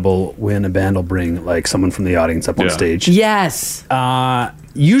incredible when a band will bring like someone from the audience up on stage. Yes.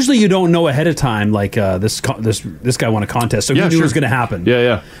 Usually you don't know ahead of time. Like this guy won a contest, so you knew it was going to happen.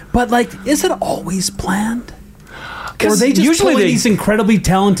 Yeah. But like, is it always planned? Or 'Cause they just usually usually they- these incredibly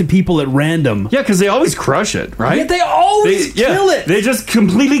talented people at random. Yeah, because they always crush it, right? Yeah, they always kill it. They just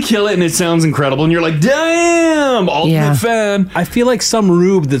completely kill it, and it sounds incredible. And you're like, "Damn, ultimate fan!" I feel like some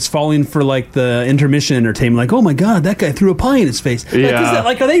rube that's falling for like the intermission entertainment. Like, oh my god, that guy threw a pie in his face. Like, is Yeah. that,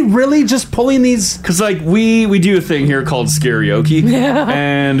 like, are they really just pulling these? Because like we do a thing here called karaoke,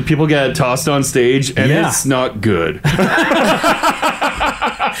 and people get tossed on stage, and it's not good.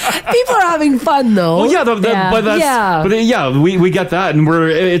 People are having fun though. Well, but we get that, and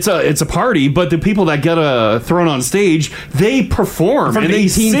it's a party. But the people that get thrown on stage, they perform and they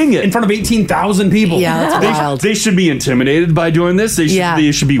sing it in front of 18,000 people. Yeah, that's wild. They should be intimidated by doing this. They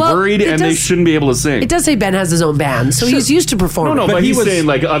should be Well, worried, it and they does- shouldn't be able to sing. It does say Ben has his own band, so he's used to performing. No, but he's saying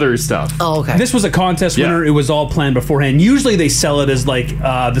like other stuff. Oh, okay. This was a contest winner. It was all planned beforehand. Usually they sell it as like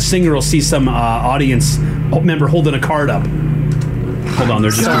the singer will see some audience member holding a card up. Hold on,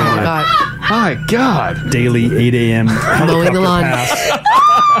 they're just doing that. My God. Daily 8 a.m. Mowing the lawn.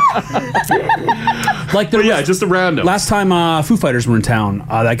 Like just a random. Last time Foo Fighters were in town,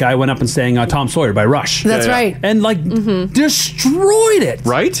 that guy went up and sang Tom Sawyer by Rush. That's right. And like destroyed it.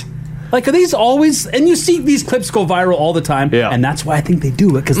 Right? Like, are these always, and you see these clips go viral all the time. Yeah. And that's why I think they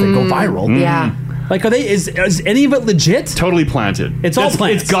do it, because they go viral. Yeah. Like, are they, is any of it legit? Totally planted. It's all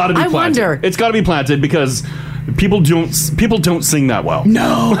planted. It's got to be planted. wonder. It's got to be planted because people don't sing that well.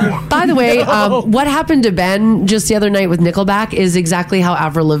 No. By the way, what happened to Ben just the other night with Nickelback is exactly how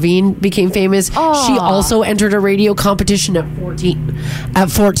Avril Lavigne became famous. She also entered a radio competition at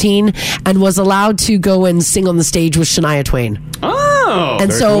 14 and was allowed to go and sing on the stage with Shania Twain. Oh, and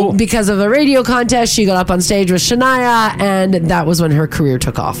very so cool. because of a radio contest, she got up on stage with Shania, and that was when her career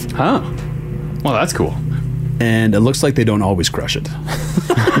took off. Huh. Well, that's cool. And it looks like they don't always crush it.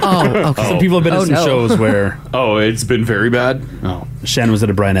 Oh, okay. Some people have been in some shows where... Oh, it's been very bad? Oh. Shannon was at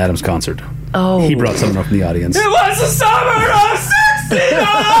a Bryan Adams concert. Oh. He brought someone up from the audience. It was the summer of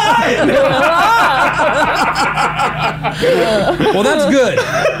 69! Well, that's good.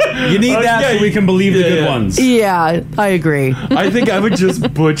 You need that so we can believe the good ones. Yeah, I agree. I think I would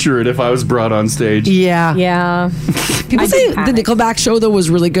just butcher it if I was brought on stage. Yeah. Yeah. People say the Nickelback show, though, was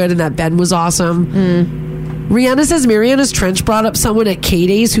really good and that Ben was awesome. Rihanna says Mariana's Trench brought up someone at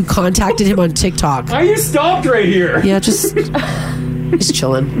K-Days who contacted him on TikTok. Why are you stopped right here? Yeah, just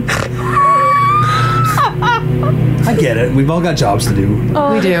chilling. I get it. We've all got jobs to do.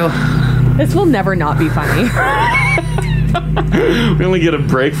 We do. This will never not be funny. We only get a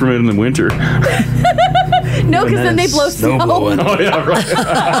break from it in the winter. No, because then they blow snow. Oh, yeah,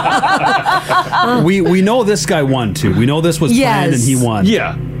 right. We know this guy won, too. We know this was planned and he won.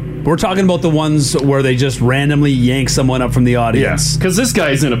 Yeah. We're talking about the ones where they just randomly yank someone up from the audience. Because this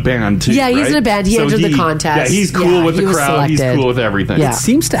guy's in a band, too. Yeah, he's right? in a band. He entered the contest. Yeah, he's cool Yeah, with he the was crowd. He's selected. cool with everything. Yeah. It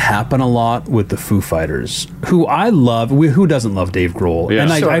seems to happen a lot with the Foo Fighters, who I love. Who doesn't love Dave Grohl? Yeah.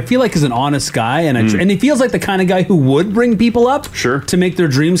 And Sure. I feel like he's an honest guy, and and he feels like the kind of guy who would bring people up to make their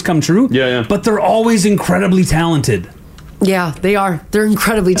dreams come true. Yeah. But they're always incredibly talented. Yeah, they are. They're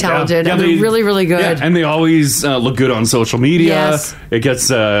incredibly talented. Yeah, and they're really, really good. Yeah, and they always look good on social media. Yes. It gets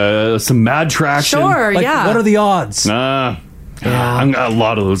some mad traction. Sure, Like, yeah. What are the odds? A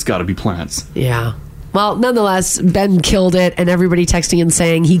lot of those got to be plants. Yeah. Well, nonetheless, Ben killed it, and everybody texting and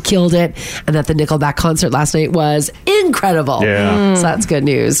saying he killed it, and that the Nickelback concert last night was incredible. Yeah. So that's good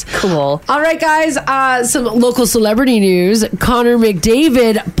news. Cool. All right, guys, some local celebrity news. Connor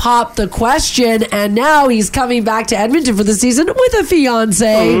McDavid popped the question, and now he's coming back to Edmonton for the season with a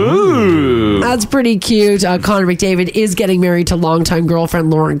fiance. Ooh. That's pretty cute. Connor McDavid is getting married to longtime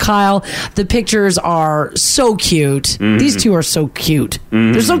girlfriend Lauren Kyle. The pictures are so cute. These two are so cute.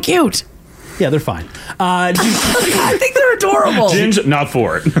 They're so cute. Yeah, they're fine. I think they're adorable. Ginge, not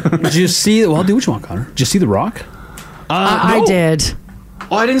for it. Did you see? Well, do what you want, Connor. Did you see The Rock? I No. did.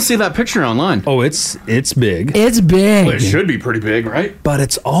 Oh, I didn't see that picture online. Oh, it's big. It's big. Well, it should be pretty big, right? But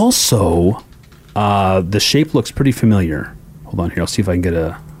it's also the shape looks pretty familiar. Hold on here. I'll see if I can get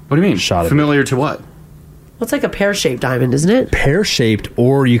a What do you mean? shot of it. Familiar to what? What's like a pear-shaped diamond, isn't it? Pear-shaped,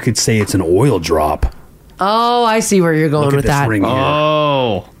 or you could say it's an oil drop. Oh, I see where you're going Look at with this that. ring here.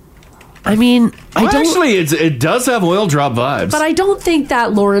 Oh. I mean, I don't. Actually, it does have oil drop vibes. But I don't think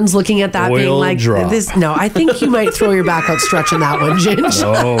that Lauren's looking at that being Oil like drop. this. No, I think you might throw your back out stretching that one, Ginge.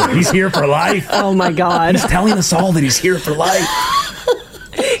 Oh, he's here for life. Oh my God. He's telling us all that he's here for life.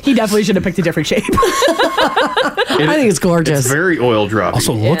 He definitely should have picked a different shape. I think it's gorgeous. It's very oil drop.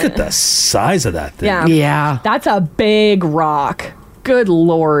 Also, look at the size of that thing. Yeah. Yeah. That's a big rock. Good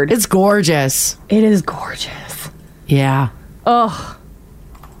Lord. It's gorgeous. It is gorgeous. Yeah. Oh,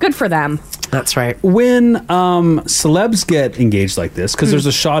 good for them. That's right. When celebs get engaged like this, because there's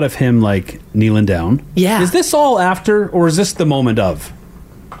a shot of him like kneeling down. Yeah. Is this all after, or is this the moment of?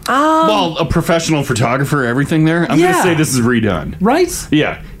 Well, a professional photographer, everything there. I'm going to Yeah. say this is redone. Right?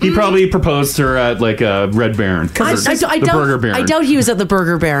 Yeah. He probably proposed to her at like a Red Baron. I the Burger Baron. doubt he was at the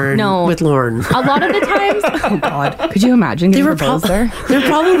Burger Baron No. with Lauren. A lot of the times, oh God, could you imagine getting proposed there? They're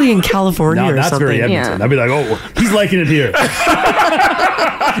probably in California No, or that's something. very Edmonton. Yeah. I'd be like, oh, he's liking it here. You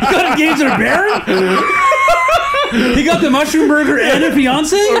got engaged at a Baron? He got the mushroom burger and a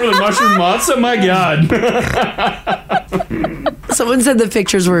fiance? Over the mushroom matzo? My God. Someone said the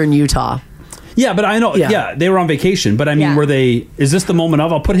pictures were in Utah. Yeah, but I know. Yeah, they were on vacation. But I mean, Yeah. were they? Is this the moment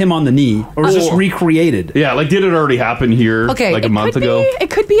of? I'll put him on the knee, or is this recreated? Yeah, like did it already happen here? Okay, like a It month could ago. be- it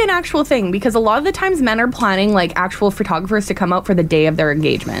could be an actual thing because a lot of the times men are planning like actual photographers to come out for the day of their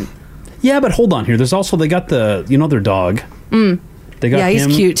engagement. Yeah, but hold on here. There's also they got their dog. They got Yeah, he's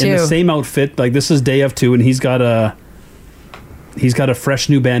him cute, in the too. same outfit. Like this is day of 2, and he's got a fresh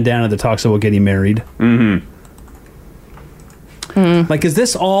new bandana that talks about getting married. Mm-hmm. Like, is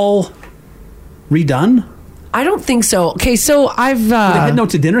this all redone? I don't think so. Okay, so I've They heading out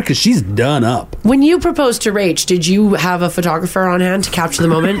to dinner because she's done up. when you proposed to Rach, did you have a photographer on hand to capture the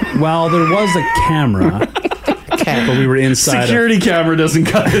moment? Well, there was a camera, Okay. but we were inside. Security camera doesn't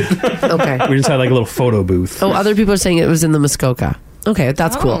cut it. Okay. We were inside like a little photo booth. Oh, other people are saying it was in the Muskoka. Okay,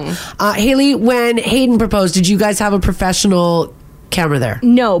 that's cool. Haley, when Hayden proposed, did you guys have a professional camera there?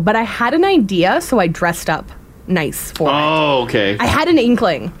 No, but I had an idea, so I dressed up nice for it. Oh, okay. I had an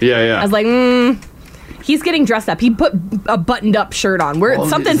inkling. Yeah. I was like, he's getting dressed up. He put a buttoned-up shirt on.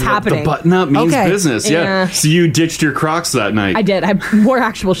 Something's happening. The button up means Okay. business. Yeah. Yeah. So you ditched your Crocs that night. I did. I wore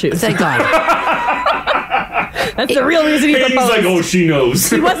actual shoes. Thank God. That's the real reason he He's proposed. like, oh, she knows.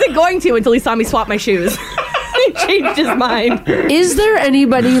 He wasn't going to until he saw me swap my shoes. He changed his mind. Is there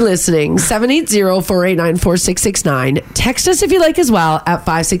anybody listening? 780-489-4669. Text us if you like as well at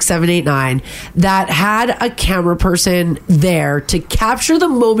 56789 that had a camera person there to capture the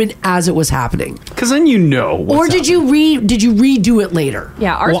moment as it was happening. Because then you know. Or did you redo it later?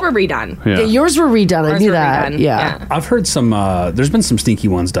 Yeah, ours were redone. Yeah. Yeah, yours were redone. I Ours knew were that. redone. Yeah. I've heard some. There's been some sneaky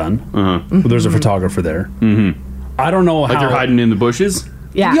ones done. Where there's a photographer there. Mm-hmm. I don't know Like how they're hiding in the bushes?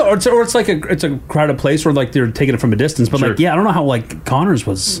 Yeah. or it's like it's a crowded place where like they're taking it from a distance. But Sure. like, yeah, I don't know how like Connor's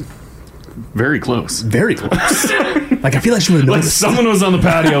was Very close. very close. Like I feel like she would have Like noticed. someone was on the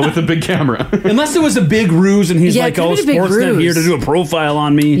patio with a big camera. Unless it was a big ruse and he's Yeah, like, it could've oh, been a big Sportsnet here to ruse. do a profile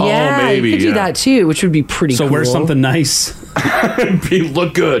on me. Yeah, maybe, you could do yeah. that too, which would be pretty So cool. wear something nice.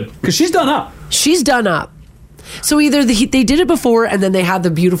 Look good. Because she's done up. She's done up. So either they did it before and then they had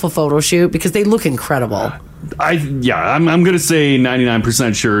the beautiful photo shoot because they look incredible. I'm going to say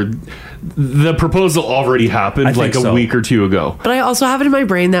 99% sure the proposal already happened I think like a so. week or two ago. But I also have it in my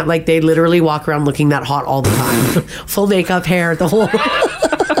brain that like they literally walk around looking that hot all the time. Full makeup, hair, the whole...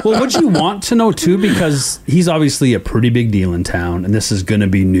 Well, would you want to know too? Because he's obviously a pretty big deal in town, and this is going to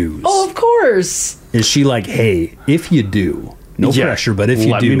be news. Oh, of course. Is she like, hey, if you do, no Yeah. pressure, but if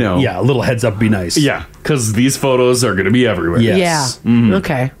you Let do, me know. yeah, a little heads up, be nice. Yeah, because these photos are going to be everywhere. Yes. Yeah. Mhm.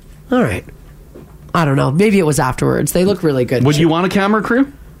 Okay. All right. I don't know. Maybe it was afterwards. They look really good. Would you want a camera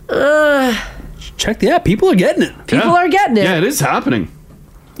crew? Check the app. People are getting it. People are getting it. Yeah, it is happening.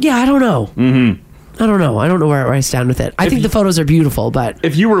 Yeah, I don't know. Mm-hmm. I don't know. I don't know where I stand with it. I think the photos are beautiful, but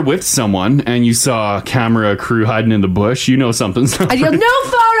If you were with someone and you saw a camera crew hiding in the bush, you know something's not I go, right. no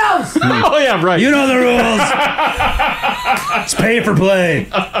photos. Oh, yeah, right. You know the rules. It's pay for play.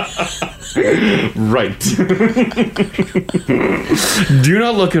 Right. Do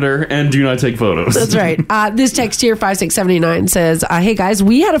not look at her and do not take photos. That's right. This text here, 56789, says, hey guys,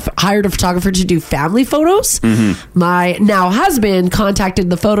 we had hired a photographer to do family photos. Mm-hmm. My now husband contacted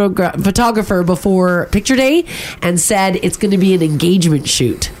the photographer before picture day and said it's going to be an engagement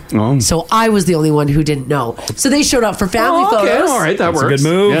shoot. Oh. So I was the only one who didn't know. So they showed up for family Oh, okay. photos. All right, that That's works. a good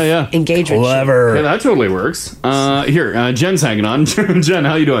move. Yeah. Engagement shoot. Clever. Yeah, that totally works. Here, Jen's hanging on. Jen,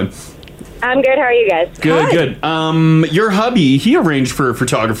 how you doing? I'm good. How are you guys? Good. Your hubby, he arranged for a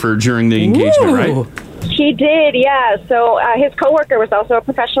photographer during the engagement, right? He did, yeah. So his coworker was also a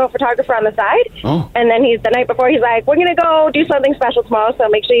professional photographer on the side. Oh. And then the night before, he's like, we're going to go do something special tomorrow, so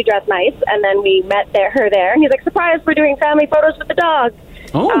make sure you dress nice. And then we met her there. And he's like, surprise, we're doing family photos with the dog.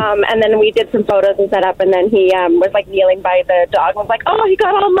 Oh. And then we did some photos and set up, and then he was like kneeling by the dog and was like, oh, he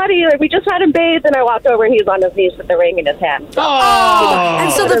got all muddy. Like, we just had him bathed, and I walked over and he was on his knees with the ring in his hand. Oh,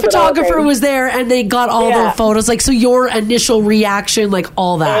 and so the photographer was there, and they got all the photos. Like, so your initial reaction, like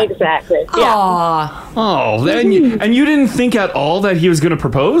all that. Exactly. Aw. Oh, and you didn't think at all that he was going to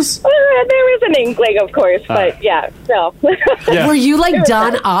propose? There was an inkling, of course, but yeah, so. Were you like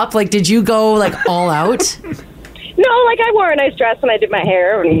done up? Like, did you go like all out? No, like I wore a nice dress and I did my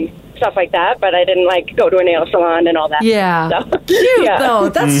hair and stuff like that, but I didn't like go to a nail salon and all that. Yeah. So, Cute though.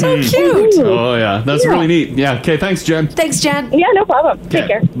 That's so cute. Oh, yeah. That's really neat. Yeah. Okay. Thanks, Jen. Thanks, Jen. Yeah, no problem. Take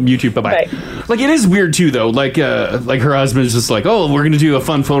care. You too. Bye-bye. Like, it is weird, too, though. Like her husband's just like, oh, we're going to do a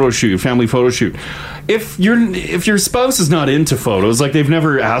fun photo shoot, family photo shoot. If your spouse is not into photos, like they've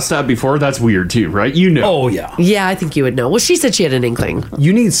never asked that before, that's weird, too, right? You know. Oh, yeah. Yeah, I think you would know. Well, she said she had an inkling.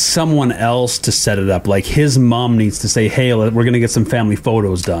 You need someone else to set it up. Like his mom needs to say, hey, we're going to get some family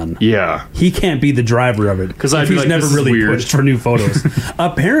photos done. Yeah. He can't be the driver of it because I'd be he's like, never this is really weird. pushed for new photos.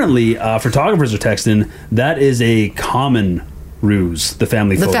 Apparently, photographers are texting that is a common ruse, the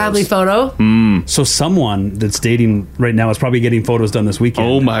family The photos. family photo? So someone that's dating right now is probably getting photos done this weekend.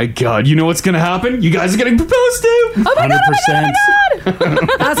 Oh my God. You know what's going to happen? You guys are getting proposed to. Oh my God,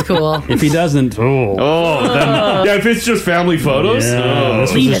 100%. That's cool. If he doesn't, then, yeah, if it's just family photos,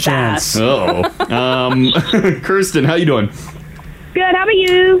 this was his chance. Kirsten, how you doing? Good. How about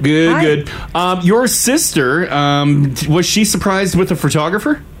you? Good. Your sister, was she surprised with a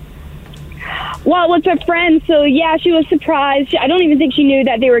photographer? Well, it's a friend, so yeah, she was surprised. I don't even think she knew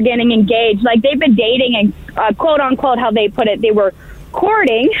that they were getting engaged. Like, they've been dating and, quote unquote, how they put it, they were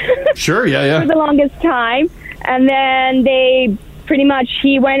courting. Sure, yeah. For the longest time. And then they pretty much,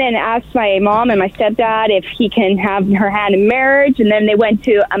 he went and asked my mom and my stepdad if he can have her hand in marriage. And then they went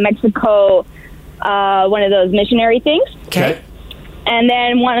to a Mexico, one of those missionary things. Okay. And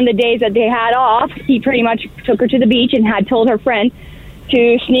then one of the days that they had off, he pretty much took her to the beach and had told her friend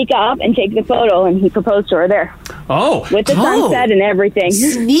to sneak up and take the photo, and he proposed to her there. Oh. With the sunset and everything.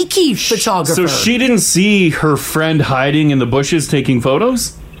 Sneaky photographer. So she didn't see her friend hiding in the bushes taking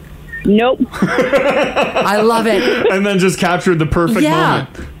photos? Nope. I love it. And then just captured the perfect moment.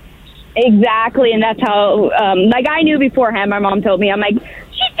 Exactly, and that's how, like, I knew beforehand. My mom told me, I'm like, she's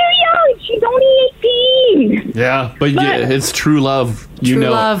too young. She's only 18. Yeah, but yeah, it's true love. You True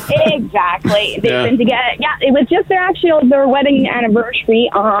know. love. Exactly. They've Yeah. been together. Yeah, it was just their wedding anniversary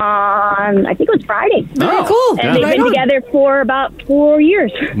on, I think it was Friday. Oh, cool. And they've been together for about 4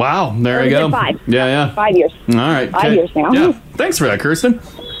 years. Wow, there Or you was go. it 5? Yeah. 5 years. All right. 5 okay. years now. Yeah. Thanks for that, Kirsten.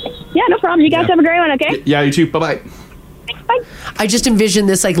 Yeah, no problem. You guys have a great one, okay? Yeah, you too. Bye-bye. I just envisioned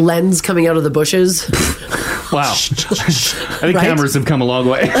this like lens coming out of the bushes. Wow. I think Right? cameras have come a long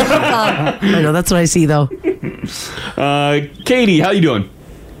way. I know, that's what I see though. Katie, how you doing?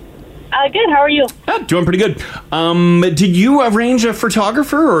 Good. How are you? Doing pretty good. Did you arrange a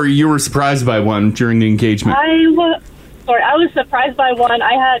photographer, or you were surprised by one during the engagement? I was surprised by one.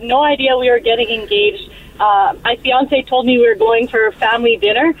 I had no idea we were getting engaged. My fiance told me we were going for family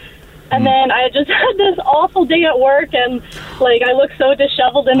dinner. And then I just had this awful day at work, and like I look so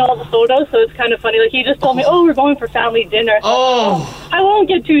disheveled in all the photos, so it's kind of funny. Like he just told me, "Oh, we're going for family dinner." Oh, I won't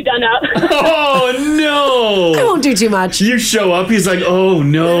get too done up. Oh no! I won't do too much. You show up, he's like, "Oh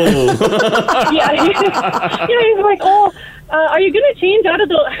no!" Yeah, he's like, "Oh, are you gonna change out of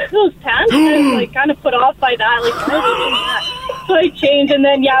those pants?" And I'm like kind of put off by that. Like, why would you do that? So I change, and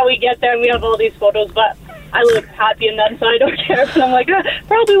then we get there and we have all these photos, but I look happy in them, so I don't care. So I'm like,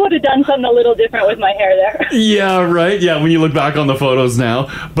 probably would have done something a little different with my hair there. Yeah, right. Yeah, when you look back on the photos now,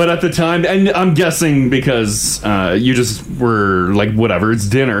 but at the time, and I'm guessing because you just were like, whatever, it's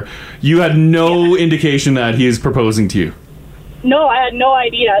dinner. You had no indication that he is proposing to you. No, I had no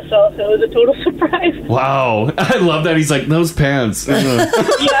idea, so it was a total surprise. Wow, I love that. He's like, those pants. All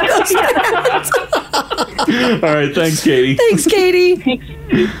right, thanks, Katie. Thanks, Katie. Thanks.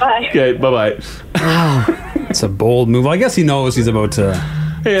 Bye. Okay, bye-bye. Wow. It's a bold move. I guess he knows he's about to...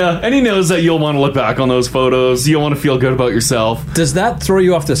 Yeah, and he knows that you'll want to look back on those photos. You'll want to feel good about yourself. Does that throw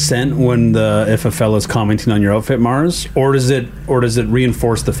you off the scent when if a fella's commenting on your outfit, Mars? Or does it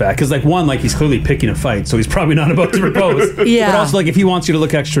reinforce the fact? Because he's clearly picking a fight, so he's probably not about to propose. Yeah. But also, if he wants you to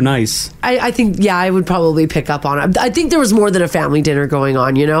look extra nice. I think, I would probably pick up on it. I think there was more than a family dinner going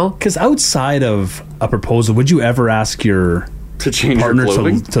on, you know? Because outside of a proposal, would you ever ask your To change your partner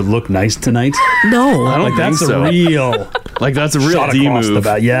clothing? to look nice tonight? No. I don't Like, that's think so. a real... Like, that's a real shot D across move. the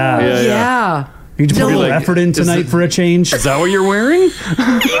bat. Yeah. Yeah. You need to put a No. little effort in tonight for a change. Is that what you're wearing? You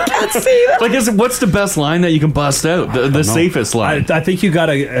can't see that. Like, what's the best line that you can bust out? The safest line. I think you got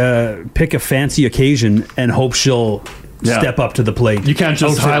to pick a fancy occasion and hope she'll step up to the plate. You can't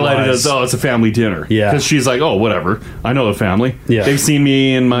just highlight it as, outfit-wise. it's a family dinner. Yeah. Because she's like, oh, whatever. I know the family. Yeah. They've seen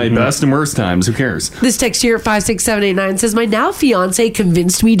me in my best and worst times. Who cares? This text here at 56789 says, my now fiance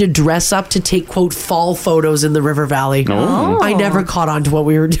convinced me to dress up to take, quote, fall photos in the River Valley. Oh. I never caught on to what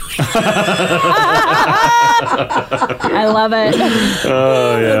we were doing. I love it.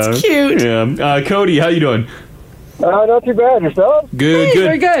 Oh, yeah. That's cute. Yeah. Cody, how you doing? Not too bad. Yourself? Good, Hey, good.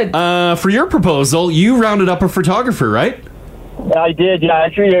 very good. For your proposal, you rounded up a photographer, right? I did, yeah. I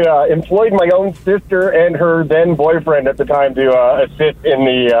actually employed my own sister and her then boyfriend at the time to assist in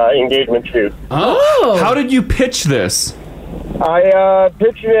the engagement shoot. Oh. How did you pitch this? I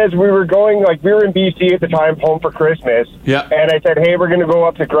pitched it as we were going, like, we were in BC at the time, home for Christmas. Yeah. And I said, hey, we're going to go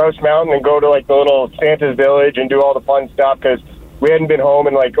up to Grouse Mountain and go to, like, the little Santa's Village and do all the fun stuff because we hadn't been home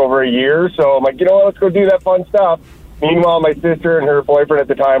in, like, over a year. So I'm like, you know what, let's go do that fun stuff. Meanwhile, my sister and her boyfriend at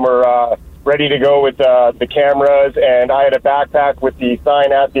the time were ready to go with the cameras, and I had a backpack with the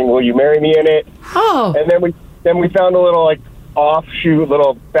sign asking, will you marry me in it? Oh. And then we found a little, like, offshoot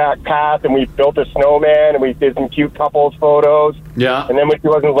little back path, and we built a snowman, and we did some cute couples photos. Yeah. And then when she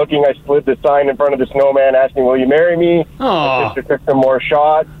wasn't looking, I slid the sign in front of the snowman asking, will you marry me? Aw. My sister took some more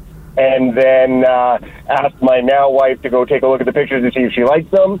shots, and then asked my now wife to go take a look at the pictures to see if she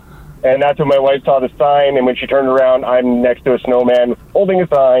liked them. And that's when my wife saw the sign, and when she turned around, I'm next to a snowman holding a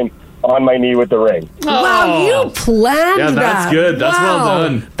sign on my knee with the ring. Wow, you planned Yeah, that's that. good. That's well Wow.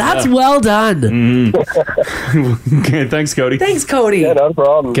 done. That's Yeah. well done. Okay, thanks, Cody. Thanks, Cody. Yeah, no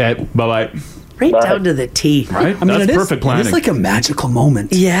problem. Okay, bye-bye. Right down to the T. Right? I mean, That's it is- perfect planning. It's like a magical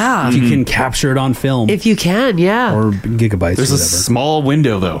moment. Yeah. If you can capture it on film. If you can, yeah. or gigabytes There's or a whatever. small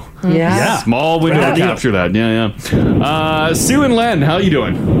window, though. Yeah. Small window to capture that. Yeah, yeah. Sue and Len, how you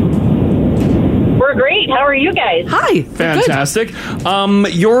doing? We're great. How are you guys? Hi. Fantastic.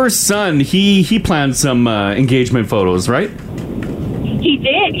 Your son, he planned some engagement photos, right? He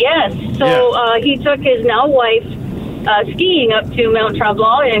did, yes. So he took his now wife skiing up to Mount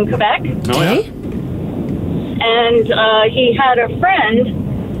Tremblant in Quebec. Oh, yeah. And he had a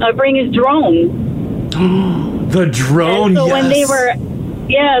friend bring his drone. The drone, And so yes. when they were,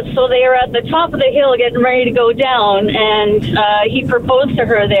 so they were at the top of the hill getting ready to go down, and he proposed to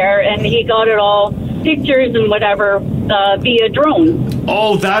her there, and he got it all, pictures and whatever, via drone.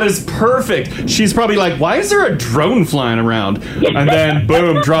 Oh, that is perfect. She's probably like, why is there a drone flying around? And then,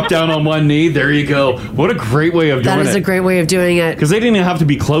 boom, drop down on one knee. There you go. What a great way of doing it. That is a great way of doing it. Because they didn't even have to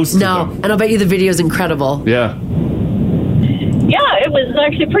be close to No, them. and I'll bet you the video is incredible. Yeah. Yeah, it was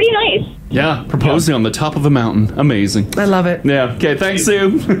actually pretty nice. Yeah, proposing on the top of a mountain. Amazing. I love it. Yeah. Okay, thanks,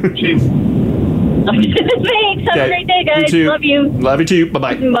 Sue. Thanks. Have a great day, guys. You too. Love you. Love you too.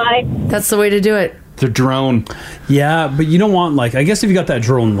 Bye-bye. Bye. That's the way to do it. The drone. Yeah, but you don't want, like, I guess if you got that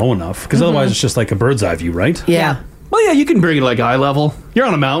drone low enough, because otherwise it's just like a bird's eye view, right? Yeah. Well, yeah, you can bring it like eye level. You're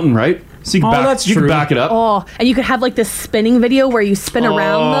on a mountain, right? So you can, you can back it up. Oh, and you could have like this spinning video where you spin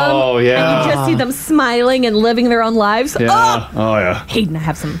around them. Oh, yeah. And you just see them smiling and living their own lives. Yeah. Oh, yeah. Hayden, I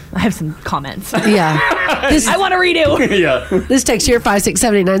have some comments. Yeah. I want to redo. Yeah. This text here,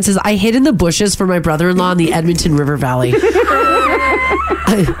 56789, says, I hid in the bushes for my brother-in-law in the Edmonton River Valley.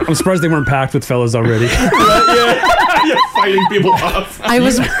 I'm surprised they weren't packed with fellas already. Yeah, fighting people off. I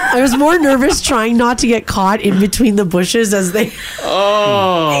was more nervous trying not to get caught in between the bushes as they...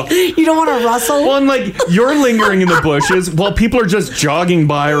 Oh. You don't want to rustle? Well, and like, you're lingering in the bushes while people are just jogging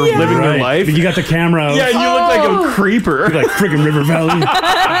by or living their life. But you got the camera out. Yeah, you look like a creeper. You're like friggin' River Valley.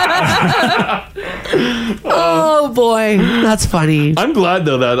 Oh, boy. That's funny. I'm glad,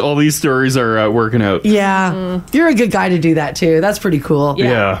 though, that all these stories are working out. Yeah. You're a good guy to do that, too. That's pretty cool.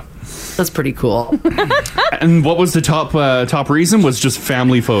 Yeah. That's pretty cool. And what was the top reason? Was just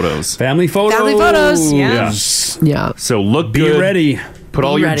family photos. Family photos. Family photos. Yeah. Yeah. So look Be good. ready. Put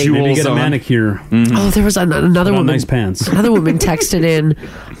all Be your ready. jewels Maybe get a on. manicure. Oh, there was another Put on woman. nice pants. Another woman texted in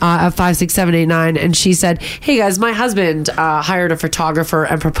at 56789, and she said, "Hey guys, my husband hired a photographer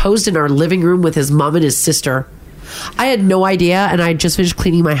and proposed in our living room with his mom and his sister. I had no idea, and I had just finished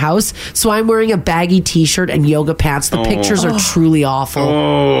cleaning my house, so I'm wearing a baggy t-shirt and yoga pants. The pictures are truly awful.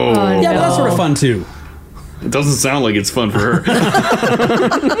 Oh. Yeah, but that's sort of fun too. It doesn't sound like it's fun for her.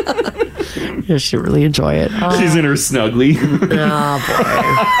 Yeah, she really enjoy it. She's in her snuggly. Oh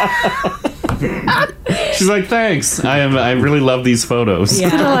boy. She's like, thanks. I really love these photos. Yeah.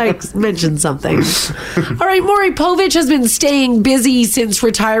 To like mention something. All right, Maury Povich has been staying busy since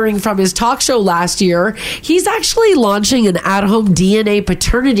retiring from his talk show last year. He's actually launching an at-home DNA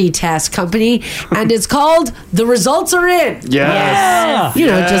paternity test company, and it's called The Results Are In. Yes. You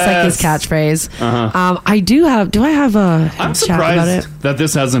know, just like his catchphrase. Do I have a I'm chat about it? surprised that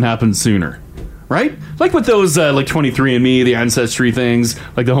this hasn't happened sooner. Right? Like with those like 23andMe, the Ancestry things,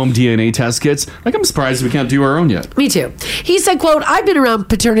 like the home DNA test kits. Like I'm surprised we can't do our own yet. Me too. He said, quote, I've been around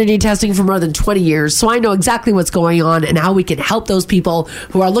paternity testing for more than 20 years, so I know exactly what's going on and how we can help those people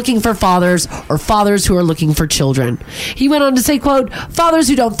who are looking for fathers or fathers who are looking for children. He went on to say, quote, fathers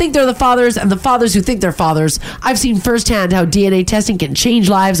who don't think they're the fathers and the fathers who think they're fathers. I've seen firsthand how DNA testing can change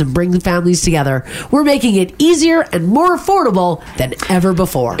lives and bring the families together. We're making it easier and more affordable than ever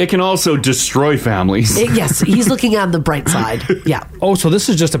before. It can also destroy families. Yes, he's looking on the bright side. Yeah. Oh, so this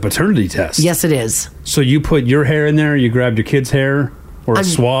is just a paternity test? Yes, it is. So you put your hair in there, you grabbed your kid's hair, or a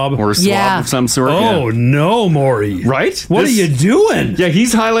swab? Or a swab of some sort. Oh, no, Maury. Right? What are you doing? Yeah,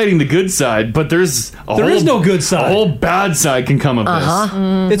 he's highlighting the good side, but there is no good side. A whole bad side can come of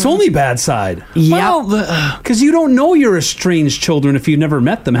this. It's only bad side. Yeah. Well, because you don't know your estranged children if you've never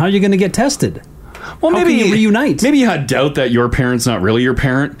met them. How are you going to get tested? Well, How maybe can you reunite? Maybe you had doubt that your parent's not really your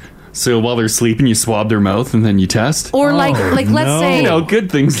parent. So while they're sleeping, you swab their mouth and then you test. Or let's say, you know,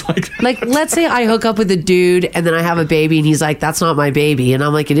 good things like that. Like, let's say I hook up with a dude and then I have a baby and he's like, that's not my baby. And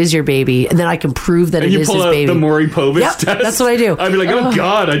I'm like, it is your baby. And then I can prove that And it you is pull his out baby. the Maury Povich Yep, test. that's what I do. I'd be like, oh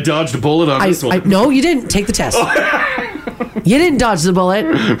God, I dodged a bullet on this one. No, you didn't. Take the test. You didn't dodge the bullet.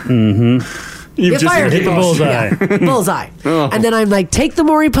 Mm-hmm. You fired hit the bullseye. Yeah. Bullseye. Oh. And then I'm like, take the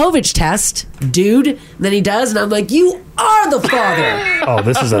Maury Povich test, dude. And then he does, and I'm like, you are the father. Oh,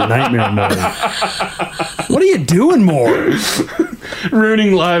 this is a nightmare, Maury. What are you doing, Maury?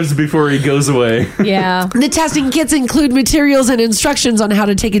 Ruining lives before he goes away. Yeah. The testing kits include materials and instructions on how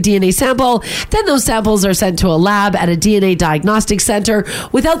to take a DNA sample. Then those samples are sent to a lab at a DNA diagnostic center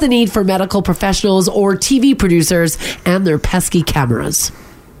without the need for medical professionals or TV producers and their pesky cameras.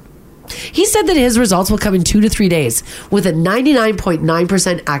 He said that his results will come in 2 to 3 days with a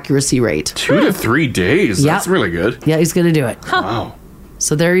 99.9% accuracy rate. 2 to 3 days? Yep. That's really good. Yeah, he's going to do it. Wow.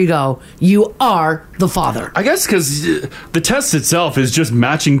 So there you go. You are the father. I guess because the test itself is just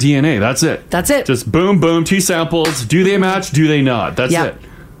matching DNA. That's it. That's it. Just boom, boom, 2 samples. Do they match? Do they not? That's it.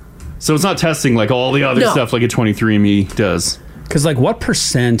 So it's not testing like all the other stuff like a 23andMe does. Because, like, what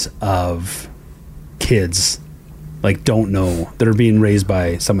percent of kids like don't know that are being raised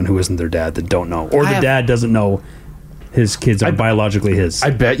by someone who isn't their dad that don't know, or the dad doesn't know his kids are biologically his? I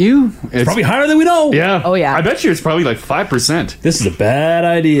bet you it's probably higher than we know. Yeah. Oh yeah. I bet you it's probably like 5%. This is a bad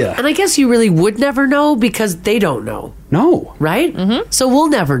idea. And I guess you really would never know because they don't know. No. Right? Mm-hmm. So we'll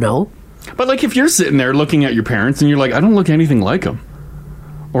never know. But like if you're sitting there looking at your parents and you're like, I don't look anything like them,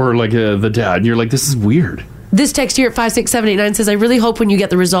 or like the dad, and you're like, this is weird. This text here at 56789 says, I really hope when you get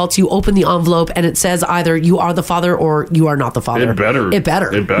the results, you open the envelope and it says either you are the father or you are not the father. It better. It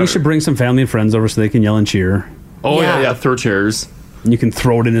better. You should bring some family and friends over so they can yell and cheer. Oh, yeah, throw chairs. And you can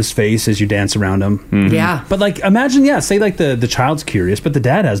throw it in his face as you dance around him. Mm-hmm. Yeah. But like, imagine, say like the child's curious, but the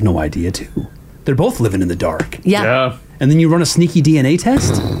dad has no idea too. They're both living in the dark. Yeah. And then you run a sneaky DNA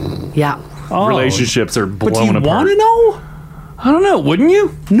test? Yeah. Oh. Relationships are blown But do you apart. want to know? I don't know. Wouldn't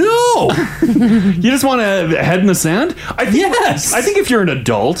you? No. You just want a head in the sand? I think if you're an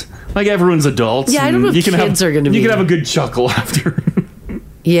adult, like everyone's adults. Yeah, I don't know if you can kids are going to be. You can have a good chuckle after.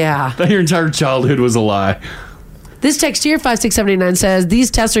 Yeah. That your entire childhood was a lie. This text here, 56789, says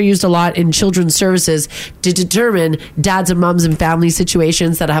these tests are used a lot in children's services to determine dads and mums in family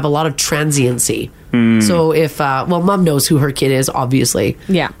situations that have a lot of transiency. So if, mom knows who her kid is, obviously.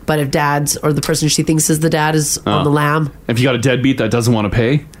 Yeah. But if dad's or the person she thinks is the dad is on the lam. If you got a deadbeat that doesn't want to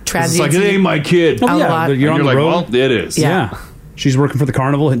pay, it's like, it ain't my kid. Oh, yeah. But you're on the like, road. well, it is. Yeah. She's working for the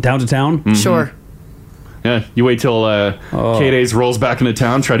carnival in town to town. Mm-hmm. Sure. Yeah, you wait till K-Days rolls back into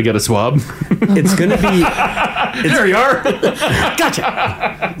town, try to get a swab. It's going to be... There you are.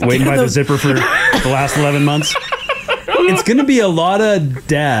 Gotcha. Waiting by the zipper for the last 11 months. It's going to be a lot of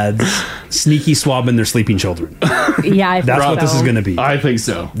dads sneaky swabbing their sleeping children. Yeah, I That's what this is going to be. I think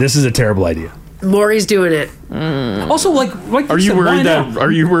so. This is a terrible idea. Maury's doing it. Also, like are you worried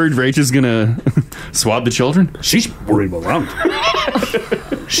Rach is going to swab the children? She's worried about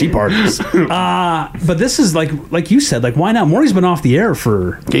she parties. But this is like you said, like why not? Maury's been off the air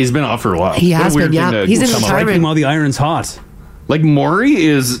for... He's been off for a while. He has been, yeah. He's in retirement. Striking while the iron's hot. Like Maury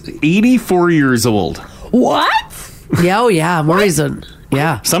is 84 years old. What? Yeah, oh yeah. Maury's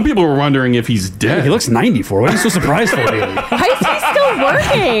Yeah. Some people were wondering if he's dead. He looks 94. What are you so surprised for? Why is he still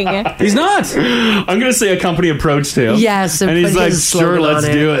working? He's not. I'm going to say a company approached him. Yes. And he's put like, his sure, slogan let's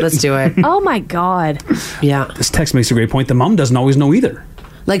on do it. Let's do it. Oh my God. Yeah. This text makes a great point. The mom doesn't always know either.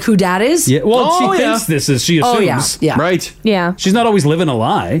 Like who dad is? Yeah. Well, Oh, she yeah. thinks this is. She assumes. Oh, yeah. Yeah. Right. Yeah. She's not always living a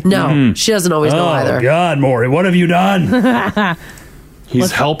lie. No, she doesn't always know Oh, either. God, Maury, what have you done?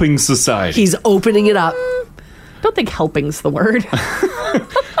 He's helping society. He's opening it up. Don't think helping's the word.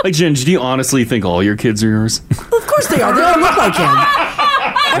 Like, Ginge, do you honestly think all your kids are yours? Of course they are. They all look like him.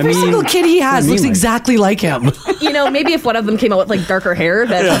 Every single kid he has looks exactly like him. You know, maybe if one of them came out with like darker hair,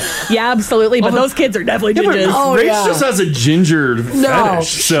 then yeah, absolutely. But those kids are definitely gingers. Rach just has a ginger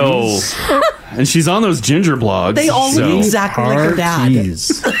fetish. So, and she's on those ginger blogs. They all look exactly like her dad.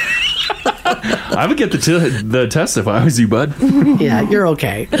 I would get the test if I was you, bud. Yeah, you're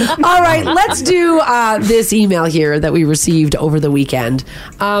okay. All right, let's do this email here that we received over the weekend.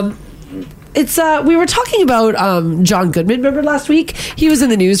 It's we were talking about John Goodman. Remember last week? He was in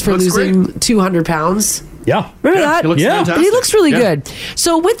the news for losing 200 pounds. Yeah. Remember that? He looks fantastic. He looks really good.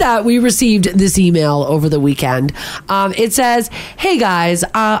 So with that, we received this email over the weekend. It says, hey guys,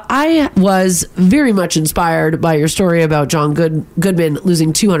 I was very much inspired by your story about John Goodman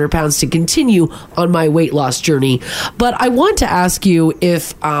losing 200 pounds to continue on my weight loss journey. But I want to ask you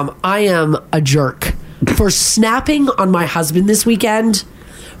if I am a jerk for snapping on my husband this weekend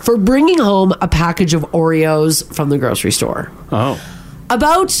for bringing home a package of Oreos from the grocery store. Oh.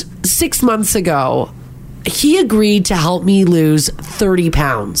 About 6 months ago, he agreed to help me lose 30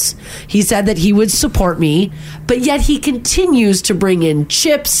 pounds. He said that he would support me, but yet he continues to bring in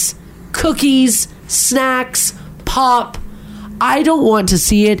chips, cookies, snacks, pop. I don't want to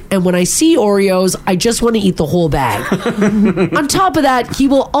see it, and when I see Oreos, I just want to eat the whole bag. On top of that, he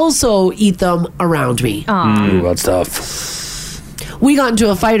will also eat them around me. Ooh, that's tough. We got into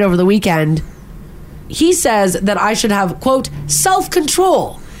a fight over the weekend. He says that I should have, quote,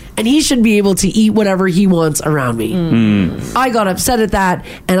 self-control, and he should be able to eat whatever he wants around me. I got upset at that,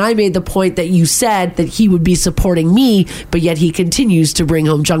 and I made the point that you said that he would be supporting me, but yet he continues to bring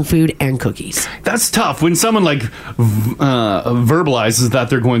home junk food and cookies. That's tough when someone like verbalizes that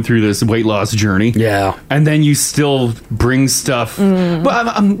they're going through this weight loss journey. Yeah. And then you still bring stuff.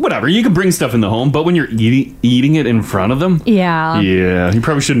 Well, whatever. You can bring stuff in the home, but when you're eating it in front of them. Yeah. Yeah. You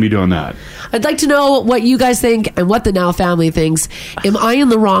probably shouldn't be doing that. I'd like to know what you guys think and what the Now family thinks. Am I in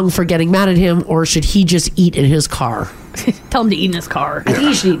the wrong for getting mad at him, or should he just eat in his car? Tell him to eat in his car. I think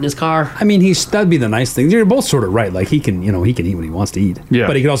he should eat in his car. I mean, that'd be the nice thing. You're both sort of right. Like he can eat what he wants to eat. Yeah.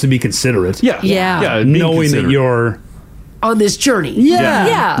 But he can also be considerate. Yeah. Knowing that you're on this journey.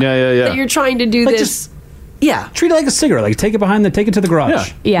 Yeah. That you're trying to do Like this. Treat it like a cigarette. Like take it to the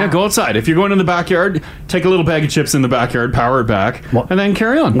garage. Yeah. Go outside. If you're going in the backyard, take a little bag of chips in the backyard, power it back, and then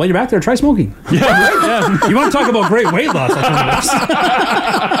carry on. While you're back there, try smoking. Yeah, right? Yeah. You want to talk about great weight loss alternatives?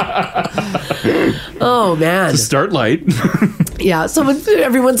 Oh man. To start light. Yeah.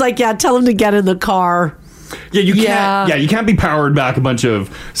 Everyone's like, yeah, tell him to get in the car. Yeah, you can't. Yeah, you can't be powered back a bunch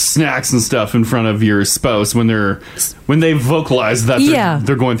of snacks and stuff in front of your spouse when they vocalize that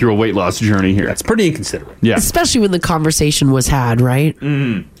they're going through a weight loss journey here. That's pretty inconsiderate. Yeah, especially when the conversation was had, right?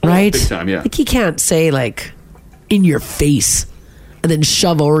 Right, big time. Yeah, like he can't say like in your face and then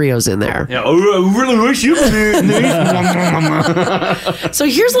shove Oreos in there. Yeah, I really wish you could. So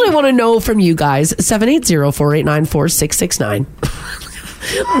here's what I want to know from you guys: 780-489-4669.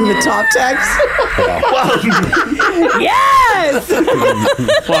 The top text. Yes.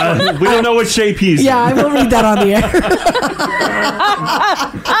 Well, we don't know what shape he's in. Yeah, I will read that on the air.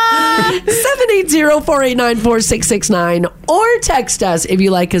 780-489-4669, or text us if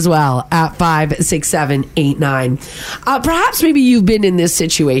you like as well at 56789. Perhaps maybe you've been in this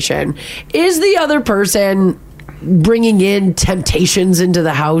situation. Is the other person bringing in temptations into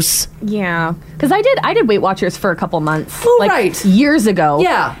the house? Yeah, because I did Weight Watchers for a couple months, right, years ago.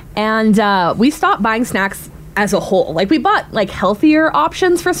 Yeah, and we stopped buying snacks as a whole. Like we bought like healthier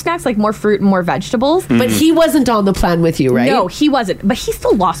options for snacks, like more fruit and more vegetables. But he wasn't on the plan with you, right? No, he wasn't. But he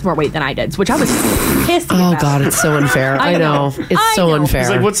still lost more weight than I did, which I was pissed Oh about. God, it's so unfair. I know. It's so unfair. He's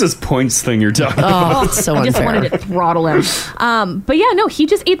like, what's this points thing you're talking about? It's so I just unfair. wanted to throttle him. But yeah, no, he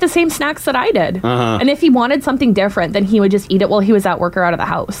just ate the same snacks that I did. And if he wanted something different, then he would just eat it while he was at work or out of the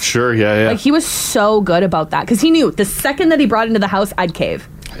house. Sure, yeah. Like he was so good about that because he knew the second that he brought it into the house, I'd cave.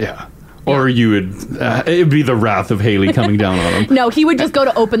 Yeah. Or you would, it'd be the wrath of Haley coming down on him. No, he would just go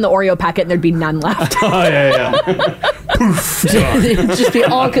to open the Oreo packet and there'd be none left. Oh, yeah. They'd just be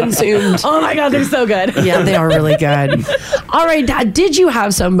all consumed. Oh my God, they're so good. Yeah, they are really good. All right, Dad, did you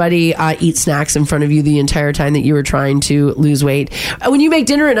have somebody eat snacks in front of you the entire time that you were trying to lose weight? When you make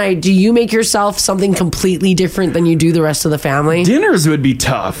dinner at night, do you make yourself something completely different than you do the rest of the family? Dinners would be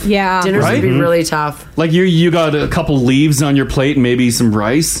tough. Yeah. Dinners would be really tough. Like you got a couple leaves on your plate and maybe some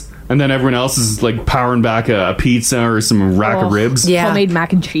rice. And then everyone else is like powering back a pizza or some rack of ribs. Yeah. Homemade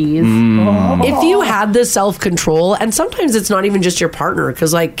mac and cheese. If you had the self-control, and sometimes it's not even just your partner,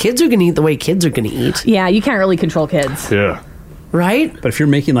 because like kids are going to eat the way kids are going to eat. Yeah, you can't really control kids. Yeah. Right? But if you're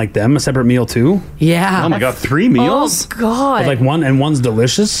making like them a separate meal too. Yeah. Oh my God, 3 meals? Oh God. With, like one's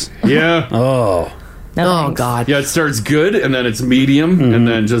delicious. Yeah. Oh. Oh God. Yeah, it starts good and then it's medium and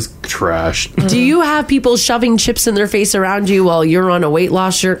then just trash. Do you have people shoving chips in their face around you while you're on a weight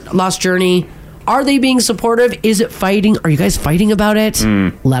loss journey? Are they being supportive? Is it fighting? Are you guys fighting about it?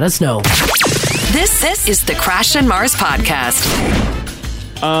 Let us know. This is the Crash and Mars podcast.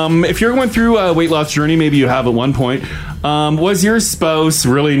 If you're going through a weight loss journey, maybe you have at one point, was your spouse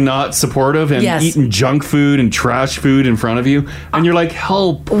really not supportive and Yes. eating junk food and trash food in front of you? And you're like,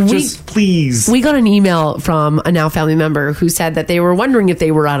 help, just please. We got an email from a now family member who said that they were wondering if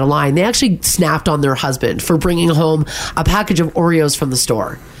they were out of line. They actually snapped on their husband for bringing home a package of Oreos from the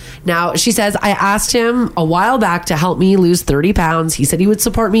store. Now, she says, I asked him a while back to help me lose 30 pounds. He said he would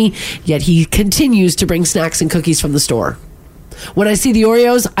support me, yet he continues to bring snacks and cookies from the store. When I see the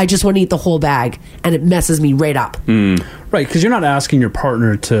Oreos, I just want to eat the whole bag, and it messes me right up. Right, because you're not asking your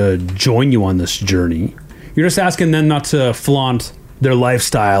partner to join you on this journey. You're just asking them not to flaunt their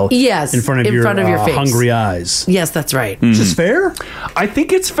lifestyle Yes, in front of your face. hungry eyes. Yes, that's right. Which is fair? I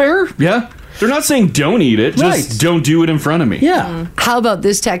think it's fair, yeah. They're not saying don't eat it, just don't do it in front of me. Yeah. How about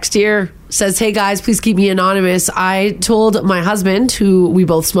this text here? Says, hey guys, please keep me anonymous. I told my husband, who we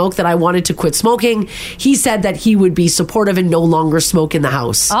both smoke, that I wanted to quit smoking. He said that he would be supportive and no longer smoke in the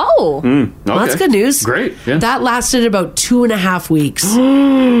house. Oh. Well, that's good news. Great. Yeah. That lasted about 2.5 weeks.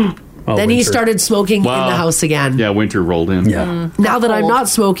 Then he winter. started smoking in the house again. Yeah, winter rolled in. Yeah. Now that I'm not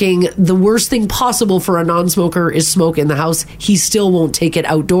smoking, the worst thing possible for a non-smoker is smoke in the house. He still won't take it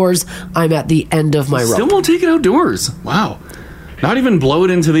outdoors. I'm at the end of my rope. Still won't take it outdoors. Wow. Not even blow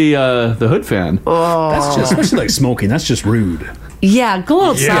it into the hood fan. That's just, especially like smoking, that's just rude. Yeah, go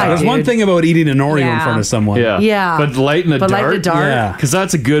outside. Yeah, there's one thing about eating an Oreo in front of someone. Yeah. But light in the But light in dark? the dark? Yeah. Because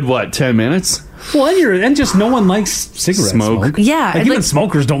that's a good, 10 minutes? Well, and just no one likes cigarette smoke. Yeah, Like and even like-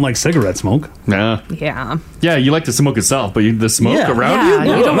 smokers don't like cigarette smoke. Yeah. Yeah. Yeah, you like to smoke itself, but the smoke Yeah. around Yeah,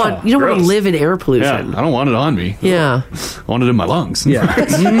 you? you don't want to Gross. live in air Yeah, pollution. I don't want it on me. Yeah. I want it in my lungs. Yeah.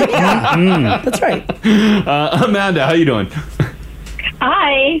 That's right. Amanda, how you doing?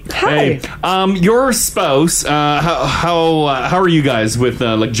 Hi. Hey, your spouse. How are you guys with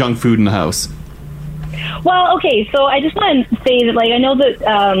like junk food in the house? Well, okay, so I just want to say that, like, I know that,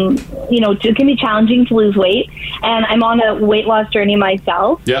 it can be challenging to lose weight, and I'm on a weight loss journey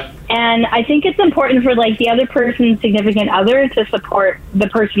myself. Yeah. And I think it's important for, like, the other person's significant other to support the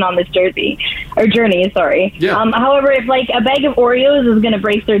person on this journey. Yeah. However, if, like, a bag of Oreos is going to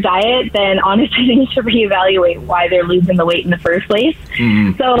break their diet, then honestly, they need to reevaluate why they're losing the weight in the first place.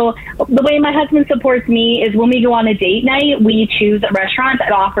 So the way my husband supports me is when we go on a date night, we choose a restaurant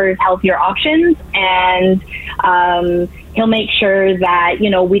that offers healthier options, and he'll make sure that,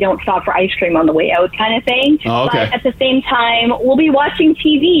 we don't stop for ice cream on the way out kind of thing. Oh, okay. But at the same time, we'll be watching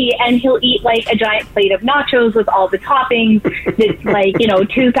TV and he'll eat like a giant plate of nachos with all the toppings. It's like,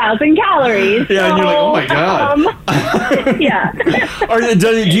 2,000 calories. Yeah, and you're like, oh my God. Yeah.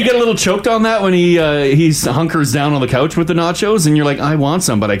 Do you get a little choked on that when he hunkers down on the couch with the nachos and you're like, I want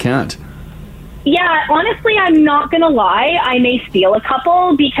some, but I can't? Yeah, honestly, I'm not going to lie. I may steal a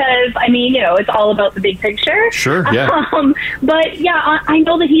couple because, it's all about the big picture. Sure, yeah. But, yeah, I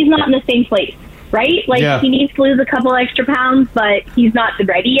know that he's not in the same place, right? Like, Yeah. he needs to lose a couple extra pounds, but he's not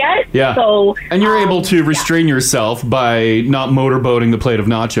ready yet. Yeah. So, And you're able to restrain yourself by not motorboating the plate of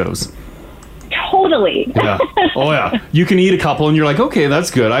nachos. totally. Yeah. Oh, yeah. You can eat a couple and you're like, okay,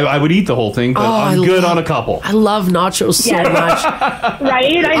 that's good. I would eat the whole thing, but I'm good on a couple. I love nachos so much.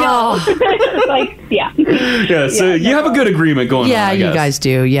 Right? I know. Like, yeah. Yeah, so you have a good agreement going on, Yeah, I you guess. guys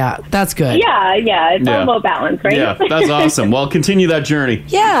do. Yeah, that's good. Yeah. It's all Yeah. about balance, right? Yeah, that's awesome. Well, continue that journey.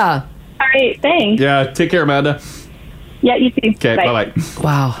 Yeah. All right. Thanks. Yeah, take care, Amanda. Yeah, you too. Okay, bye-bye.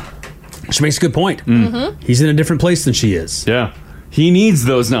 Wow. She makes a good point. Mm-hmm. He's in a different place than she is. Yeah. He needs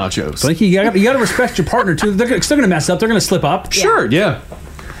those nachos. So I think you got to respect your partner, too. They're still going to mess up. They're going to slip up. Sure, yeah.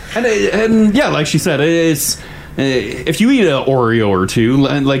 And yeah, like she said, it's if you eat an Oreo or two,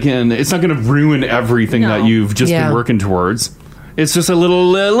 and it's not going to ruin everything that you've just been working towards. It's just a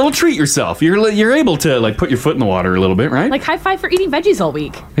little treat yourself. You're able to like put your foot in the water a little bit, right? Like high five for eating veggies all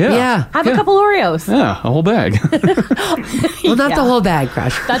week. Yeah. Have a couple Oreos. Yeah, a whole bag. Well, not the whole bag,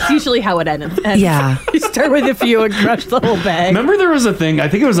 Crush. That's usually how it ends. Yeah. You start with a few and crush the whole bag. Remember there was a thing, I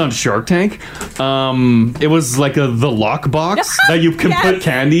think it was on Shark Tank. It was like the lock box that you can put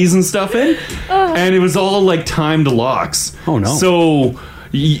candies and stuff in. And it was all like timed locks. Oh no. So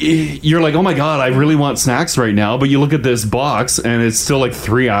you're like, oh my god, I really want snacks right now, but you look at this box and it's still like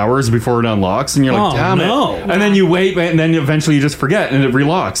 3 hours before it unlocks, and you're like, damn it. And then you wait, and then eventually you just forget and it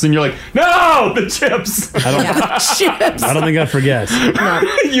relocks, and you're like, no, the chips. Chips. I don't think I forget.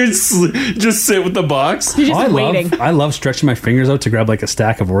 You just sit with the box. You're just waiting. I love stretching my fingers out to grab like a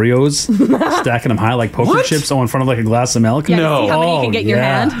stack of Oreos, stacking them high like poker chips in front of like a glass of milk. Yeah, to see how many you can get in your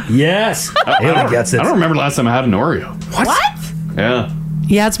hand. Yes. I gets it. don't remember last time I had an Oreo. What? Yeah.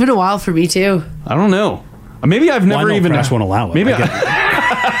 Yeah, it's been a while for me too. I don't know. Maybe I've never even. Crash won't allow it. Maybe maybe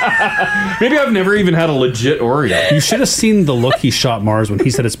I've never even had a legit Oreo. You should have seen the look he shot Mars when he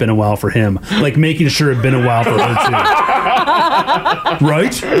said it's been a while for him, like making sure it'd been a while for her too.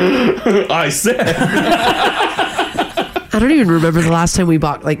 Right? I said. I don't even remember the last time we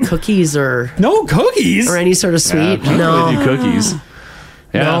bought like cookies or cookies or any sort of sweet. Yeah, No really do cookies.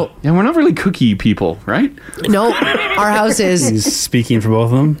 Yeah. No. Yeah, we're not really cookie people, right? No, our house is. He's speaking for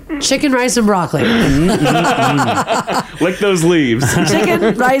both of them. Chicken, rice, and broccoli. Lick those leaves.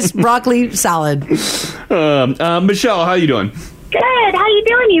 Chicken, rice, broccoli, salad. Michelle, how you doing? Good. How you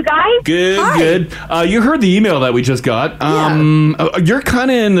doing, you guys? Good. You heard the email that we just got. You're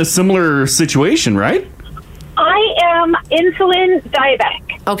kind of in a similar situation, right? I am insulin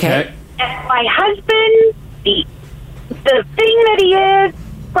diabetic. Okay. And my husband, the thing that he is,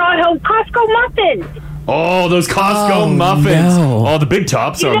 brought home Costco muffins. Oh, those Costco muffins. No. Oh, the big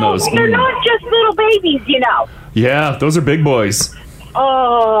tops on those. They're not just little babies, Yeah, those are big boys.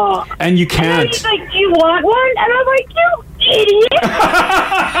 Oh. And you And then can't. he's like, do you want one? And I'm like, you idiot.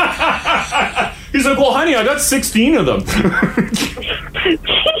 He's like, well, honey, I got 16 of them.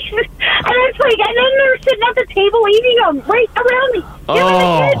 And it's like, and then they're sitting at the table eating them right around me.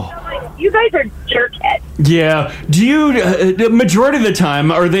 I'm like, you guys are jerkheads. Yeah. Do you, the majority of the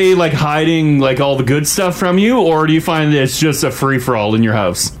time, are they like hiding like all the good stuff from you, or do you find that it's just a free for all in your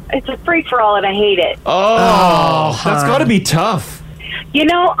house? It's a free-for-all and I hate it. Oh, that's got to be tough.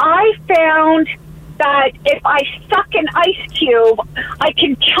 I found that if I suck an ice cube, I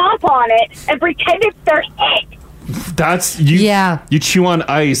can chomp on it and pretend it's their head. That's you. Yeah. You chew on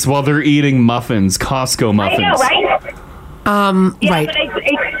ice while they're eating muffins, Costco muffins. I know, right? Right.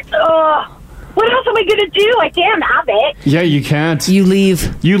 But what else am I going to do? I can't have it. Yeah, you can't. You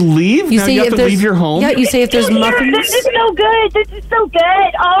leave. You leave? You Now say you have if to there's- leave your home? Yeah, you say if there's Here, muffins. This is so good. This is so good.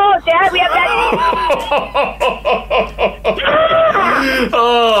 Oh, Dad, we have that.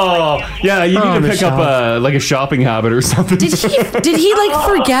 Oh, yeah. You need to pick up a shopping habit or something. Did he like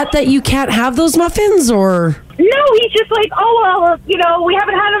forget that you can't have those muffins, or? No, he's just like, we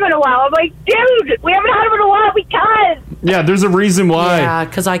haven't had them in a while. I'm like, dude, we haven't had them in a while because. Yeah, there's a reason why. Yeah,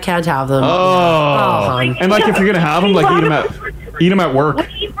 because I can't have them. Oh, and like if you're gonna have them, like eat them at work. When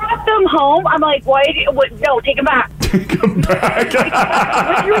he brought them home, I'm like, why? No, take them back. What's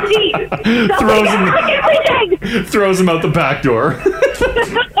your receipt? Throws them out the back door.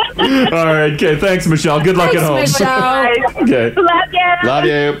 All right, okay. Thanks, Michelle. Good luck at home. Michelle. Okay. Love you. Love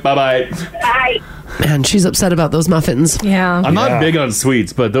you. Bye. Bye. Man, she's upset about those muffins. Yeah. I'm not big on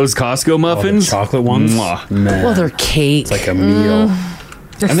sweets, but those Costco muffins, chocolate ones, man. Well, they're cake. It's like a meal.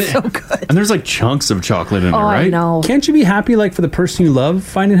 They're so good. And there's like chunks of chocolate in it, right? I know. Can't you be happy like for the person you love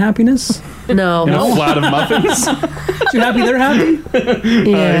finding happiness? No. In a flat of muffins. You happy they're happy?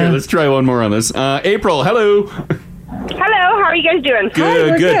 Here, let's try one more on this. April, hello. Hello, how are you guys doing?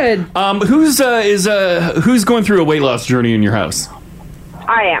 Good. Who's going through a weight loss journey in your house?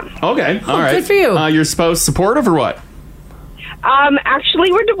 I am. Okay, all right. good for you. Your spouse supportive or what?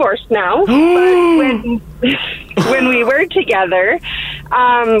 Actually, we're divorced now. But when we were together,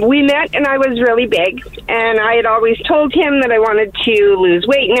 we met and I was really big. And I had always told him that I wanted to lose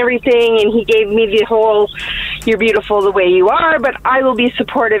weight and everything. And he gave me the whole, you're beautiful the way you are, but I will be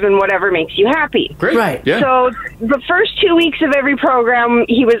supportive in whatever makes you happy. Great. Right. Yeah. So the first 2 weeks of every program,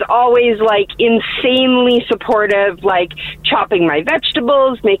 he was always like insanely supportive, like chopping my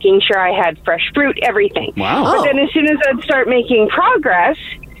vegetables, making sure I had fresh fruit, everything. Wow. But then as soon as I'd start making progress,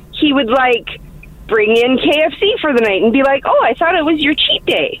 he would like bring in KFC for the night and be like, oh, I thought it was your cheat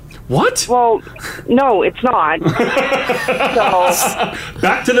day. What? Well, no, it's not. So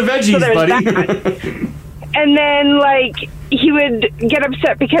back to the veggies, there's buddy. that. And then, like, he would get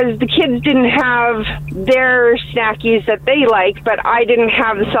upset because the kids didn't have their snackies that they like, but I didn't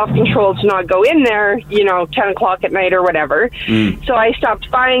have the self-control to not go in there, 10 o'clock at night or whatever. So I stopped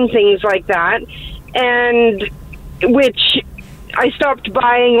buying things like that, and which I stopped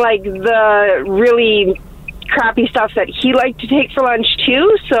buying, like, the really crappy stuff that he liked to take for lunch,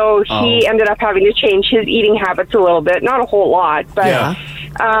 too. So he ended up having to change his eating habits a little bit. Not a whole lot, but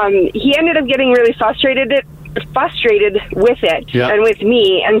he ended up getting really frustrated with it and with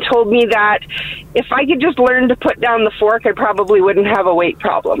me, and told me that if I could just learn to put down the fork, I probably wouldn't have a weight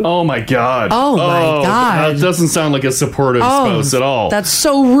problem. Oh my God. Oh, my God. That doesn't sound like a supportive spouse at all. That's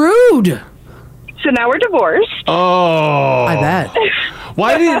so rude. So now we're divorced. Oh. I bet.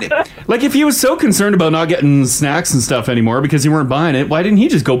 Why didn't, like, if he was so concerned about not getting snacks and stuff anymore because you weren't buying it, why didn't he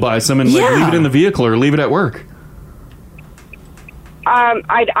just go buy some and like, leave it in the vehicle or leave it at work?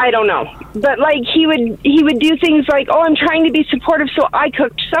 I don't know, but like he would do things like, oh, I'm trying to be supportive, so I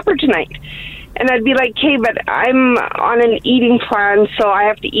cooked supper tonight, and I'd be like, okay, but I'm on an eating plan, so I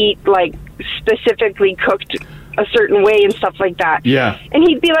have to eat like specifically cooked a certain way and stuff like that. Yeah. And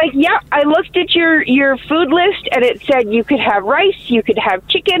he'd be like, yeah, I looked at your food list and it said you could have rice, you could have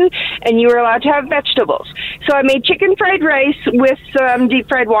chicken, and you were allowed to have vegetables. So I made chicken fried rice with some deep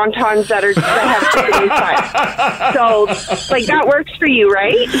fried wontons that have chicken inside. So, like, that works for you,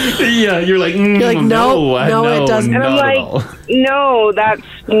 right? Yeah, you're like, no, it doesn't. And I'm like, no, that's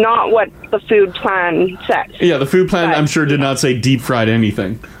not what the food plan says. Yeah, the food plan, I'm sure, did not say deep fried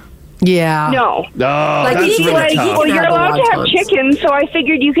anything. Yeah. No. Oh, that's really tough. Well, you're allowed to have chicken, so I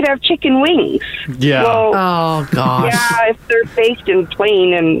figured you could have chicken wings. Yeah. Well, oh, gosh. Yeah, if they're baked and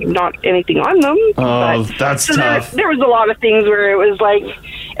plain and not anything on them. Oh, that's tough. There was a lot of things where it was like,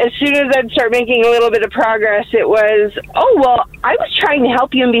 as soon as I'd start making a little bit of progress, it was, oh, well, I was trying to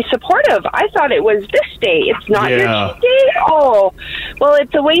help you and be supportive. I thought it was this day. It's not your cheat day? Oh, well,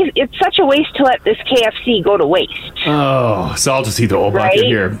 it's a waste. It's such a waste to let this KFC go to waste. Oh, so I'll just eat the whole bucket Right?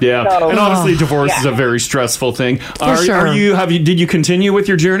 here. Yeah. So- and honestly, divorce Yeah. is a very stressful thing. sure. Did you continue with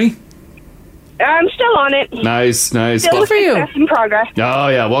your journey? I'm still on it. Nice. Still success and progress. Oh,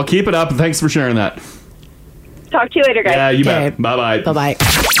 yeah. Well, keep it up, and thanks for sharing that. Talk to you later, guys. Yeah, you bet. Bye-bye. Bye-bye.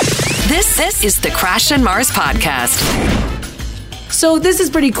 This is the Crash and Mars podcast. So this is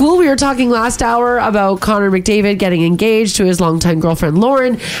pretty cool. We were talking last hour about Connor McDavid getting engaged to his longtime girlfriend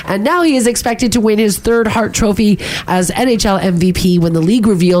Lauren, and now he is expected to win his third Hart Trophy as NHL MVP when the league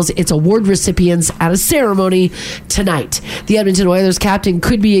reveals its award recipients at a ceremony tonight. The Edmonton Oilers captain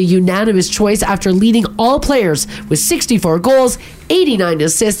could be a unanimous choice after leading all players with 64 goals, 89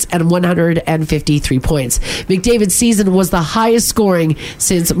 assists, and 153 points. McDavid's season was the highest scoring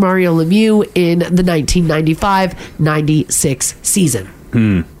since Mario Lemieux in the 1995-96 season.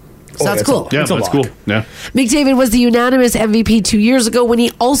 So that's cool. Yeah, that's cool. Yeah. McDavid was the unanimous MVP 2 years ago when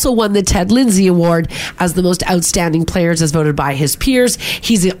he also won the Ted Lindsay Award as the most outstanding players as voted by his peers.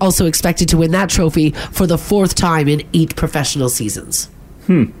 He's also expected to win that trophy for the fourth time in 8 professional seasons.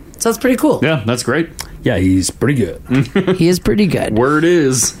 So that's pretty cool. Yeah, that's great. Yeah, he's pretty good. He is pretty good. Word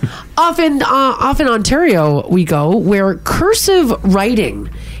is. Off in Ontario we go, where cursive writing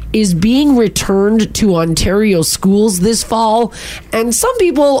is being returned to Ontario schools this fall, and some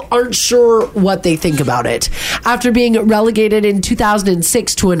people aren't sure what they think about it. After being relegated in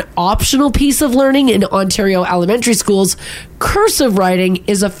 2006 to an optional piece of learning in Ontario elementary schools, cursive writing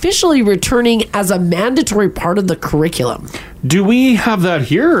is officially returning as a mandatory part of the curriculum. Do we have that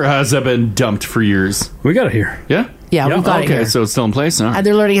here, or has that been dumped for years? We got it here. Yeah? Yeah, we've got it Okay, here. so it's still in place now. And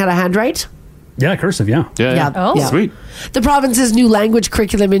they're learning how to handwrite? Yeah, cursive, yeah. Yeah. Oh. Sweet. The province's new language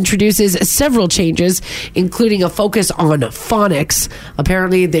curriculum introduces several changes, including a focus on phonics.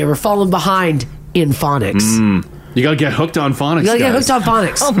 Apparently, they were falling behind in phonics. You got to get hooked on phonics, You gotta get guys. hooked on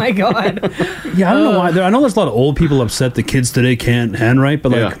phonics. Oh my god. Yeah, I don't know why. I know there's a lot of old people upset that kids today can't handwrite,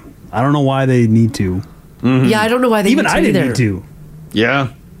 but like, I don't know why they need to. Yeah, I don't know why they Even need to I didn't either. need to. Yeah.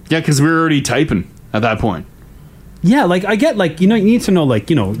 Yeah, because we were already typing at that point. Yeah, like I get, like, you need to know,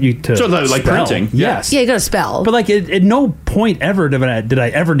 like, you to So, like spell. printing, Yes. Yeah, you gotta spell. But like, at no point ever did I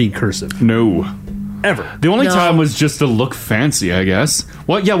ever need cursive. No. Ever. The only No. time was just to look fancy, I guess.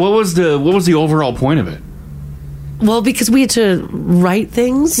 What was the overall point of it? Well, because we had to write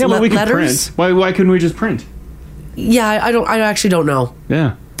things, Yeah, but we could letters. print. Why couldn't we just print? Yeah, I actually don't know.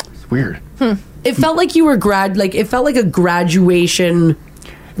 Yeah. It's weird. It felt like you were it felt like a graduation.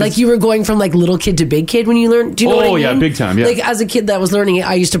 Like you were going from like little kid to big kid when you learned. Do you know what I Oh, mean? yeah, big time, yeah. Like as a kid that was learning it,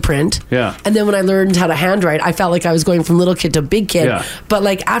 I used to print. Yeah. And then when I learned how to handwrite, I felt like I was going from little kid to big kid. Yeah. But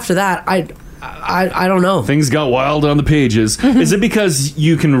like after that, I don't know. Things got wild on the pages. Is it because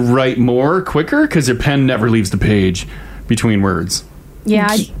you can write more quicker? Because your pen never leaves the page between words.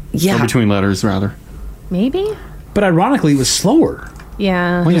 Yeah. Or between letters, rather. Maybe. But ironically, it was slower.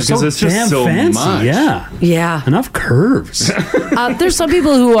 Yeah. Well, yeah, 'cause it's just damn so fancy. much. Yeah. Enough curves. There's some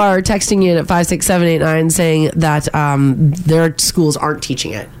people who are texting in at 56789 saying that their schools aren't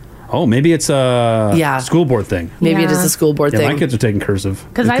teaching it. Oh, maybe it's a school board thing. Maybe it is a school board thing. My kids are taking cursive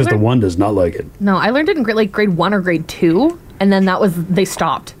 'Cause I because the learned- one does not like it. No, I learned it in grade 1 or grade 2, and then they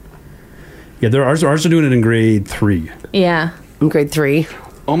stopped. Yeah, ours are doing it in grade 3. Yeah. In grade 3.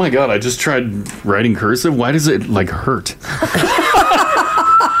 Oh my god! I just tried writing cursive. Why does it hurt?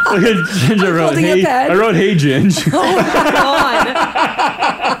 Ginger wrote, Holding a hey, pen. I wrote, "Hey, Ginge." Oh my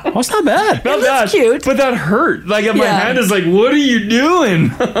god. Oh, it's not bad. Not bad. Cute. But that hurt. My hand is like, what are you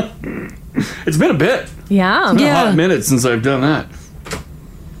doing? It's been a bit. Yeah. It's been a hot minute since I've done that.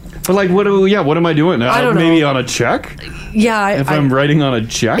 But what am I doing now? I don't know. Maybe on a check? Yeah. If I'm writing on a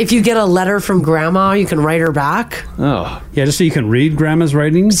check? If you get a letter from grandma, you can write her back. Oh. Yeah, just so you can read grandma's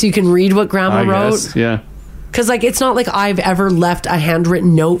writing. So you can read what grandma I wrote. guess, yeah. Because it's not like I've ever left a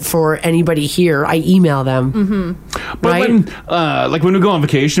handwritten note for anybody here. I email them. Mm-hmm. But right? when we go on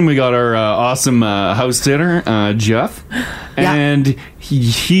vacation, we got our awesome house sitter, Jeff, and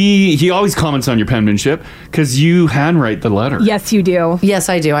he always comments on your penmanship because you handwrite the letter. Yes, you do. Yes,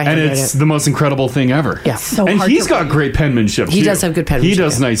 I do. I And handwrite it's it. the most incredible thing ever. Yeah. So and hard he's to got read. great penmanship. He too. does have good penmanship, He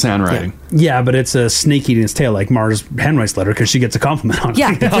does yeah. nice handwriting. Yeah, but it's a snake eating its tail, like Mars handwrites letter because she gets a compliment on it.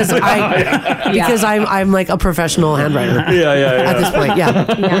 Yeah, because I'm like a professional handwriter. Yeah. At this point,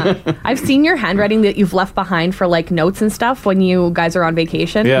 yeah. Yeah. I've seen your handwriting that you've left behind for notes and stuff when you guys are on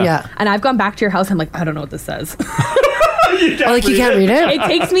vacation. Yeah. And I've gone back to your house. I'm like, I don't know what this says. You can't read it? It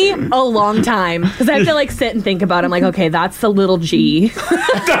takes me a long time because I have to sit and think about it. I'm like, okay, that's the little G.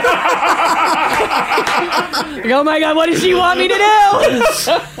 Oh my god, what does she want me to do?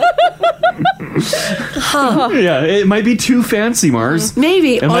 Yeah, it might be too fancy, Mars.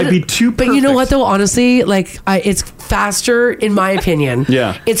 Maybe It might be too But you know what though? Honestly, it's faster in my opinion.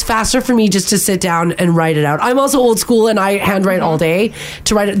 Yeah. It's faster for me just to sit down and write it out. I'm also old school and I handwrite all day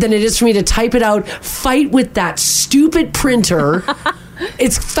to write it than it is for me to type it out, fight with that stupid printer.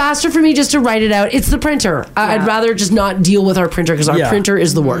 It's faster for me just to write it out. It's the printer. I'd rather just not deal with our printer because our Yeah. printer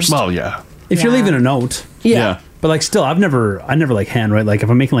is the worst. Well, yeah. If you're leaving a note. Yeah. But still, I never handwrite. If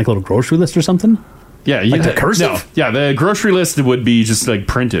I'm making a little grocery list or something. Yeah, the cursive. No, yeah, the grocery list would be just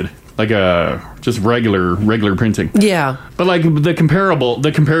printed, just regular printing. Yeah. But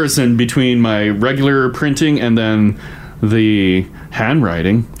the comparison between my regular printing and then the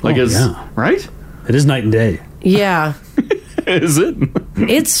handwriting, is right. It is night and day. Yeah. Is it?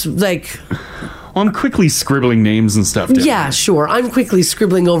 It's I'm quickly scribbling names and stuff down. Yeah, sure. I'm quickly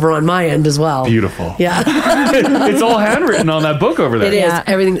scribbling over on my end as well. Beautiful. Yeah. It's all handwritten on that book over there. It is.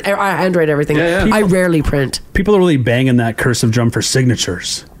 Everything. I handwrite everything. Yeah. I rarely print. People are really banging that cursive drum for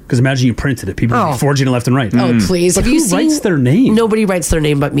signatures. Because imagine you printed it. People are forging it left and right. Oh, please. But Have who you seen, writes their name? Nobody writes their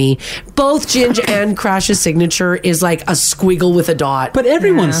name but me. Both Ginge and Crash's signature is a squiggle with a dot. But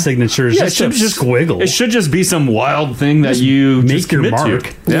everyone's signature is just a squiggle. It should just be some wild thing that you make just your commit mark.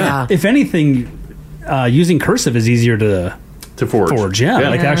 to. Yeah. If anything, using cursive is easier to forge.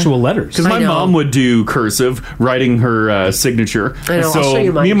 Actual letters. Because my mom would do cursive, writing her signature. I know, So I'll show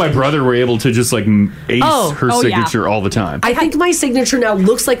you mine. me and my brother were able to just ace her signature all the time. I think my signature now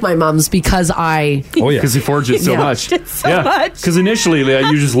looks like my mom's because I... Because he forges so Yeah. much. So much. Because initially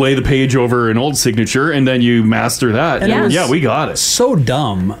you just lay the page over an old signature and then you master that. And it was we got it. So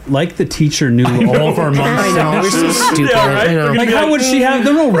dumb. Like the teacher knew all of our mom's I know, we're so stupid. I know. How would she have?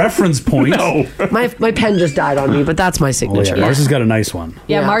 There are no reference points. No. My pen just died on me, but that's my signature. Mars has got a nice one.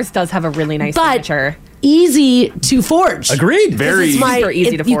 Yeah, Mars does have a really nice signature. Easy to forge. Agreed. Very super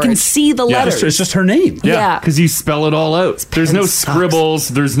easy to You can forge. see the letters. It's just her name. Yeah. Because you spell it all out. There's no sucks. scribbles.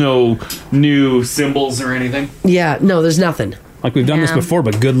 There's no new symbols or anything. Yeah, no, there's nothing. Like we've done this before,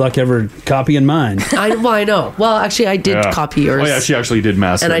 but good luck ever copying mine. I know. Well, actually, I did copy yours. Oh, yeah, she actually did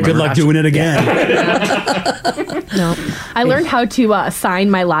master And I it. did Good luck doing it again. No. I learned how to sign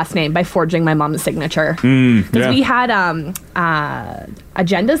my last name by forging my mom's signature. Because we had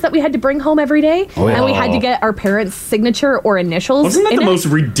agendas that we had to bring home every day. Oh, yeah. And we had to get our parents' signature or initials. Wasn't that in the it. most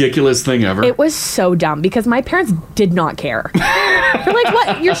ridiculous thing ever? It was so dumb because my parents did not care. They're like,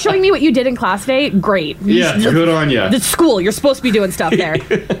 what? You're showing me what you did in class today? Great. Yeah, good on ya. The school, you're supposed to be doing stuff there.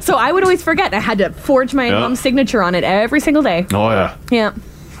 So I would always forget. I had to forge my mom's signature on it every single day. Oh, yeah. Yeah.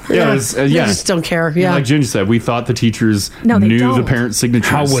 Yeah, They just don't care. Yeah. Like Ginger said, we thought the teachers No, they knew the don't. parents' signatures.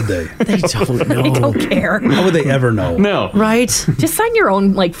 How would they? They don't know. They don't care. How would they ever know? No. Right? Just sign your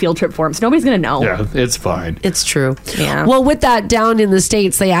own like field trip forms. Nobody's gonna know. Yeah, it's fine. It's true. Yeah. Well, with that, down in the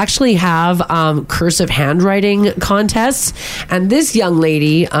States, they actually have cursive handwriting contests. And this young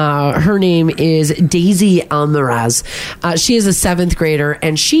lady, her name is Daisy Almaraz. She is a 7th grader,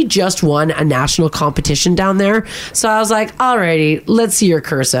 and she just won a national competition down there. So I was like, alrighty, let's see your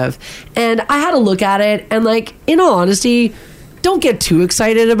cursive. And I had a look at it, and like, in all honesty, don't get too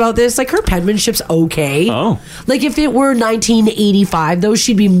excited about this. Like, her penmanship's okay. Oh. Like, if it were 1985, though,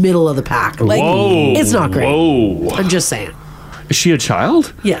 she'd be middle of the pack. Like, Whoa. it's not great. Whoa. I'm just saying. Is she a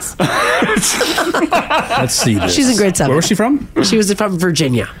child? Yes. Let's see this. She's in grade 7. Where was she from? She was from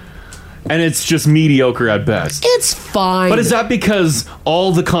Virginia. And it's just mediocre at best. It's fine. But is that because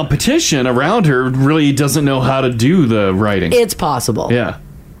all the competition around her really doesn't know how to do the writing? It's possible. Yeah.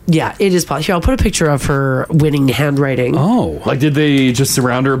 Yeah, it is possible. Here, I'll put a picture of her winning handwriting. Oh. Like, did they just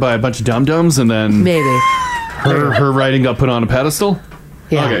surround her by a bunch of dum-dums and then Maybe. her writing got put on a pedestal?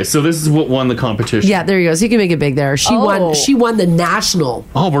 Yeah. Okay, so this is what won the competition. Yeah, there you go. So you can make it big there. She won the national.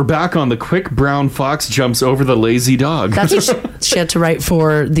 Oh, we're back on the quick brown fox jumps over the lazy dog. That's what she had to write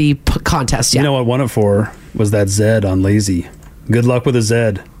for the contest. Yeah. You know what I won it for was that Z on lazy. Good luck with a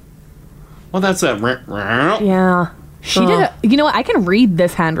Z. Well, that's that. Yeah. She did. You know what? I can read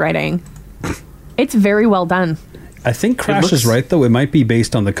this handwriting. It's very well done. I think Crash is right, though. It might be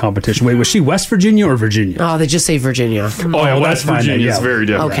based on the competition. Wait, was she West Virginia or Virginia? Oh, they just say Virginia. Oh, yeah, West Virginia is very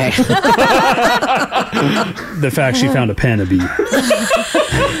different. Okay. The fact she found a pen to be.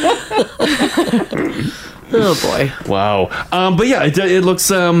 Oh boy. Wow. But yeah, it looks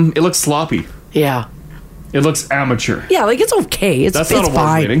sloppy. Yeah. It looks amateur. Yeah, like it's okay. That's it's not award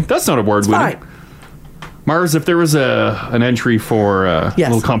fine. winning. That's not award winning. Fine. Mars, if there was an entry for a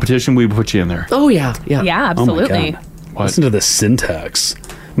Yes. little competition, we would put you in there. Oh yeah, yeah. Yeah, absolutely. Oh my God. Listen to the syntax.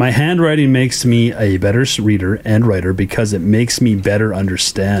 My handwriting makes me a better reader and writer because it makes me better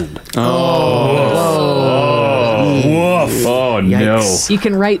understand. Woof. Oh, Yikes. You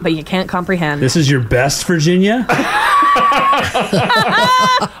can write, but you can't comprehend. This is your best, Virginia?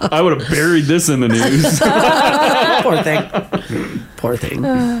 I would have buried this in the news. Poor thing. Poor thing.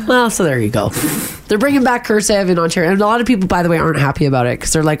 Well, so there you go. They're bringing back cursive in Ontario. And a lot of people, by the way, aren't happy about it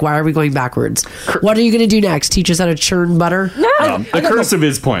because they're like, why are we going backwards? What are you going to do next? Teach us how to churn butter? The cursive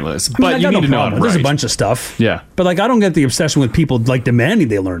is pointless, but you need to know how to There's a write. bunch of stuff. Yeah. But like, I don't get the obsession with people like demanding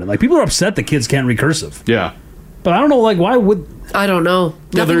they learn it. Like, people are upset that kids can't read cursive. Yeah. But I don't know, like, why would... I don't know.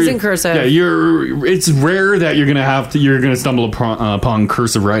 Nothing's in cursive. Yeah, it's rare that you're gonna stumble upon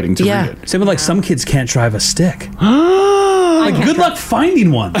cursive writing to read it. Same with like some kids can't drive a stick. Like, good luck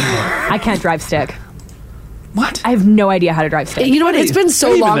finding one. I can't drive stick. What? I have no idea how to drive stick. You know what? It's been so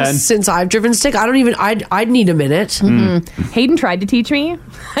Even long then. since I've driven stick. I don't even. I'd need a minute. Hayden tried to teach me.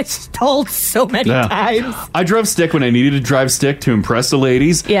 I stalled so many times. I drove stick when I needed to drive stick to impress the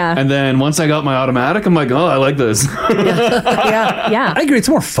ladies. Yeah. And then once I got my automatic, I'm like, oh, I like this. Yeah. I agree, it's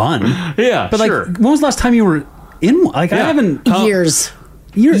more fun. Yeah, But sure. like, when was the last time you were in one? Like, I haven't...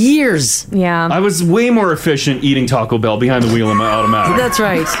 Years. Yeah. I was way more efficient eating Taco Bell behind the wheel of my automatic. That's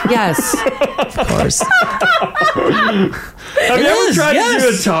right. Yes. Of course. Have you ever tried to do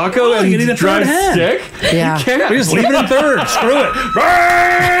a taco and you need a drive third hand. stick? Yeah. You can't. We just leave it in third. Screw it.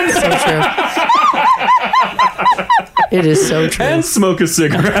 Burn! So true. It is so true. And smoke a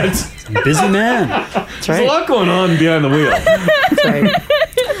cigarette. Busy man. That's There's a right. lot going on behind the wheel. That's right.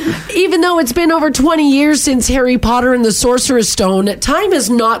 Even though it's been over 20 years since Harry Potter and the Sorcerer's Stone, time has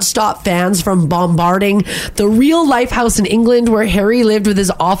not stopped fans from bombarding the real-life house in England where Harry lived with his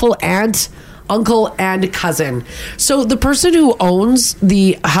awful aunt, uncle, and cousin. So the person who owns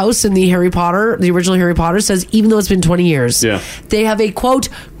the house in the original Harry Potter, says even though it's been 20 years, they have a, quote,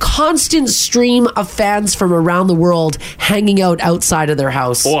 constant stream of fans from around the world hanging out outside of their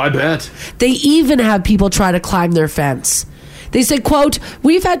house. Oh, I bet. They even have people try to climb their fence. They said, quote,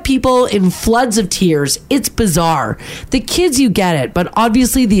 we've had people in floods of tears. It's bizarre. The kids, you get it. But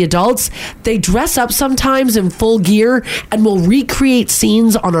obviously the adults, they dress up sometimes in full gear and will recreate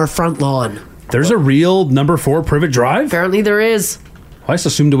scenes on our front lawn. There's a real number 4 Privet Drive? Apparently there is. I just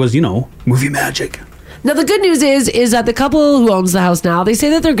assumed it was, movie magic. Now, the good news is that the couple who owns the house now, they say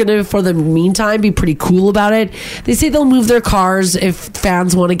that they're going to, for the meantime, be pretty cool about it. They say they'll move their cars if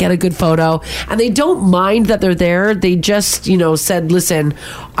fans want to get a good photo. And they don't mind that they're there. They just, said, listen,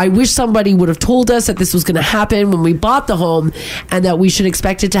 I wish somebody would have told us that this was going to happen when we bought the home and that we should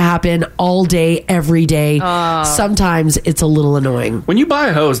expect it to happen all day, every day. Sometimes it's a little annoying. When you buy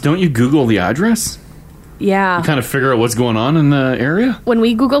a house, don't you Google the address? Yeah. kind of figure out what's going on in the area. When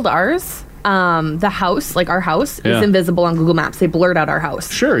we Googled ours, the house, like our house, Yeah. is invisible on Google Maps. They blurred out our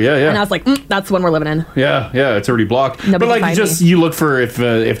house. Sure, yeah. And I was like, that's the one we're living in. Yeah, it's already blocked. Nobody but like, can find you look for if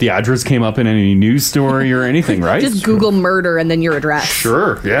the address came up in any news story or anything, right? Just Google murder and then your address.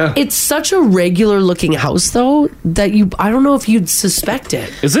 Sure, yeah. It's such a regular looking house, though, that I don't know if you'd suspect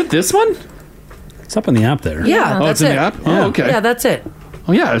it. Is it this one? It's up in the app there. Yeah, Oh, that's it's in it. the app? Yeah. Oh, okay. Yeah, that's it.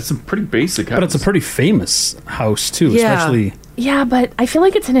 Oh, yeah, it's a pretty basic house. But it's a pretty famous house, too, Yeah. especially... Yeah, but I feel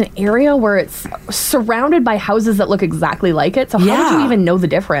like it's in an area where it's surrounded by houses that look exactly like it. So how would you even know the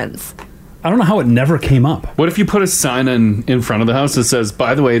difference? I don't know how it never came up. What if you put a sign in front of the house that says,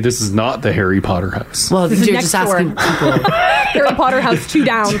 by the way, this is not the Harry Potter house? Well, This is you're next just asking door. people. Harry Potter house 2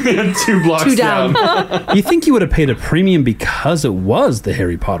 down. 2 blocks Two down. You think you would have paid a premium because it was the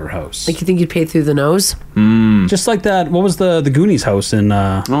Harry Potter house? Like, you think you'd pay through the nose? Just like that, what was the Goonies house in...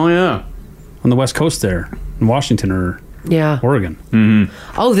 oh, yeah. On the West Coast there, in Washington or Oregon.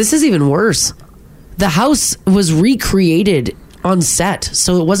 Oh, this is even worse. The house was recreated on set,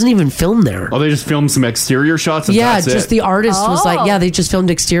 so it wasn't even filmed there. Oh, they just filmed some exterior shots and Yeah, that's just it? the artist was like, yeah, they just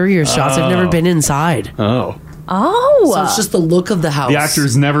filmed exterior shots. I've never Oh. been inside. Oh. Oh. So it's just the look of the house. The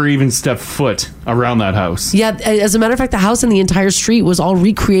actors never even stepped foot around that house. Yeah, as a matter of fact, the house and the entire street was all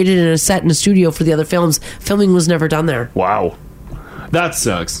recreated in a set in a studio for the other films. Filming was never done there. Wow. That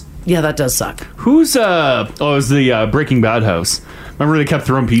sucks. Yeah, that does suck. Who's, it was the Breaking Bad house. Remember they kept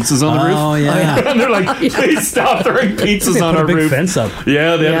throwing pizzas on the roof? Oh, yeah. And they're like, please stop throwing pizzas on Put our a big roof. fence up.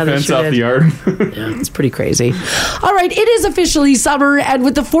 Yeah, they had Yeah, a they fence sure off did. the yard. Yeah, it's pretty crazy. All right, it is officially summer, and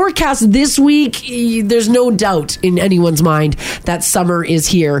with the forecast this week, there's no doubt in anyone's mind that summer is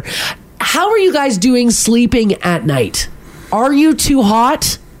here. How are you guys doing sleeping at night? Are you too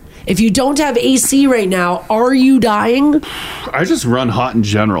hot? If you don't have AC right now, are you dying? I just run hot in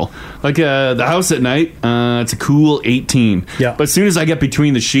general. Like the house at night, it's a cool 18. Yeah. But as soon as I get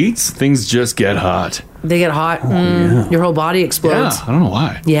between the sheets, things just get hot. They get hot. Your whole body explodes. Yeah, I don't know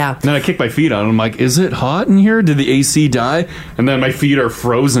why. Yeah. And then I kick my feet out and I'm like, is it hot in here? Did the AC die? And then my feet are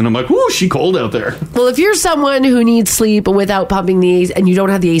frozen. I'm like, ooh, she cold out there. Well, if you're someone who needs sleep without pumping the AC and you don't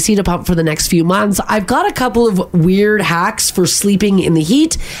have the AC to pump for the next few months, I've got a couple of weird hacks for sleeping in the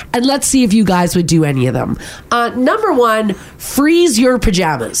heat, and let's see if you guys would do any of them. Number 1, freeze your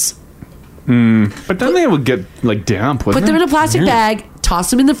pajamas. But then they would get like damp. Put them in a plastic bag, toss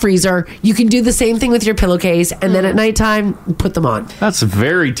them in the freezer. You can do the same thing with your pillowcase, and then at nighttime, put them on. That's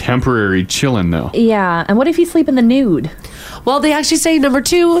very temporary chilling, though. Yeah. And what if you sleep in the nude? Well, they actually say, number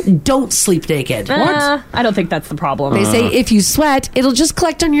 2, don't sleep naked. I don't think that's the problem. They say if you sweat, it'll just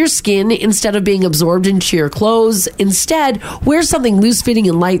collect on your skin instead of being absorbed into your clothes. Instead, wear something loose-fitting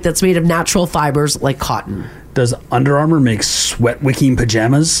and light that's made of natural fibers like cotton. Does Under Armour make sweat wicking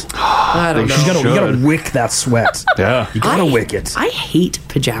pajamas? I don't know. You gotta wick that sweat. Yeah. You gotta wick it. I hate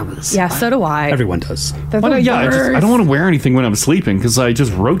pajamas. Yeah, so do I. Everyone does. They're Why the not? Yeah, I don't want to wear anything when I'm sleeping because I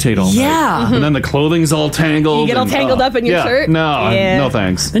just rotate all night. Yeah. And then the clothing's all tangled. You get all and, tangled up in your yeah, shirt? No, Yeah. no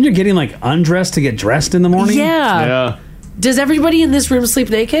thanks. Then you're getting like undressed to get dressed in the morning? Yeah. Yeah. Does everybody in this room sleep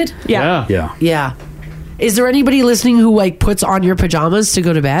naked? Yeah. Yeah. Yeah. Is there anybody listening who like puts on your pajamas to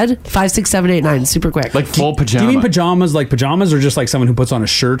go to bed? 5, 6, 7, 8, 9. Super quick. Like full Do pajama. you mean pajamas like pajamas or just like someone who puts on a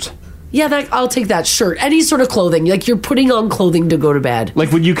shirt? Yeah, I'll take that shirt. Any sort of clothing. Like you're putting on clothing to go to bed.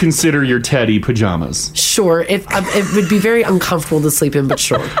 Like, would you consider your teddy pajamas? Sure. If it would be very uncomfortable to sleep in, but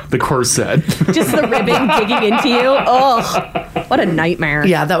sure. The corset. Just the ribbing digging into you. Ugh. What a nightmare.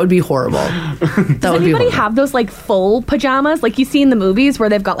 Yeah, that would be horrible. That Does would be anybody horrible. have those like full pajamas like you see in the movies where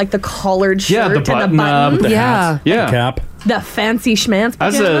they've got like the collared shirt Yeah, the and the button up, button? the Yeah. hat. Yeah. Cap. The fancy schmancy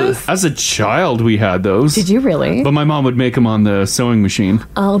pajamas? As a child, we had those. Did you really? But my mom would make them on the sewing machine.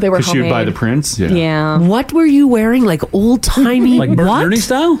 Oh, they were Because she would buy homemade. the prints. Yeah. Yeah. What were you wearing? Like old timey? Like Bert what? Ernie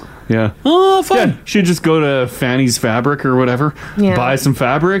style? Yeah. Oh, fun. Yeah, she'd just go to Fanny's Fabric or whatever, Yeah. buy some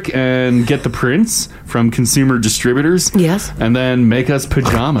fabric and get the prints from consumer distributors. Yes. And then make us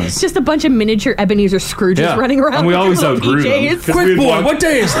pajamas. It's just a bunch of miniature Ebenezer Scrooges Yeah. running around. And we with their always little outgrew them. PJs. 'Cause Quick we'd boy, walk- what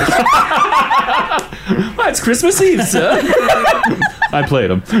day is this? Well, it's Christmas Eve, sir. I played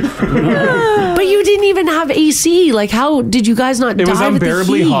them. But you didn't even have AC. Like, how did you guys not It was die with the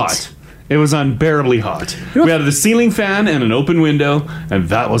unbearably heat? hot. It was unbearably hot. We had the ceiling fan and an open window, and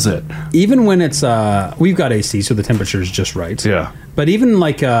that was it. Even when it's we've got AC, so the temperature is just right. Yeah. But even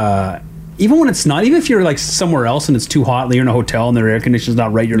like even when it's not, even if you're like somewhere else and it's too hot, like you're in a hotel and their air conditioner's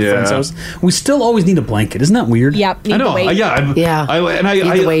not right, you're at a friend's house, we still always need a blanket. Isn't that weird? Yep. I know. Yeah. Yeah. I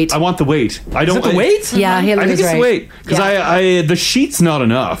Need the weight. I want the weight. I don't. it the weight? Yeah, Haley I think was it's right. the weight because Yeah. the sheet's not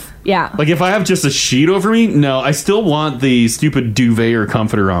enough. Yeah. Like if I have just a sheet over me, no, I still want the stupid duvet or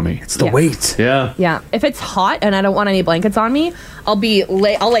comforter on me. It's the Yeah. weight. Yeah. Yeah. If it's hot and I don't want any blankets on me, I'll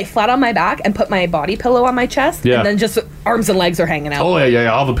lay flat on my back and put my body pillow on my chest. Yeah. And then just arms and legs are hanging out. Oh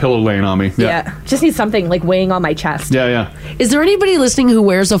yeah. I'll have a pillow laying on me. Yeah. Just need something like weighing on my chest. Yeah. Is there anybody listening who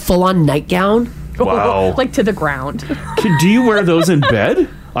wears a full-on nightgown? Wow. Like to the ground. Do you wear those in bed?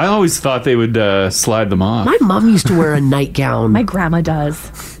 I always thought they would slide them off. My mom used to wear a nightgown. My grandma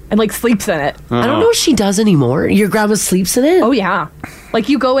does. And like sleeps in it. I don't know if she does anymore. Your grandma sleeps in it? Oh yeah. Like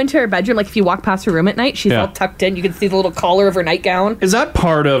you go into her bedroom, like if you walk past her room at night, she's Yeah. all tucked in. You can see the little collar of her nightgown. Is that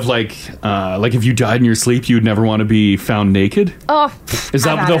part of like if you died in your sleep, you'd never want to be found naked? Oh, Is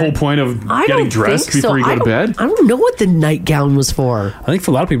that the whole point of I getting don't dressed think so. before you go to bed? I don't know what the nightgown was for. I think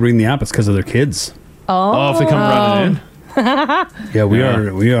for a lot of people reading the app, it's because of their kids. Oh, if they come running in. Yeah,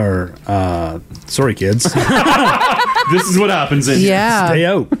 we are. Sorry, kids. This is what happens in Yeah. Stay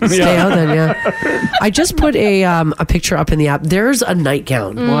out. Stay out then, yeah. I just put a picture up in the app. There's a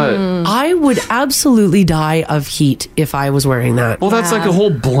nightgown. What? I would absolutely die of heat if I was wearing that. Well, that's like a whole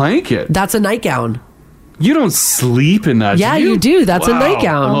blanket. That's a nightgown. You don't sleep in that. Yeah, do you do. That's a Wow.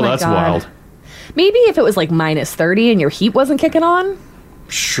 nightgown. Oh, Oh my that's God. wild. Maybe if it was like minus 30 and your heat wasn't kicking on.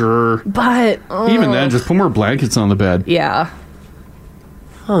 Sure. But Even then, just put more blankets on the bed. Yeah.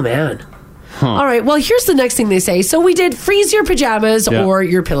 Oh, man. Huh. All right. Well, here's the next thing they say. So we did freeze your pajamas Yeah. or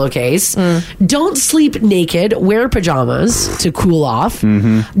your pillowcase. Don't sleep naked. Wear pajamas to cool off.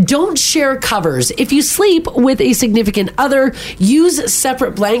 Don't share covers. If you sleep with a significant other, use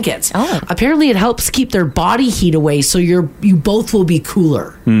separate blankets. Apparently, it helps keep their body heat away, so you both will be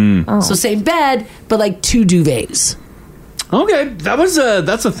cooler. So same bed, but like 2 duvets. Okay, that's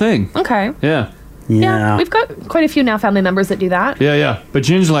a thing. Okay. Yeah. Yeah. We've got quite a few now family members that do that. Yeah. But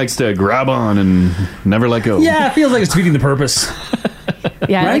Ginge likes to grab on and never let go. Yeah, it feels like it's defeating the purpose.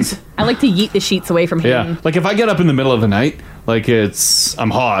 Yeah. Right? I like to yeet the sheets away from him. Yeah. Like if I get up in the middle of the night, like I'm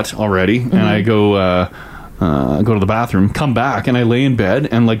hot already, and I go to the bathroom, come back, and I lay in bed,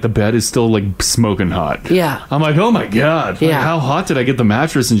 and like the bed is still like smoking hot. Yeah. I'm like, oh my God. Like, Yeah. how hot did I get the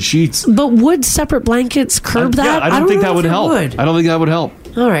mattress and sheets? But would separate blankets curb that? Yeah, I don't think know that if would it help. would. I don't think that would help.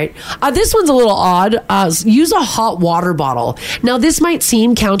 All right. This one's a little odd. Use a hot water bottle. Now, this might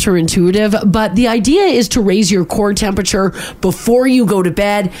seem counterintuitive, but the idea is to raise your core temperature before you go to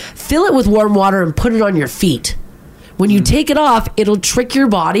bed. Fill it with warm water and put it on your feet. When you take it off, it'll trick your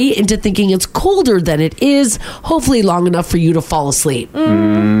body into thinking it's colder than it is, hopefully long enough for you to fall asleep.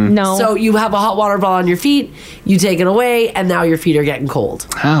 No. So you have a hot water bottle on your feet, you take it away, and now your feet are getting cold.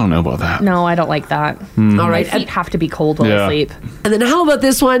 I don't know about that. No, I don't like that. All right. My feet have to be cold while Yeah. I sleep. And then how about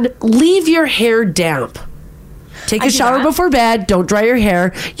this one? Leave your hair damp. Take I a do shower that. before bed. Don't dry your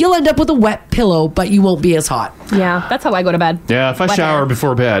hair. You'll end up with a wet pillow, but you won't be as hot. Yeah, that's how I go to bed. Yeah, if I Wet shower hair.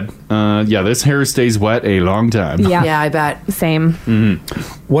 before bed, this hair stays wet a long time. Yeah. Yeah, I bet. Same.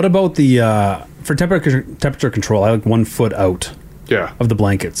 What about the for temperature control? I like 1 foot out. Yeah. Of the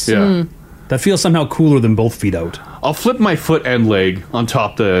blankets. Yeah. That feels somehow cooler than both feet out. I'll flip my foot and leg on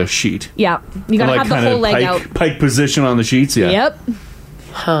top the sheet. Yeah. You gotta And, have the kinda whole leg out. pike position on the sheets. Yeah. Yep.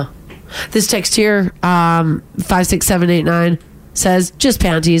 Huh. This text here, 56789, says, just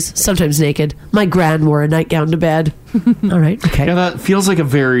panties, sometimes naked. My gran wore a nightgown to bed. All right, okay. Yeah, that feels like a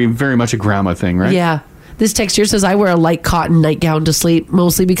very, very much a grandma thing, right? Yeah. This text here says, I wear a light cotton nightgown to sleep,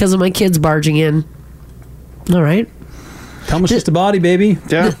 mostly because of my kids barging in. All right. Tell me it's just a body, baby.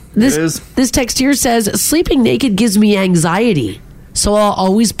 Yeah, This, it is. this text here says, sleeping naked gives me anxiety, so I'll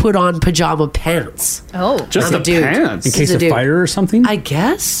always put on pajama pants. Oh. Just I'm the a dude. pants. In He's case a of dude. fire or something? I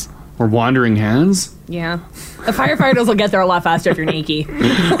guess. Or wandering hands. Yeah. The firefighters will get there a lot faster if you're naked.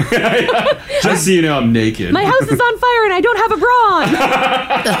 Just so you know, I'm naked. My house is on fire and I don't have a bra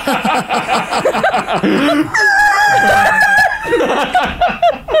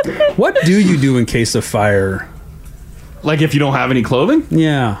on. What do you do in case of fire? Like if you don't have any clothing?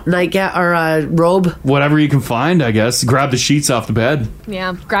 Yeah. Nightgown or a robe. Whatever you can find, I guess. Grab the sheets off the bed.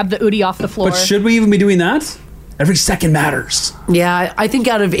 Yeah. Grab the Udi off the floor. But should we even be doing that? Every second matters. Yeah, I think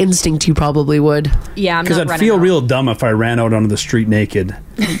out of instinct you probably would. Yeah, I'm Because not I'd running feel out. real dumb if I ran out onto the street naked.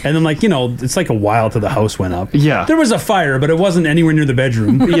 And then, like, it's like a while till the house went up. Yeah. There was a fire, but it wasn't anywhere near the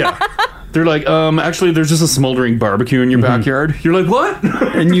bedroom. Yeah. They're like, actually, there's just a smoldering barbecue in your backyard. You're like, what?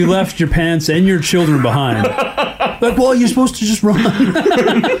 And you left your pants and your children behind. Like, well, you're supposed to just run.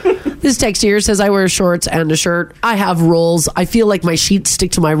 This text here says, I wear shorts and a shirt. I have rolls. I feel like my sheets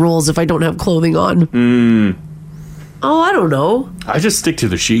stick to my rolls if I don't have clothing on. Oh, I don't know. I just stick to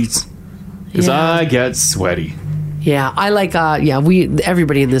the sheets. Because Yeah. I get sweaty. Yeah, I like,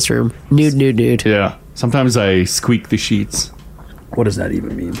 everybody in this room, nude. Yeah. Sometimes I squeak the sheets. What does that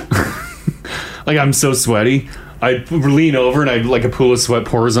even mean? Like, I'm so sweaty. I lean over and a pool of sweat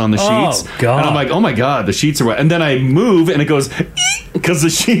pours on the sheets. Oh, God. And I'm like, oh my God, the sheets are wet. And then I move and it goes, because the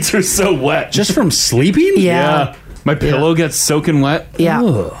sheets are so wet. Just from sleeping? Yeah. My pillow gets soaking wet. Yeah.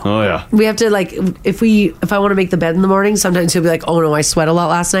 Oh, yeah. We have to, like, if I want to make the bed in the morning, sometimes he'll be like, oh no, I sweat a lot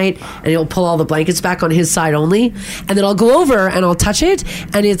last night, and he'll pull all the blankets back on his side only, and then I'll go over and I'll touch it,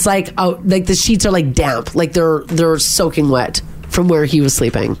 and it's like the sheets are like damp, like they're soaking wet from where he was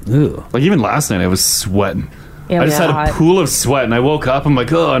sleeping. Ew. Like, even last night I was sweating. Yeah, I just had a pool of sweat, and I woke up, I'm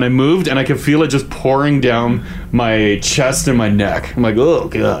like, oh, and I moved, and I could feel it just pouring down my chest and my neck. I'm like, oh,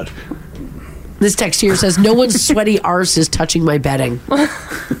 God. This text here says, no one's sweaty arse is touching my bedding.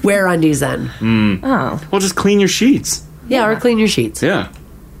 Wear undies then. Oh. Well, just clean your sheets. Yeah, or clean your sheets. Yeah.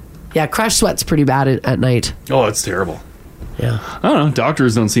 Yeah, crash sweat's pretty bad at night. Oh, it's terrible. Yeah. I don't know.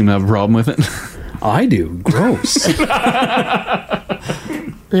 Doctors don't seem to have a problem with it. I do. Gross.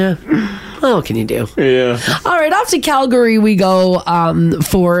 Yeah. Well, what can you do? Yeah. All right, off to Calgary we go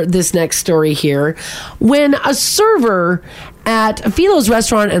for this next story here. When a server at Philo's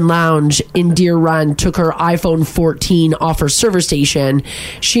Restaurant and Lounge in Deer Run took her iPhone 14 off her server station,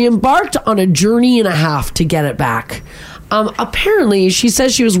 she embarked on a journey and a half to get it back. Apparently, she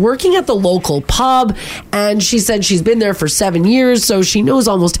says she was working at the local pub, and she said she's been there for 7 years, so she knows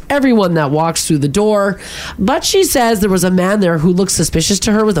almost everyone that walks through the door. But she says there was a man there who looked suspicious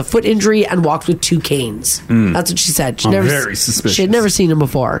to her with a foot injury and walked with 2 canes. That's what she said. Very suspicious. She had never seen him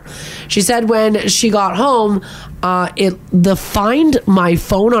before. She said when she got home, the Find My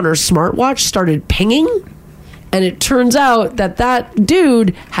Phone on her smartwatch started pinging. And it turns out that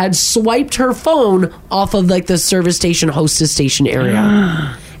dude had swiped her phone off of like the service station, hostess station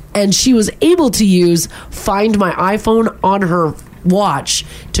area. And she was able to use Find My iPhone on her watch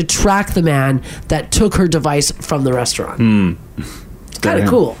to track the man that took her device from the restaurant. It's kind of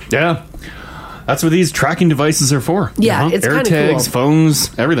cool. Yeah. That's what these tracking devices are for. Yeah, it's Air kinda tags, cool.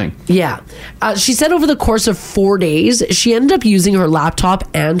 phones, everything. Yeah. She said over the course of 4 days, she ended up using her laptop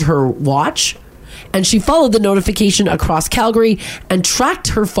and her watch. And she followed the notification across Calgary and tracked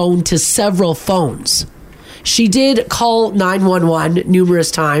her phone to several phones. She did call 911 numerous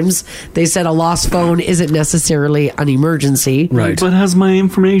times. They said a lost phone isn't necessarily an emergency. Right. But has my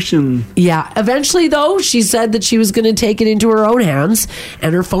information. Yeah. Eventually, though, she said that she was going to take it into her own hands,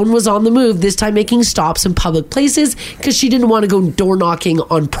 and her phone was on the move, this time making stops in public places because she didn't want to go door knocking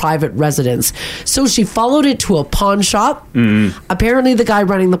on private residents. So she followed it to a pawn shop. Apparently, the guy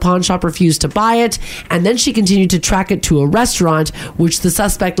running the pawn shop refused to buy it, and then she continued to track it to a restaurant, which the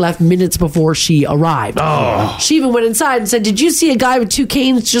suspect left minutes before she arrived. She even went inside and said, did you see a guy with 2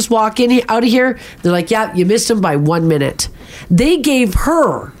 canes just walk out of here? They're like, yeah, you missed him by 1 minute. They gave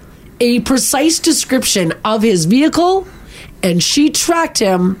her a precise description of his vehicle, and she tracked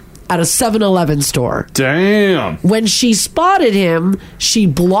him at a 7-Eleven store. Damn. When she spotted him, she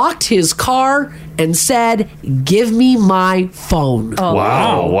blocked his car and said, give me my phone. Oh,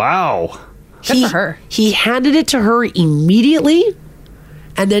 wow. Good for her. He handed it to her immediately.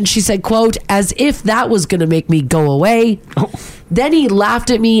 And then she said, quote, as if that was going to make me go away. Then he laughed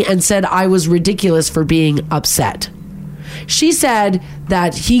at me and said I was ridiculous for being upset. She said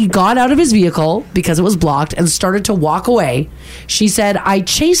that he got out of his vehicle because it was blocked and started to walk away. She said, I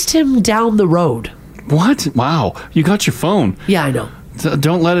chased him down the road. What? Wow. You got your phone. Yeah, I know.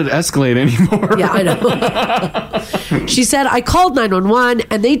 Don't let it escalate anymore. Yeah, I know. She said, I called 911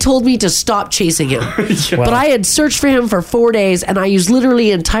 and they told me to stop chasing him. But I had searched for him for 4 days and I used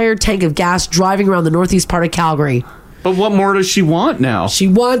literally an entire tank of gas driving around the northeast part of Calgary. But what more does she want now? She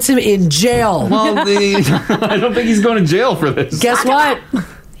wants him in jail. Well, I don't think he's going to jail for this. Guess what?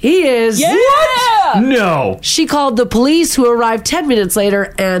 He is. Yeah! What? No. She called the police, who arrived 10 minutes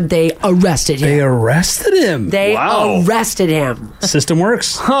later, and they arrested him. They arrested him? They arrested him. System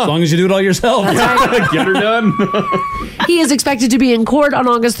works. As long as you do it all yourself. Get her done. He is expected to be in court on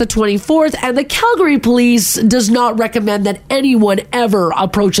August the 24th, and the Calgary police does not recommend that anyone ever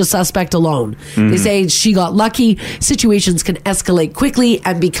approach a suspect alone. They say she got lucky. Situations can escalate quickly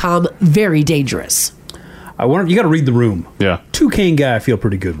and become very dangerous. I wonder, you got to read the room. Yeah. 2 cane guy I feel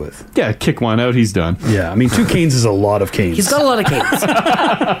pretty good with. Yeah, kick one out, he's done. Yeah, I mean, 2 canes is a lot of canes. He's got a lot of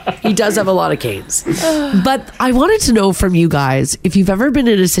canes. He does have a lot of canes. But I wanted to know from you guys if you've ever been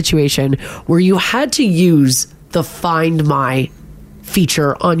in a situation where you had to use the Find My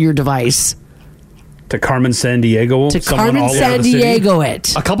feature on your device. To Carmen Sandiego. To Carmen Sandiego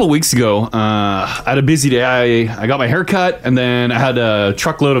it. A couple weeks ago, I had a busy day. I got my hair cut, and then I had a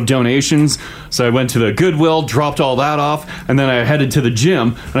truckload of donations. So I went to the Goodwill, dropped all that off, and then I headed to the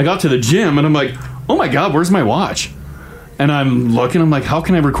gym. And I got to the gym, and I'm like, oh my God, where's my watch? And I'm looking, I'm like, how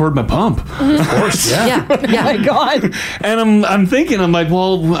can I record my pump? Of course, Yeah. Oh my God. And I'm thinking, I'm like,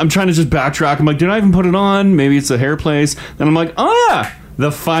 well, I'm trying to just backtrack. I'm like, did I even put it on? Maybe it's a hair place. Then I'm like, oh yeah,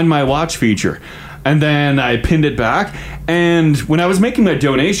 the Find My Watch feature. And then I pinned it back. And when I was making my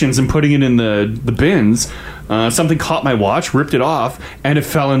donations and putting it in the bins, something caught my watch, ripped it off, and it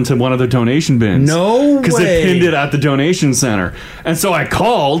fell into one of the donation bins. No way. Because it pinned it at the donation center. And so I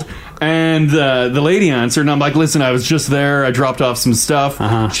called, and the lady answered, and I'm like, listen, I was just there. I dropped off some stuff.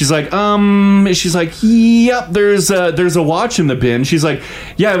 She's like, yep, there's a watch in the bin. She's like,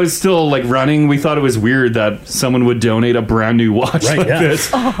 yeah, it was still like running. We thought it was weird that someone would donate a brand new watch like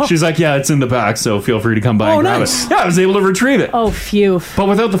this. She's like, yeah, it's in the back, so feel free to come by and grab it. Yeah, I was able to retrieve it. Oh, phew. But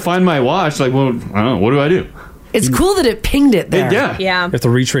without the Find My Watch, like, well, I don't know, what do I do? It's cool that it pinged it there. Yeah. You have to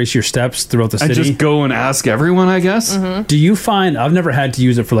retrace your steps throughout the city. I just go and ask everyone, I guess. Do you find, I've never had to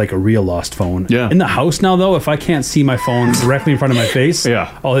use it for like a real lost phone. Yeah. In the house now, though, if I can't see my phone directly in front of my face,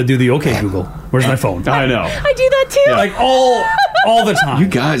 I'll do the okay Google. Where's my phone? I know. I do that too. Like all the time. You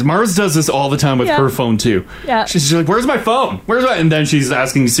guys, Mars does this all the time with her phone too. Yeah. She's like, where's my phone? Where's my... And then she's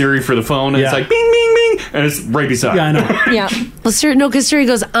asking Siri for the phone, and it's like, bing, bing, bing. And it's right beside. Yeah, I know. Yeah. Well, Siri, no, because Siri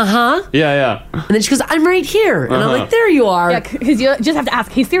goes, uh-huh. Yeah. And then she goes, I'm right here. And I'm like, there you are. Yeah, because you just have to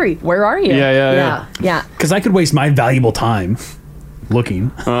ask, hey Siri, where are you? Yeah. Yeah. Because I could waste my valuable time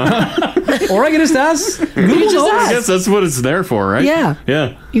looking. Or I can just ask. Google just knows. ask. I guess that's what it's there for, right?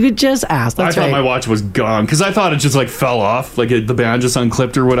 Yeah. You could just ask. That's I thought right. my watch was gone because I thought it just like fell off, like the band just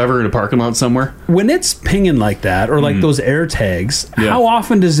unclipped or whatever in a parking lot somewhere. When it's pinging like that, or like those air tags, how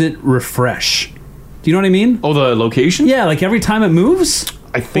often does it refresh? Do you know what I mean? Oh, the location? Yeah, like every time it moves?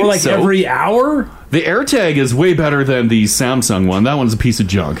 I think or like so. every hour? The AirTag is way better than the Samsung one. That one's a piece of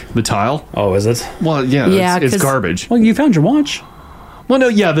junk. The Tile. Oh, is it? Well, yeah, it's garbage. Well, you found your watch. Well, no,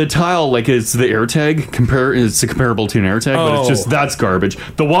 yeah, the Tile, like, it's the AirTag. It's comparable to an AirTag, but it's just, that's garbage.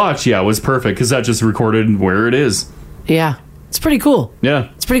 The watch, was perfect, because that just recorded where it is. Yeah. It's pretty cool. Yeah.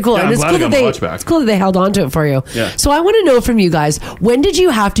 It's pretty cool. Yeah, And I'm it's glad cool I got that my watch back. it's cool that they held on to it for you. Yeah. So I want to know from you guys, when did you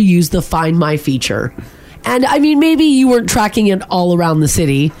have to use the Find My feature? And I mean, maybe you weren't tracking it all around the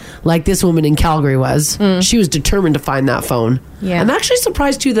city like this woman in Calgary was. She was determined to find that phone. Yeah. I'm actually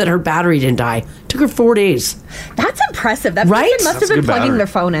surprised too that her battery didn't die. Took her 4 days. That's impressive. That Right? person must That's have been good plugging battery. their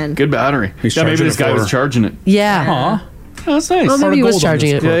phone in. Good battery. He's Yeah, maybe charging this it guy for was her. charging it. Yeah. Aw. Oh, that's nice. Well, maybe he was gold on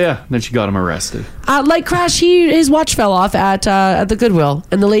charging this it. Yeah. Then she got him arrested. Like Crash, his watch fell off at the Goodwill,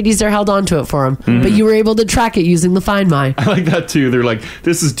 and the ladies there held on to it for him. But you were able to track it using the Find My. I like that too. They're like,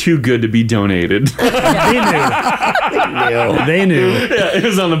 this is too good to be donated. They knew. Yeah, it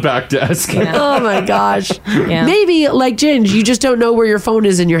was on the back desk. Oh my gosh. Yeah. Maybe, like Ginge, you just don't know where your phone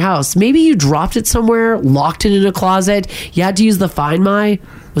is in your house. Maybe you dropped it somewhere, locked it in a closet. You had to use the Find My.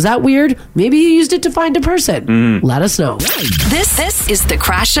 Was that weird? Maybe you used it to find a person. Let us know. This is the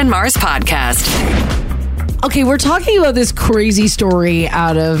Crash and Mars podcast. Okay, we're talking about this crazy story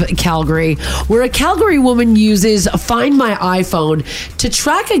out of Calgary where a Calgary woman uses Find My iPhone to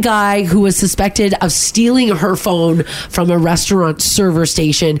track a guy who was suspected of stealing her phone from a restaurant server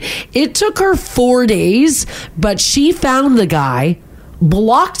station. It took her 4 days, but she found the guy,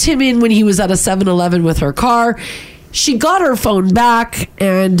 blocked him in when he was at a 7-Eleven with her car. She got her phone back,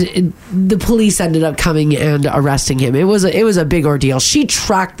 and the police ended up coming and arresting him. It was a big ordeal. She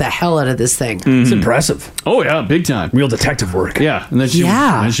tracked the hell out of this thing. It's impressive. Oh, yeah, big time. Real detective work. Yeah. And then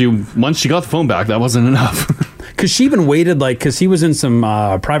once she got the phone back, that wasn't enough. Because she even waited, because he was in some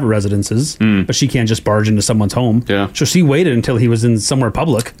private residences, but she can't just barge into someone's home. Yeah. So she waited until he was in somewhere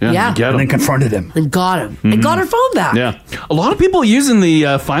public. Yeah. Get And him. then confronted him. And got him. And got her phone back. Yeah. A lot of people using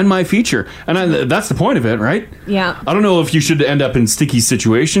the Find My feature. And that's the point of it, right? Yeah. I don't know if you should end up in sticky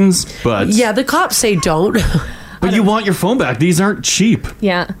situations, but... Yeah, the cops say don't. But you want your phone back. These aren't cheap.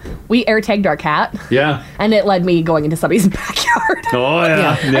 Yeah. We air tagged our cat. Yeah. And it led me going into somebody's backyard. Oh,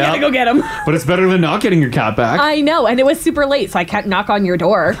 yeah. I gotta go get him. But it's better than not getting your cat back. I know, and it was super late, so I can't knock on your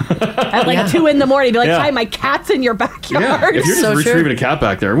door at like 2 a.m. Be like, Yeah. "Hi, my cat's in your backyard." Yeah. If you're just retrieving a cat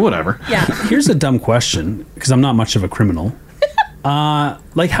back there, whatever. Yeah. Here's a dumb question, because I'm not much of a criminal. How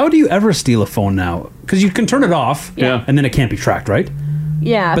do you ever steal a phone now? Because you can turn it off, and then it can't be tracked, right?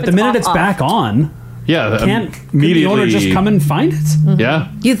 Yeah. But the minute it's back on, can't the owner just come and find it?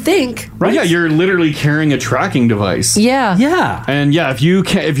 Yeah. You think, right? Yeah, you're literally carrying a tracking device. Yeah. Yeah. And yeah, if you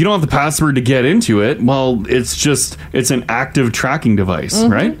don't have the password to get into it, well, it's an active tracking device,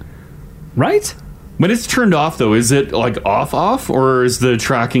 right? Right? When it's turned off, though, is it like off, or is the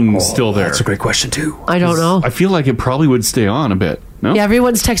tracking still there? That's a great question too. I don't know. I feel like it probably would stay on a bit. No? Yeah,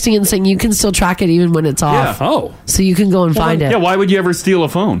 everyone's texting and saying you can still track it even when it's off. Yeah. Oh. So you can go and find it. Yeah, why would you ever steal a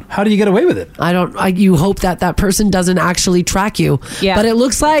phone? How do you get away with it? You hope that person doesn't actually track you. Yeah. But it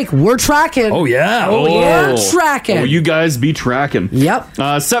looks like we're tracking. Oh, yeah. We're tracking. Oh, you guys be tracking. Yep.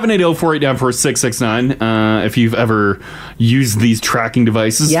 780-489-4669 if you've ever used these tracking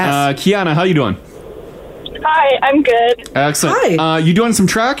devices. Yes. Kiana, how you doing? Hi, I'm good. Excellent. Hi. You doing some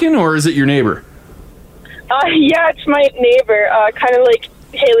tracking, or is it your neighbor? Yeah, it's my neighbor. Kind of like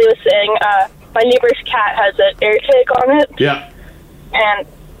Haley was saying, my neighbor's cat has an air tag on it. Yeah. And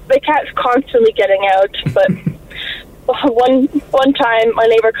the cat's constantly getting out, but one time my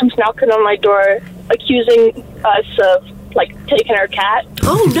neighbor comes knocking on my door accusing us of, like, taking our cat.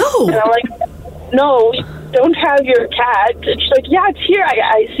 Oh, no. And I'm like, no, we don't have your cat. And she's like, yeah, it's here.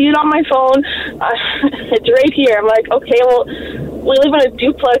 I see it on my phone. It's right here. I'm like, okay, well, we live in a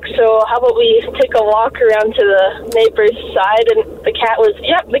duplex, so how about we take a walk around to the neighbor's side? And the cat was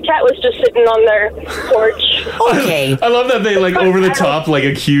just sitting on their porch. Okay. I love that they, like, over the top, like,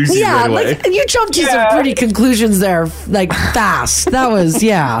 accuse you right away. like you jumped to some pretty conclusions there, like, fast. That was,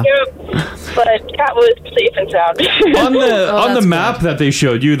 yeah. Yep. But cat was safe and sound. On the map that they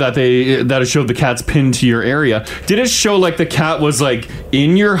showed you, that it showed the cat's pinned to your area, did it show, like, the cat was, like,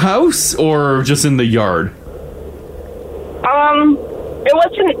 in your house or just in the yard? It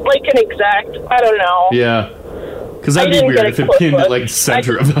wasn't like an exact. I don't know. Yeah. Because that'd be weird if it pinned at, like,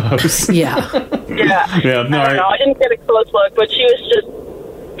 center of the house. Yeah. Yeah. Yeah, no, I don't know. I didn't get a close look, but she was just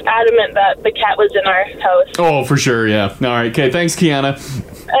adamant that the cat was in our house. Oh, for sure, yeah. All right, okay, thanks, Kiana.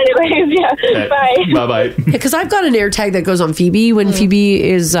 Anyways, yeah. Okay. Bye. Bye-bye. Because I've got an air tag that goes on Phoebe when Phoebe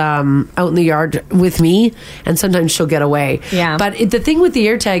is out in the yard with me, and sometimes she'll get away. Yeah. But the thing with the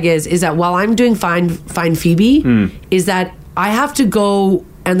air tag is that while I'm doing find Phoebe, is that I have to go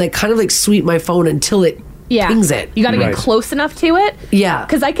and like kind of like sweep my phone until it pings it. You got to get close enough to it. Yeah.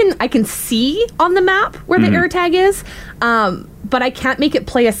 Because I can see on the map where the air tag is, but I can't make it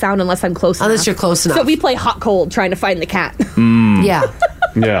play a sound unless I'm close enough. Unless you're close enough. So we play hot cold trying to find the cat. Yeah.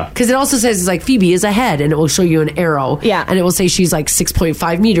 Yeah. Because it also says it's like Phoebe is ahead, and it will show you an arrow. Yeah. And it will say she's like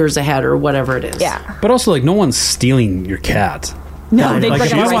 6.5 meters ahead or whatever it is. Yeah. But also, like, no one's stealing your cat. No, they like,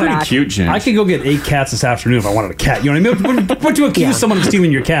 bring it if you right wanted- back. Cute, James. I could go get 8 cats this afternoon if I wanted a cat. You know what I mean? But you accuse someone of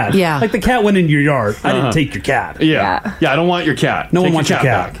stealing your cat. Yeah. Like the cat went into your yard. I didn't take your cat. Yeah. I don't want your cat. No Take one wants your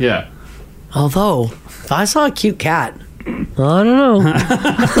cat. back. Yeah. Although, if I saw a cute cat, I don't know.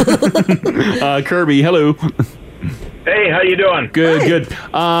 Kirby, hello. Hey, how you doing? Good.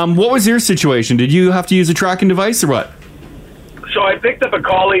 What was your situation? Did you have to use a tracking device or what? So I picked up a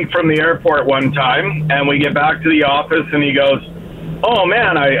colleague from the airport one time, and we get back to the office, and he goes, "Oh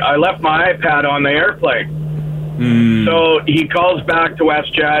man, I left my iPad on the airplane." So he calls back to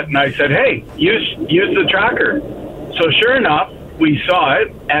WestJet, and I said, "Hey, use the tracker." So sure enough, we saw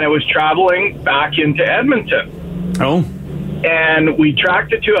it, and it was traveling back into Edmonton. Oh. And we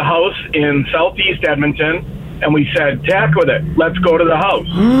tracked it to a house in southeast Edmonton, and we said, "To heck with it, let's go to the house."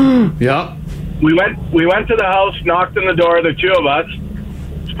 Yeah. We went to the house, knocked on the door, the two of us.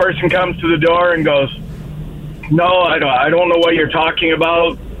 This person comes to the door and goes, "No, I don't know what you're talking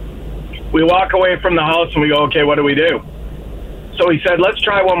about." We walk away from the house and we go, "Okay, what do we do?" So he said, "Let's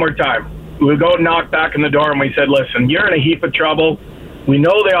try one more time." We go knock back on the door and we said, "Listen, you're in a heap of trouble. We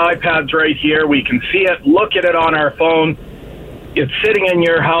know the iPad's right here. We can see it. Look at it on our phone. It's sitting in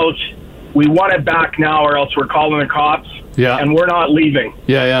your house. We want it back now or else we're calling the cops. Yeah. And we're not leaving."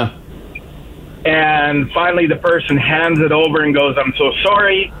 Yeah. And finally the person hands it over and goes, "I'm so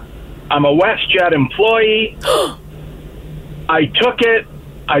sorry. I'm a WestJet employee. I took it.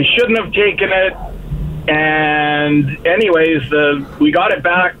 I shouldn't have taken it." And anyways, we got it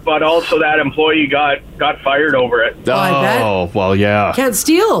back, but also that employee got fired over it. Oh, well, yeah. Can't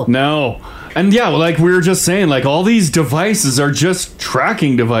steal. No. And yeah, like we were just saying, like all these devices are just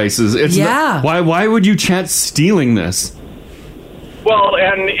tracking devices. It's Yeah. Why would you chance stealing this? Well,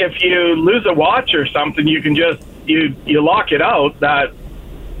 and if you lose a watch or something, you can just you lock it out. That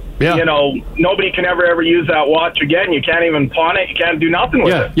nobody can ever use that watch again. You can't even pawn it. You can't do nothing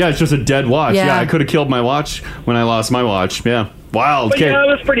with it. Yeah, it's just a dead watch. Yeah. Yeah, I could have killed my watch when I lost my watch. Yeah, wild. But Okay. yeah, it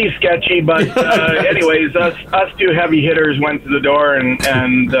was pretty sketchy. But anyways, us two heavy hitters went to the door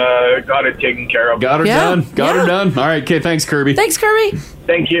and got it taken care of. Got her done. Got her done. All right. Okay. Thanks, Kirby. Thanks, Kirby.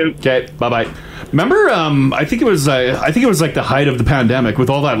 Thank you. Okay. Bye. Remember, I think it was like the height of the pandemic with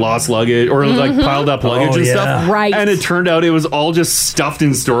all that lost luggage or like piled up luggage and stuff. Right. And it turned out it was all just stuffed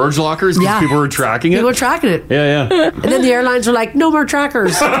in storage lockers because people were tracking it. People were tracking it. Yeah. And then the airlines were like, no more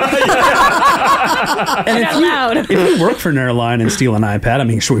trackers. And if you work for an airline airline and steal an iPad. I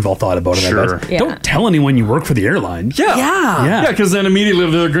mean, sure, we've all thought about it. Sure. I bet. Don't tell anyone you work for the airline. Yeah, because then immediately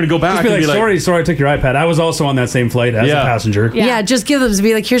they're going to go back Just be and like, be like, sorry, I took your iPad. I was also on that same flight as a passenger. Yeah, just give them to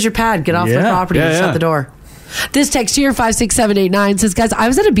be like, here's your pad. Get off the property and shut the door. This text here, 56789, says, guys, I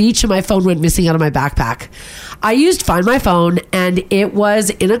was at a beach and my phone went missing out of my backpack. I used Find My Phone and it was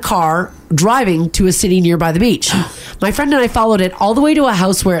in a car driving to a city nearby the beach. My friend and I followed it all the way to a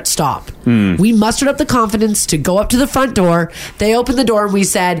house where it stopped. We mustered up the confidence to go up to the front door. They opened the door and we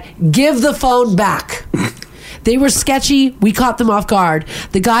said, give the phone back. They were sketchy. We caught them off guard.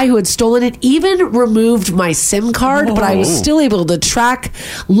 The guy who had stolen it even removed my SIM card, but I was still able to track.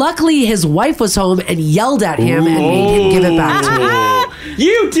 Luckily, his wife was home and yelled at him and made him give it back to me.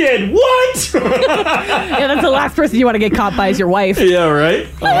 You did what? Yeah, that's the last person you want to get caught by is your wife. Yeah, right?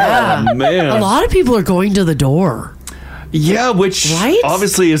 Yeah. Oh, man. A lot of people are going to the door. Yeah, which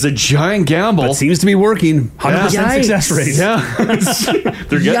obviously is a giant gamble. But seems to be working. 100% success rate. Yeah.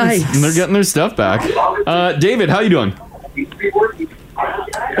 they're getting their stuff back. David, how you doing? Hey,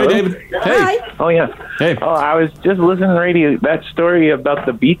 David. Hey. Oh, yeah. Hey. Oh, I was just listening to the radio. That story about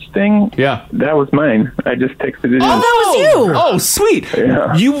the beach thing. Yeah. That was mine. I just texted it in. Oh, that was you. Oh, sweet.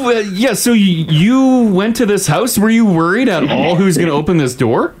 Yeah. You, so you went to this house. Were you worried at all who's going to open this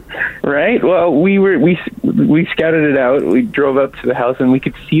door? Right. Well, we scouted it out. We drove up to the house and we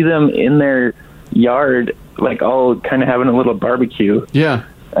could see them in their yard, like all kind of having a little barbecue. Yeah.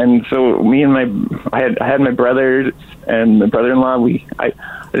 And so me and I had my brother and my brother-in-law. I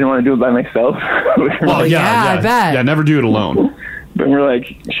didn't want to do it by myself. Well, yeah, I bet. Yeah, never do it alone. But we're like,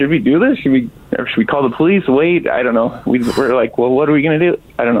 should we do this? Should we call the police? Wait, I don't know. We're like, well, what are we gonna do?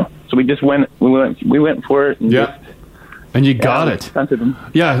 I don't know. So we just went. We went for it. And and you got it.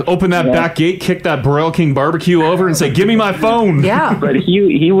 Yeah, open that back gate, kick that Broil King barbecue over, and say, "Give me my phone." Yeah, but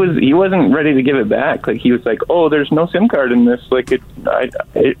he wasn't ready to give it back. Like he was like, "Oh, there's no SIM card in this. Like it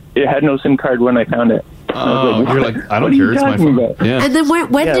had no SIM card when I found it." Oh, you're like, I don't care. It's my phone. Yeah. And then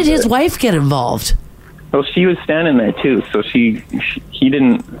when did his wife get involved? Well, she was standing there too, so he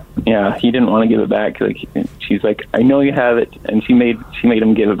didn't want to give it back. Like she's like, I know you have it, and she made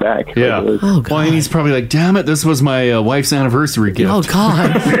him give it back. Yeah. Like, oh, God. Well, and he's probably like, damn it, this was my wife's anniversary gift. Oh,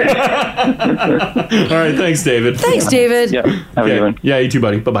 God. All right, thanks, David. Thanks, David. Yeah, have a good one. Yeah, you too,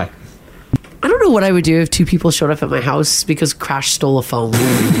 buddy. Bye-bye. I don't know what I would do if two people showed up at my house because Crash stole a phone.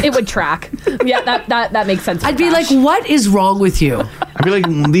 It would track. Yeah, that makes sense. I'd be like, what is wrong with you? I'd be like,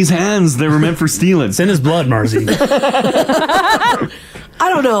 these hands, they were meant for stealing. It's in his blood, Marzi. I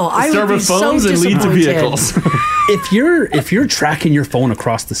don't know. I Start would be with phones so and lead to disappointed. vehicles. If you're tracking your phone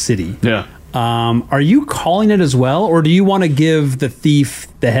across the city, yeah, are you calling it as well, or do you want to give the thief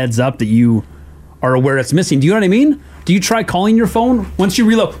the heads up that you are aware it's missing? Do you know what I mean? Do you try calling your phone once you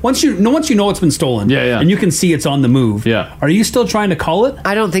reload? Once you know it's been stolen, and you can see it's on the move. Yeah, are you still trying to call it?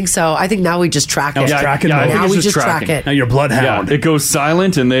 I don't think so. I think now we just track it. I think now it's we just tracking. track it. Now you're bloodhound. Yeah, it goes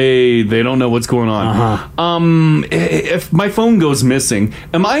silent and they don't know what's going on. If my phone goes missing,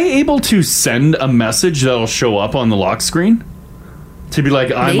 am I able to send a message that'll show up on the lock screen? To be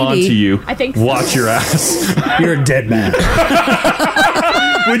like, I'm on to you. I think so. Watch your ass. You're a dead man.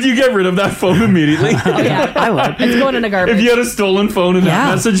 Would you get rid of that phone immediately? Oh, yeah, I would. It's going in the garbage. If you had a stolen phone and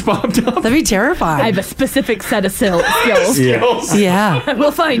that message popped up, that'd be terrifying. I have a specific set of skills. Yeah.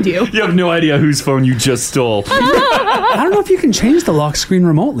 We'll find you. You have no idea whose phone you just stole. I don't know if you can change the lock screen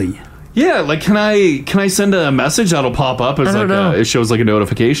remotely. Yeah, like can I send a message that'll pop up as it shows like a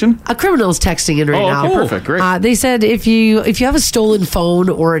notification? A criminal's texting in right now. Okay, perfect, great. They said if you have a stolen phone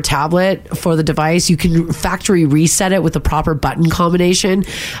or a tablet for the device, you can factory reset it with the proper button combination.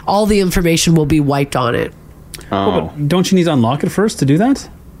 All the information will be wiped on it. But don't you need to unlock it first to do that?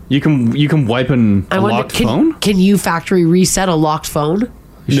 You can wipe a locked phone? Can you factory reset a locked phone?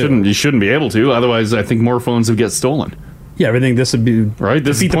 You shouldn't be able to. Otherwise, I think more phones would get stolen. Yeah, everything. This would be right.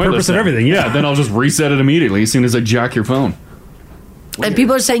 This defeat is the purpose of everything. Yeah, then I'll just reset it immediately as soon as I jack your phone. And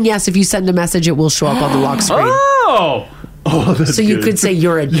people are saying yes. If you send a message, it will show up on the lock screen. Oh, that's so you good. could say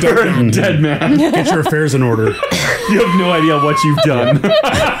you're a dead You're man. a dead man. Get your affairs in order. You have no idea what you've done.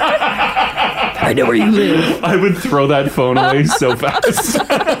 I know where you live. I would throw that phone away so fast.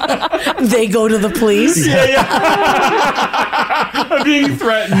 They go to the police. Yeah. I'm being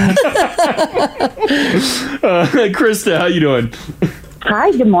threatened. Krista, how you doing?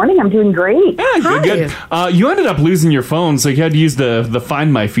 Hi, good morning. I'm doing great. Yeah, good. You ended up losing your phone, so you had to use the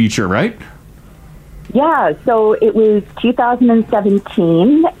Find My feature, right? Yeah, so it was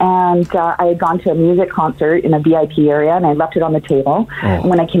 2017, and I had gone to a music concert in a VIP area, and I left it on the table. And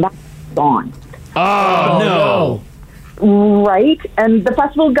when I came back, it was gone. Oh, no. Right. And the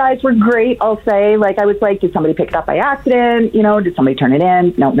festival guys were great, I'll say. Like, I was like, did somebody pick it up by accident? You know, did somebody turn it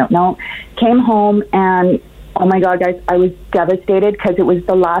in? No. Came home and, oh my God, guys, I was devastated because it was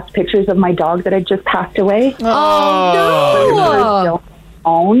the last pictures of my dog that had just passed away. Oh,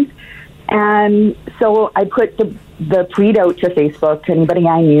 no. And so I put the tweet out to Facebook to anybody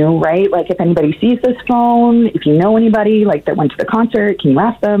I knew, right? Like, if anybody sees this phone, if you know anybody, like, that went to the concert, can you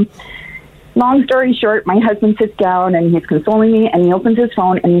ask them? Long story short, my husband sits down and he's consoling me, and he opens his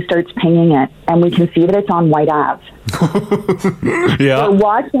phone and he starts pinging it, and we can see that it's on White Ave. Yeah. We're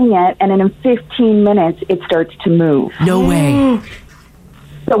watching it, and in 15 minutes, it starts to move. No way.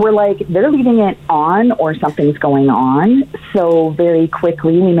 So we're like, they're leaving it on or something's going on. So very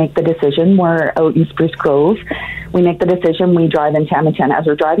quickly, we make the decision. We're out in Spruce Grove. We make the decision. We drive into Edmonton. As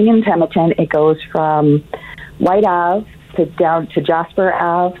we're driving into Edmonton, it goes from White Ave to down to Jasper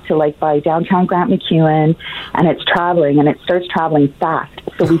Ave to like by downtown Grant McEwen, and it's traveling, and it starts traveling fast.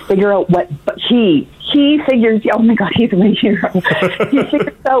 So we figure out what he figures. Oh my God, he's my hero. He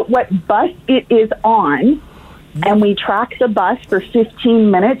figures out what bus it is on, and we track the bus for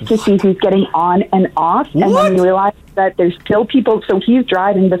 15 minutes to see who's getting on and off, and then we realize that there's still people. So he's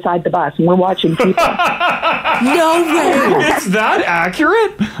driving beside the bus, and we're watching people. No way! It's that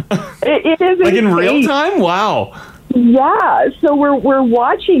accurate? It is like in insane. real time? Wow. Yeah, so we're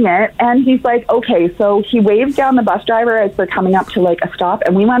watching it, and he's like, okay, so he waves down the bus driver as they're coming up to like a stop,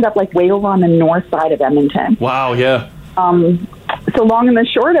 and we wound up like way over on the north side of Edmonton. Wow, yeah. So long and the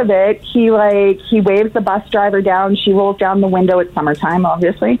short of it, he waves the bus driver down. She rolls down the window. It's summertime,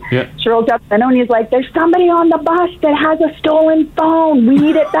 obviously. Yeah. She rolls down the window, and he's like, there's somebody on the bus that has a stolen phone. We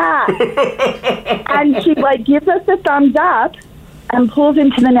need it back. And she like gives us a thumbs up and pulls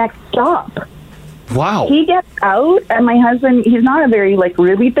into the next stop. Wow. He gets out, and my husband, he's not a very, like,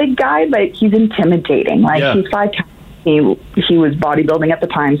 really big guy, but he's intimidating. Like, Yeah. he's 5'10". He was bodybuilding at the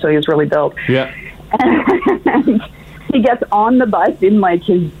time, so he was really built. Yeah. And he gets on the bus in, like,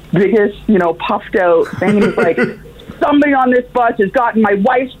 his biggest, puffed out thing, and he's like, somebody on this bus has gotten my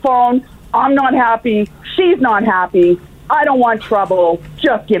wife's phone. I'm not happy. She's not happy. I don't want trouble.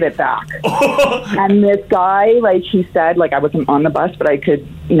 Just give it back. And this guy, like, he said, like, I wasn't on the bus, but I could,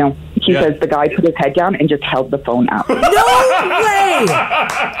 he says the guy put his head down and just held the phone up. No way!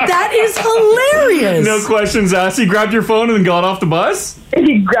 That is hilarious. No questions asked. He grabbed your phone and then got off the bus?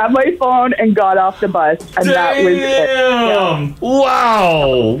 He grabbed my phone and got off the bus, and that was it. Yeah.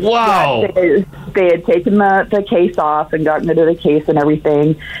 Wow. Yeah, they had taken the case off and gotten rid of the case and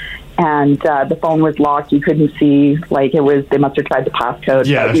everything. And the phone was locked. You couldn't see, like, they must have tried the passcode.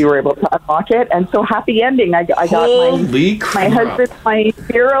 Yes. But we were able to unlock it. And so happy ending. I got my husband, my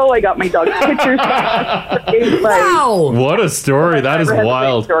hero. I got my dog's pictures. Wow. What a story. That is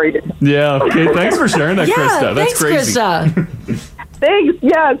wild. Yeah. Okay. Thanks for sharing that, Krista. That's crazy. Krista. Thanks.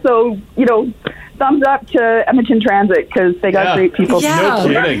 Yeah. So, thumbs up to Edmonton Transit because they got great people. No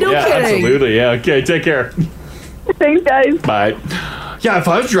kidding. No kidding. Absolutely. Yeah. Okay. Take care. Thanks, guys. Bye. Yeah, if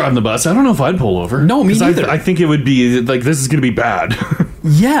I was driving the bus, I don't know if I'd pull over. No, me neither. I think it would be like, this is going to be bad.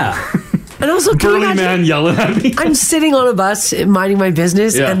 Yeah. And also, can you burly imagine- man yelling at me. I'm sitting on a bus minding my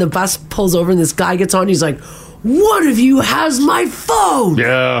business, Yeah. and the bus pulls over, and this guy gets on. He's like, "One of you has my phone."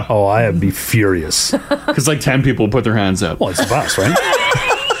 Yeah. Oh, I'd be furious. Because like 10 people put their hands up. Well, it's a bus, right?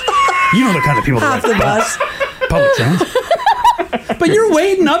 You know the kind of people that Half the bus. Public transit. But you're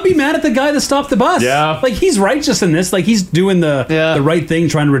waiting. I'd be mad at the guy that stopped the bus. Yeah. Like, he's righteous in this. Like, he's doing the right thing,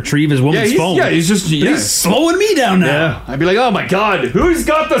 trying to retrieve his woman's phone. Yeah, he's just... But he's slowing me down now. Yeah. I'd be like, oh my God, who's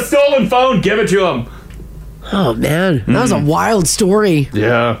got the stolen phone? Give it to him. Oh man, that was a wild story.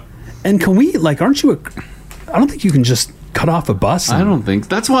 Yeah. And can we, like, aren't you I don't think you can just cut off a bus. I don't think...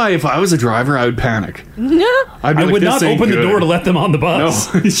 That's wwhy if I was a driver, I would panic. Yeah. I'd be I like, would this not ain't open the good. door to let them on the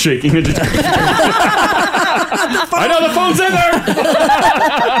bus. No, he's shaking it. I know the phone's in there.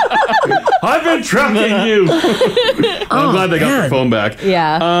 I've been tracking you. I'm glad they got their phone back.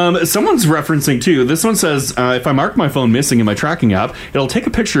 Yeah. Someone's referencing too. This one says, if I mark my phone missing in my tracking app, it'll take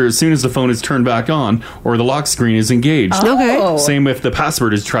a picture as soon as the phone is turned back on or the lock screen is engaged. Okay. Same if the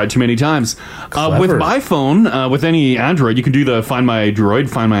password is tried too many times. With Clever. my phone, with any Android, you can do the Find My Droid,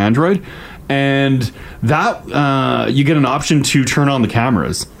 Find My Android, and that you get an option to turn on the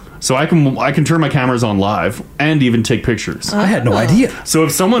cameras. So I can turn my cameras on live and even take pictures. I had no idea. So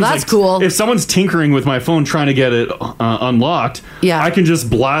if someone's That's cool. if someone's tinkering with my phone trying to get it unlocked, Yeah. I can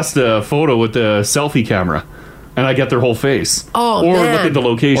just blast a photo with the selfie camera, and I get their whole face. Oh, or man. look at the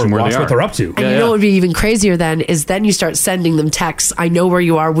location Or where watch they are. what they're up to. And you know what would be even crazier then is then you start sending them texts. I know where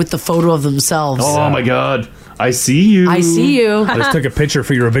you are with the photo of themselves. Oh my God. I see you. I see you. I just took a picture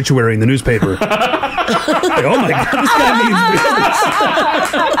for your obituary in the newspaper. Like, oh my God, this guy means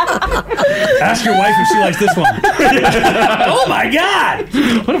Ask your wife if she likes this one. Oh my God!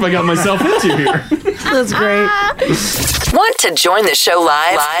 What have I got myself into here? That's great. Want to join the show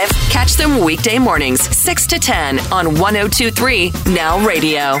live? Catch them weekday mornings, 6 to 10 on 102.3 Now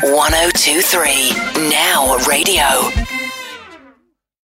Radio. 102.3 Now Radio.